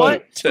 You know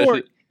what? Tell Sure.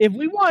 you- If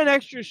we want an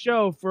extra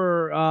show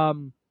for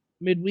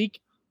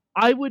midweek,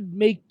 I would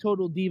make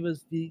Total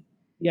Divas the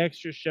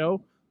extra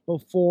show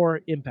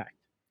before Impact.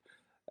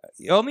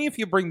 Only if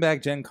you bring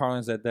back Jen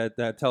Carlins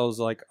that tells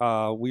like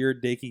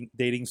weird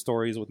dating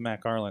stories with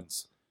Matt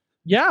Carlins.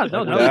 Yeah,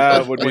 no,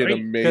 That would be an great.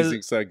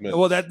 amazing segment.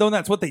 Well,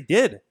 that's what they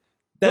did.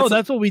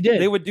 That's what we did.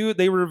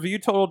 They review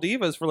Total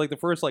Divas for like the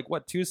first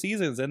 2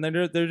 seasons, and then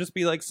there'd just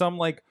be like some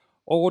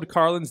old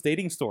Carlins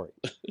dating story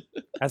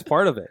as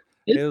part of it.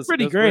 It's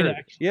pretty great, weird.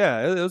 actually.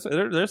 Yeah,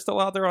 they're still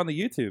out there on the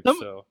YouTube.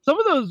 So Some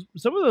of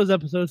those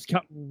episodes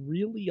got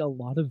really a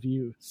lot of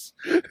views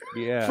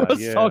yeah, for us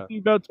yeah. talking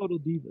about Total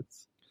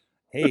Divas.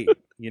 Hey,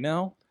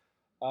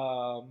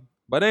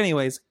 But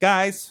anyways,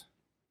 guys,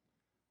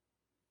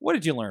 what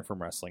did you learn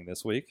from wrestling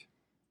this week?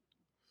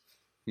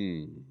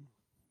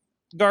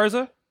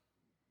 Garza?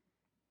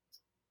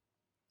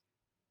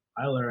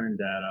 I learned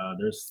that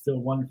there's still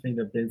one thing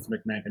that Vince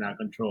McMahon cannot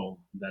control.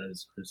 That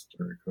is Chris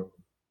Jericho.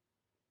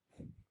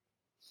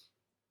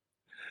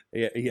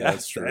 Yeah,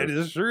 That's true. That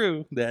is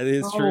true. That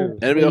is Oh, true.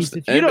 Anybody else?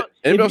 If Anybody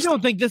you else?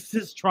 don't think this is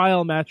his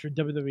trial match for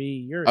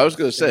WWE, you're I was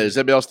going to say, does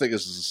anybody else think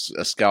this is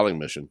a scouting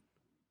mission?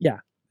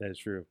 That is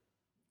true.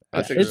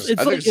 I think it's I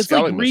think like it's a it's like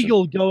scouting mission.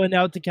 Regal going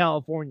out to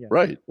California.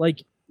 Right.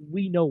 Like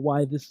we know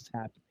why this is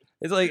happening.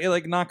 It's like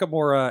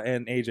Nakamura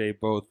and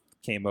AJ both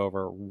came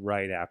over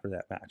right after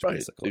that match, Right.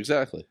 basically.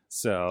 Exactly.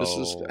 So This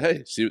is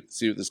hey, see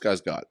what this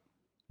guy's got.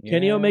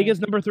 Kenny yeah. Omega's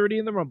number 30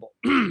 in the Rumble.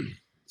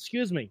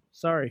 Excuse me.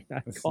 Sorry,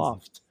 I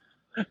coughed.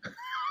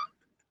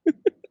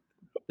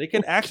 They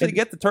could actually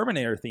get the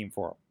Terminator theme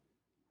for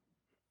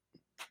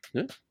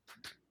him.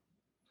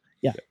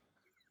 Yeah.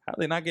 How are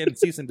they not getting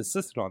cease and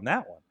desisted on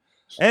that one?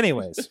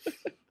 Anyways,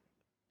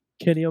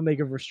 Kenny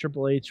Omega versus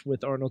Triple H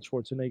with Arnold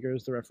Schwarzenegger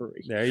as the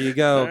referee. there you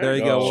go. There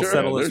you go. We'll Sure,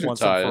 settle there's this your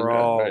once and tie-in. for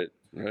all.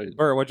 Right.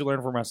 Bert, what'd you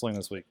learn from wrestling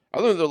this week? I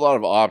learned there are a lot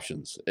of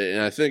options, and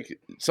I think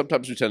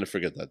sometimes we tend to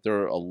forget that there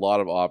are a lot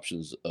of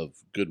options of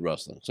good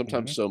wrestling.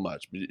 Sometimes so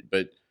much,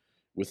 but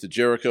with the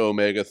Jericho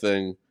Omega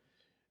thing,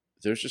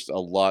 there's just a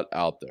lot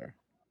out there,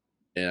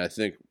 and I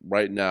think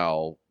right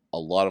now a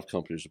lot of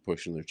companies are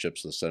pushing their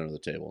chips to the center of the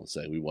table and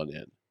saying we want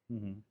in.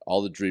 Mm-hmm.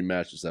 All the dream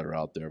matches that are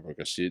out there, we're going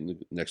to see it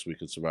next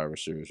week in Survivor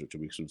Series or 2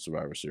 weeks in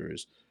Survivor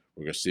Series.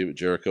 We're going to see it with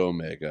Jericho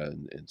Omega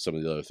and some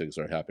of the other things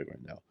that are happening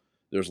right now.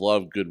 There's a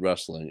lot of good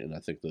wrestling, and I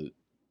think the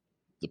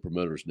the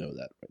promoters know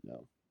that right now.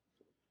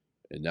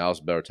 And now's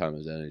a better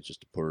time than any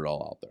just to put it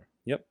all out there.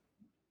 Yep.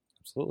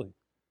 Absolutely.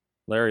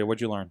 Larry,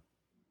 what'd you learn?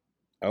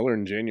 I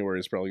learned January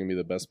is probably going to be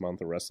the best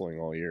month of wrestling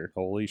all year.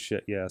 Holy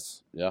shit,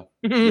 yes. Yeah.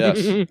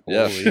 Yes.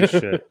 Yes. Holy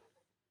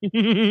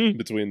shit.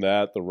 Between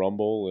that, the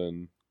Rumble,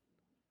 and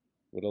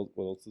what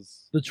else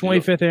is The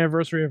 25th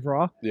anniversary of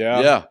Raw. Yeah.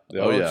 Yeah.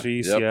 Oh, yeah.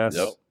 jeez, Yep, yes.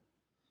 yep.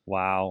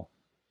 Wow.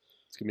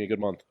 It's going to be a good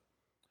month.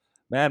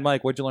 Mad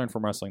Mike, what'd you learn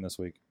from wrestling this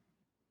week?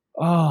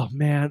 Oh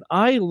man,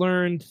 I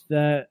learned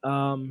that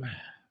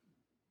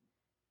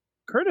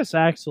Curtis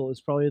Axel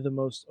is probably the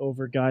most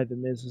over guy the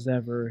Miz has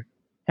ever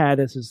had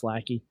as his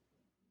lackey.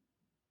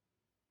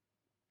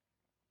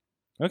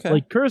 Okay.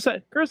 Like Curtis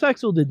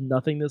Axel did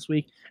nothing this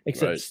week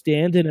except Right.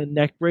 stand in a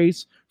neck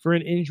brace for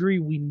an injury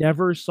we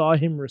never saw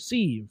him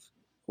receive.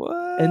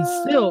 What? And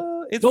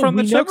still, it's but from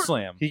the we choke never-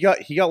 slam. He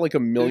got like a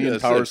million Yeah,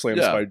 power six, slams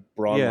yeah. by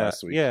Braun Yeah,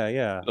 last week.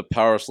 yeah. The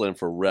power slam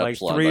for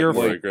reps Like line 3 by or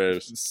Corey four-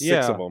 Graves. Six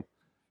Yeah. of them.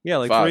 Yeah,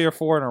 like Five. 3 or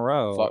 4 in a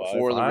row.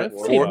 Four in the Five?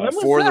 ring, Wait, when was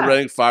four in the that?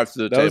 ring, 5 to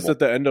the That table. was at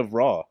the end of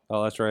Raw.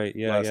 Oh, that's right.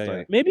 Yeah, last yeah, yeah.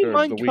 night. Maybe Or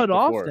mine the week cut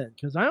off before. then,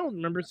 because I don't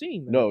remember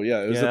seeing that. No,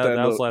 yeah, it was Yeah, at the end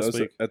that was of, last that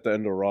was week. at the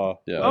end of Raw.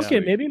 Yeah. last Okay,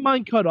 week. maybe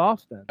mine cut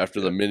off then.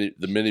 After the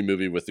mini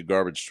movie with the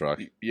garbage truck.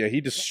 Yeah, he Okay,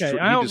 destroyed.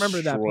 I don't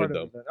remember that destroyed part them.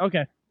 of it. Then.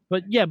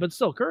 Okay, but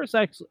still, Curtis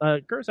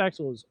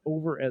Axel is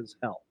over as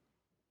hell,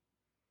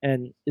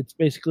 and it's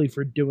basically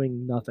for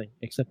doing nothing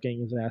except getting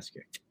his ass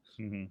kicked.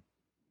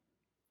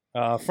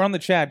 From the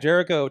chat,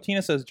 Jericho.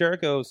 Tina says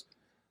Jericho's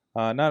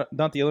not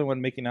the only one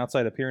making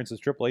outside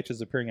appearances. Triple H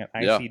is appearing at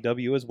Yeah.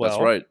 ICW as well.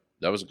 That's right.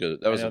 That was good.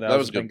 That was I know that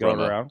was a been good going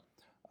promo.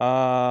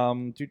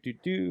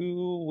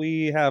 around.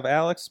 We have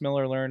Alex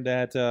Miller learned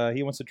that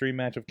he wants a dream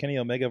match of Kenny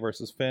Omega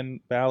versus Finn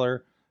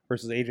Balor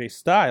versus AJ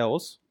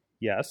Styles.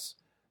 Yes,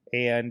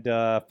 and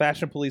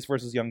Fashion Police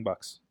versus Young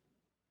Bucks.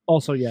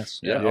 Also, yes.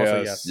 Yeah.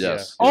 Also, Yes.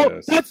 yes. Oh,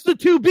 Yes. that's the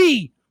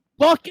 2B.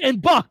 Buck and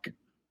Buck.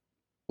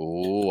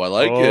 Oh, I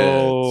like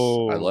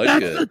Oh. it. I like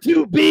That's it. the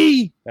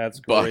 2B. That's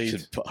Buck great.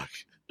 and Buck.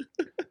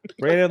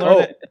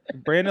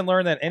 Brandon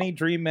learned that any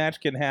dream match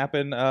can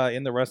happen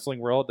in the wrestling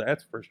world.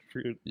 That's for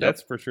sure.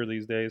 That's for sure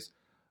these days.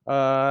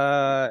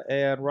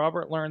 And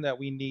Robert learned that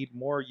we need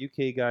more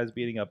UK guys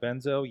beating up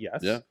Enzo. Yes.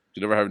 Yeah.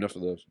 You never have enough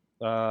of those.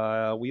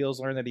 Wheels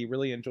learned that he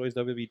really enjoys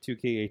WWE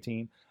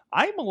 2K18.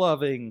 I'm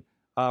loving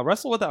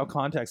Wrestle Without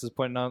Context is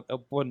putting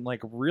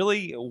like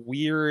really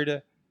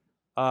weird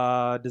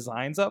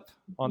designs up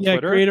on Yeah,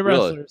 Twitter. creative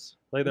Really? wrestlers.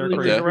 Like they're Really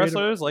creative creative.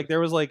 wrestlers. Like there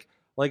was like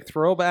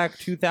throwback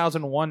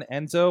 2001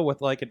 Enzo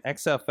with like an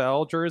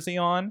XFL jersey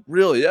on.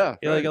 Really? Yeah.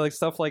 Yeah, like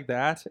stuff like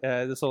that.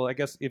 So I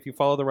guess if you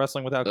follow the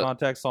Wrestling Without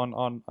Context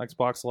on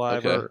Xbox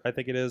Live, Okay. or I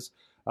think it is,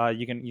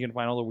 you can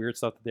find all the weird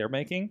stuff that they're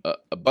making.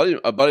 A buddy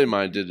of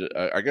mine did,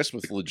 I guess,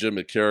 with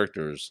legitimate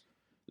characters,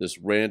 this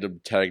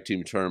random tag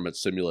team tournament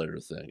simulator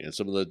thing, and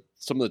some of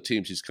the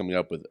teams he's coming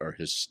up with are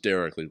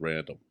hysterically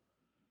random.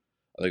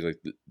 I think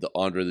like the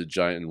Andre the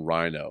Giant and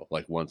Rhino,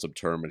 like won some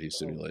tournament he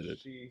simulated.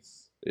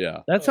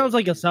 Yeah, That sounds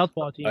like a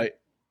Southpaw team.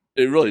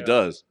 it really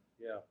does.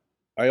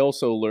 I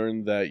also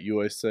learned that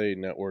USA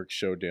Network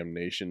show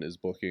Damnation is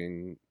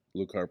booking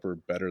Luke Harper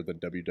better than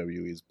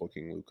WWE is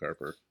booking Luke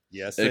Harper.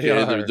 Yes, AKA they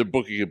are. they're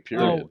booking him.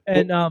 Period. Oh,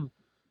 and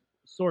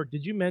Sorg,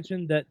 did you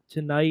mention that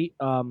tonight,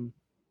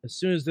 as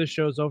soon as this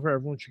show's over,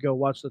 everyone should go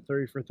watch the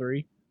 30 for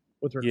 3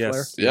 with Ric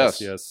Flair?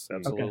 Yes,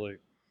 absolutely.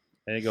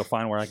 I need to go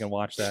find where I can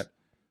watch that.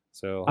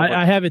 So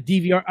I have a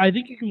DVR. I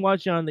think you can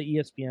watch it on the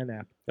ESPN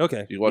app.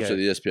 okay, You can watch yeah, it on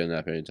the ESPN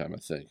app anytime, I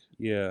think.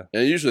 yeah.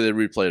 And usually they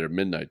replay it at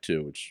midnight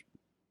too, which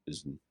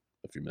is in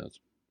a few minutes.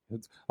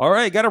 All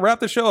right, got to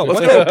wrap the show up.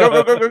 Let's What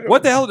the, go.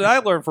 what the hell did I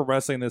learn from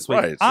wrestling this week?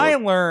 Right, so- I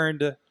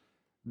learned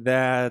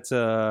that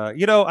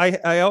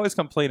I always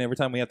complain every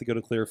time we have to go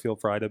to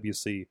Clearfield for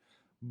IWC,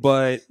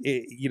 but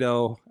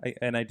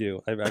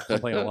I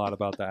complain a lot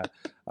about that.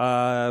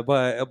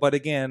 But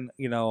again,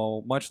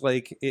 much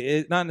like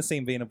it, not in the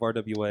same vein of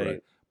RWA,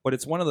 Right. but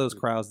it's one of those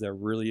crowds that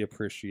really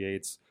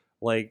appreciates.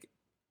 Like,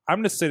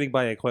 I'm just sitting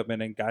by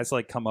equipment and guys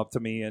like come up to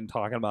me and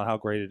talking about how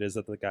great it is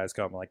that the guys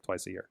come like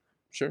twice a year.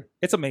 Sure.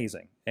 It's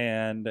amazing,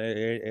 and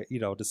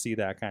to see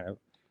that kind of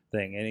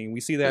thing, and we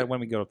see that when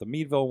we go up to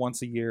Meadville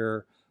once a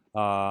year.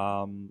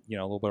 A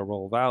little bit of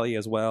Roll Valley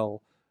as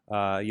well.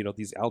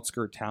 These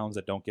outskirt towns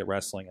that don't get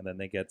wrestling, and then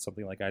they get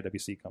something like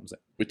IWC comes in.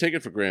 We take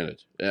it for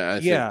granted. And I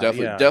think Yeah,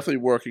 definitely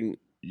working.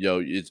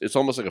 It's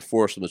almost like a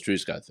force from the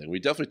streets kind of thing. We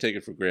definitely take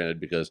it for granted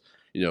because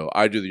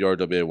I do the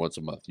RWA once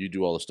a month. You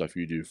do all the stuff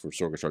you do for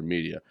Sorgatron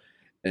Media,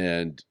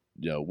 and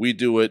we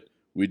do it.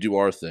 We do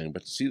our thing,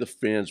 but to see the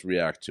fans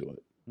react to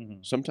it,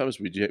 sometimes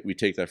we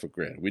take that for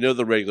granted. We know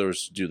the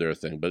regulars do their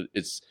thing, but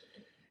it's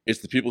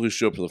the people who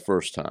show up for the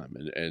first time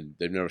and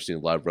they've never seen a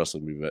live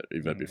wrestling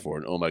event before,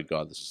 and oh my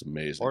god, this is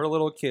amazing. Or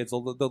little kids, the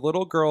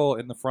little girl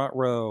in the front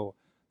row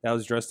that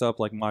was dressed up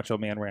like Macho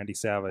Man Randy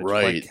Savage,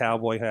 Right. like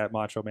cowboy hat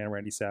Macho Man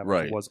Randy Savage,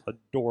 Right. was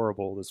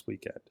adorable this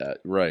weekend.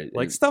 Right.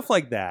 Like And- stuff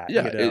like that.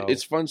 Yeah,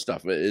 it's fun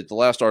stuff. At the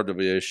last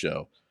RWA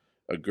show,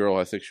 a girl,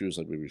 I think she was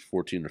like maybe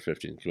 14 or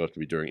 15, came up to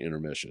me during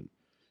intermission.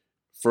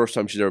 first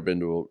time she's ever been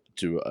to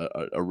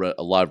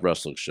a live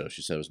wrestling show.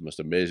 She said it was the most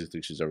amazing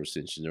thing she's ever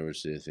seen. She's never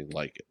seen anything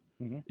like it.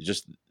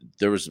 Mm-hmm.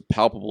 There was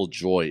palpable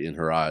joy in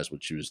her eyes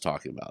when she was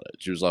talking about it.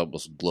 She was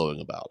almost glowing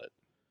about it,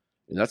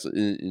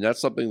 and that's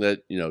something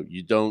that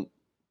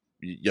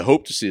you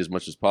hope to see as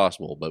much as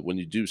possible. But when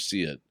you do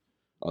see it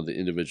on the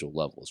individual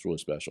level, it's really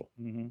special.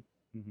 Mm-hmm.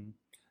 Mm-hmm.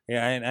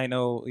 Yeah, and I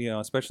know,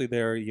 especially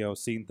there,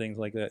 seeing things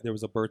like that. There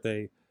was a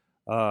birthday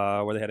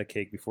where they had a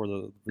cake before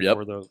the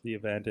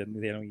event,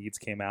 and Daniel Yates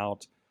came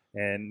out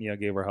and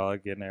gave her a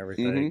hug and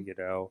everything,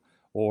 Mm-hmm.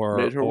 Or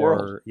made her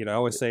world. I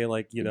always say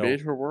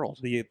made her world.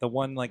 The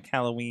one like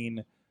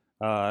Halloween,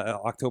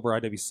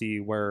 October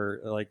IWC where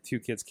like two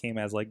kids came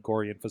as like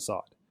Gory and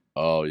Facade.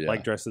 Oh yeah,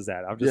 like dressed as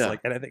that. I'm just like,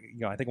 and I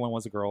think one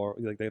was a girl, or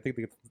like I think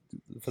the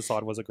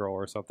Facade was a girl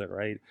or something,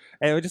 right?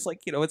 And it was just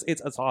like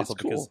it's awesome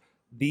cool. because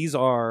these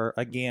are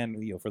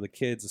again for the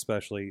kids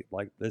especially,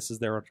 like this is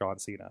their John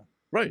Cena.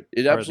 Right,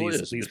 it absolutely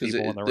is. These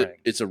people in the ring.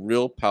 It's a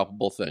real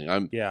palpable thing.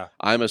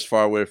 I'm as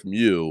far away from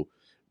you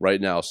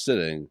right now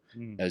sitting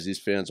as these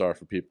fans are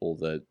for people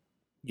that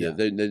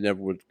they never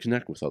would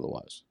connect with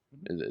otherwise.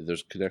 And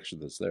there's a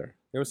connection that's there.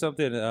 There was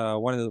something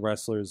one of the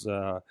wrestlers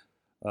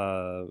back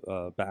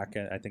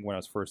I think when I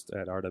was first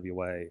at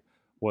RWA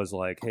was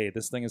like, hey,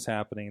 this thing is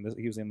happening.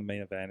 He was in the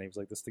main event. He was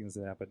like, this thing is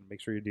going to happen.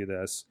 Make sure you do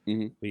this.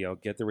 Mm-hmm.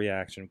 Get the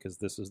reaction because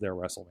this is their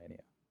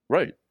WrestleMania.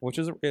 Right. Which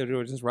is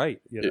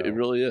right. It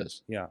really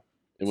is. Yeah.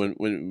 And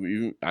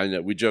I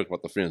know we joke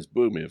about the fans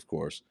boo me, of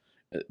course,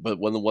 but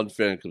when the one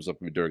fan comes up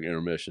to me during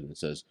intermission and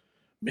says,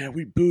 "Man,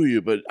 we boo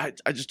you, but I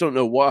just don't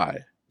know why,"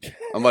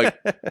 I'm like,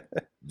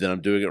 then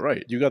I'm doing it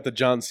right. You got the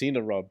John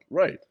Cena rub.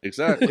 Right.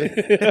 Exactly.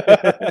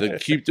 Then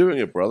keep doing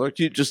it, brother.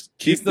 Keep.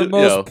 He's the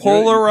most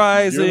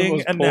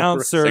polarizing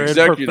announcer in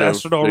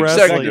professional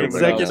wrestling.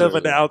 Executive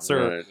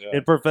announcer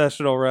in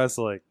professional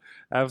wrestling.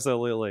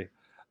 Absolutely.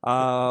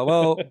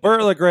 Well,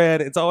 Bert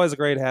LeGrand, it's always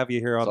great to have you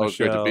here on the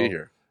show. It's always great to be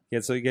here.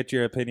 So you get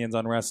your opinions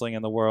on wrestling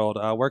in the world.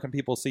 Where can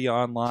people see you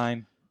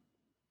online?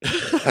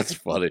 That's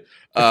funny.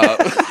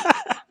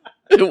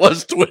 It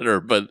was Twitter,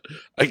 but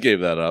I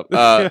gave that up.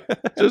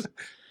 Just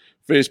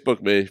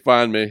Facebook me.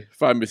 Find me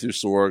through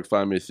Sorg.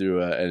 Find me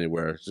through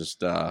anywhere.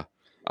 Just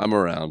I'm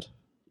around.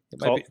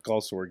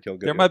 Call Sorg.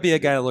 There might be a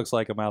guy that looks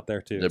like him out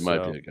there too. There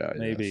might be a guy.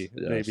 Maybe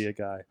a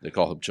guy. They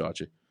call him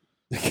Chachi.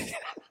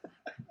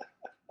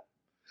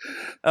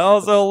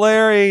 Also,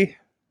 Larry.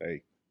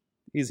 Hey,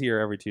 he's here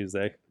every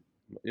Tuesday.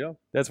 Yeah,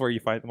 that's where you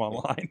find him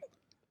online.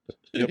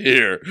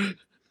 Here.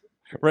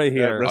 Right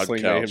here.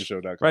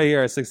 WrestlingMayhemShow.com. Right here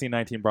at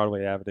 1619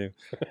 Broadway Avenue.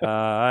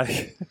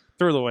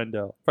 Through the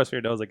window. Press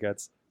your nose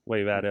against.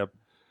 Wave at him.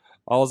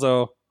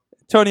 Also,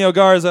 Antonio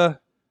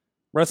Garza,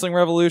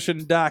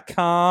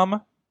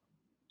 WrestlingRevolution.com.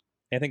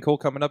 Anything cool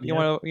coming up you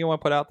want to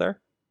put out there?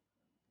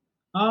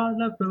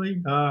 Not really.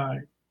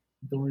 Don't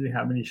really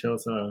have any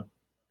shows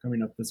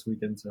coming up this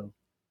weekend, so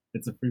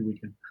it's a free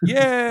weekend.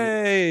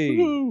 Yay!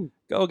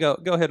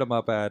 Go hit him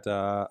up at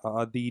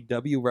the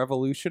W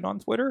Revolution on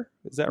Twitter.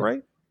 Is that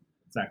right?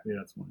 Exactly,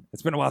 that's one.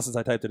 It's been a while since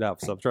I typed it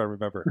up, so I'm trying to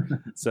remember.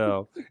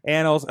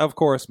 And also, of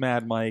course,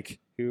 Mad Mike,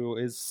 who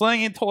is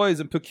slinging toys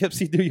in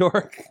Poughkeepsie, New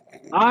York.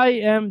 I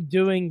am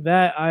doing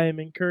that. I am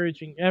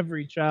encouraging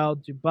every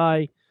child to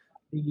buy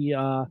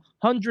the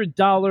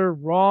 $100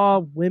 Raw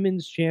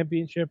Women's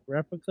Championship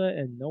replica,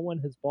 and no one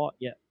has bought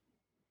yet.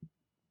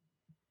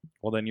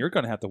 Well, then you're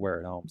going to have to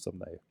wear it home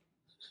someday.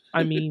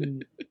 I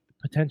mean,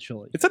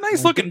 potentially. It's a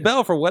nice looking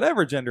bell for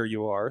whatever gender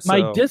you are. So.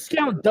 My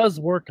discount does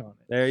work on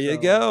it. There you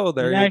go.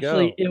 There you go.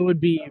 Actually, it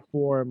would be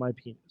for my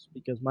penis,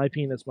 because my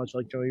penis, much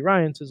like Joey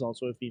Ryan's, is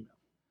also a female.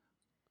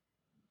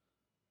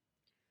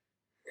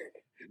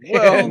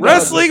 Well,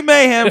 Wrestling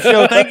Mayhem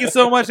Show. Thank you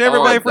so much,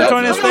 everybody, for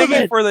joining us. Thank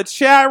you for the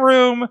chat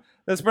room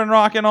that's been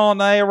rocking all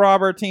night.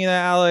 Robert, Tina,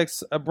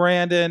 Alex,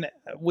 Brandon,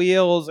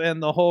 Wheels,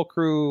 and the whole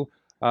crew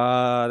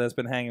that's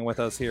been hanging with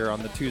us here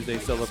on the Tuesday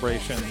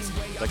celebrations.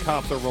 The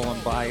cops are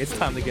rolling by. It's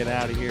time to get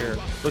out of here.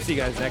 We'll see you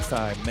guys next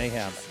time.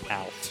 Mayhem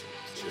out.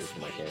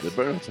 They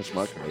better not touch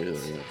my car either. Yeah.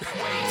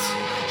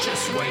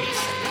 Just wait. Wait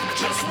for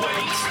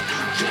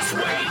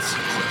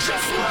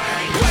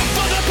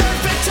the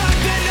perfect time,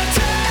 then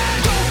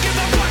attack. Don't give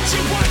up what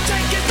you want,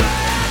 take it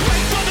back.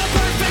 Wait for the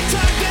perfect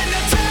time, then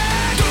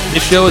attack.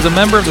 This show is a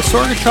member of the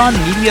Sorgatron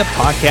Media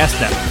Podcast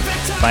Network.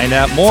 Find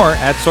out more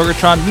at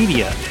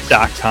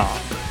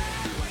sorgatronmedia.com.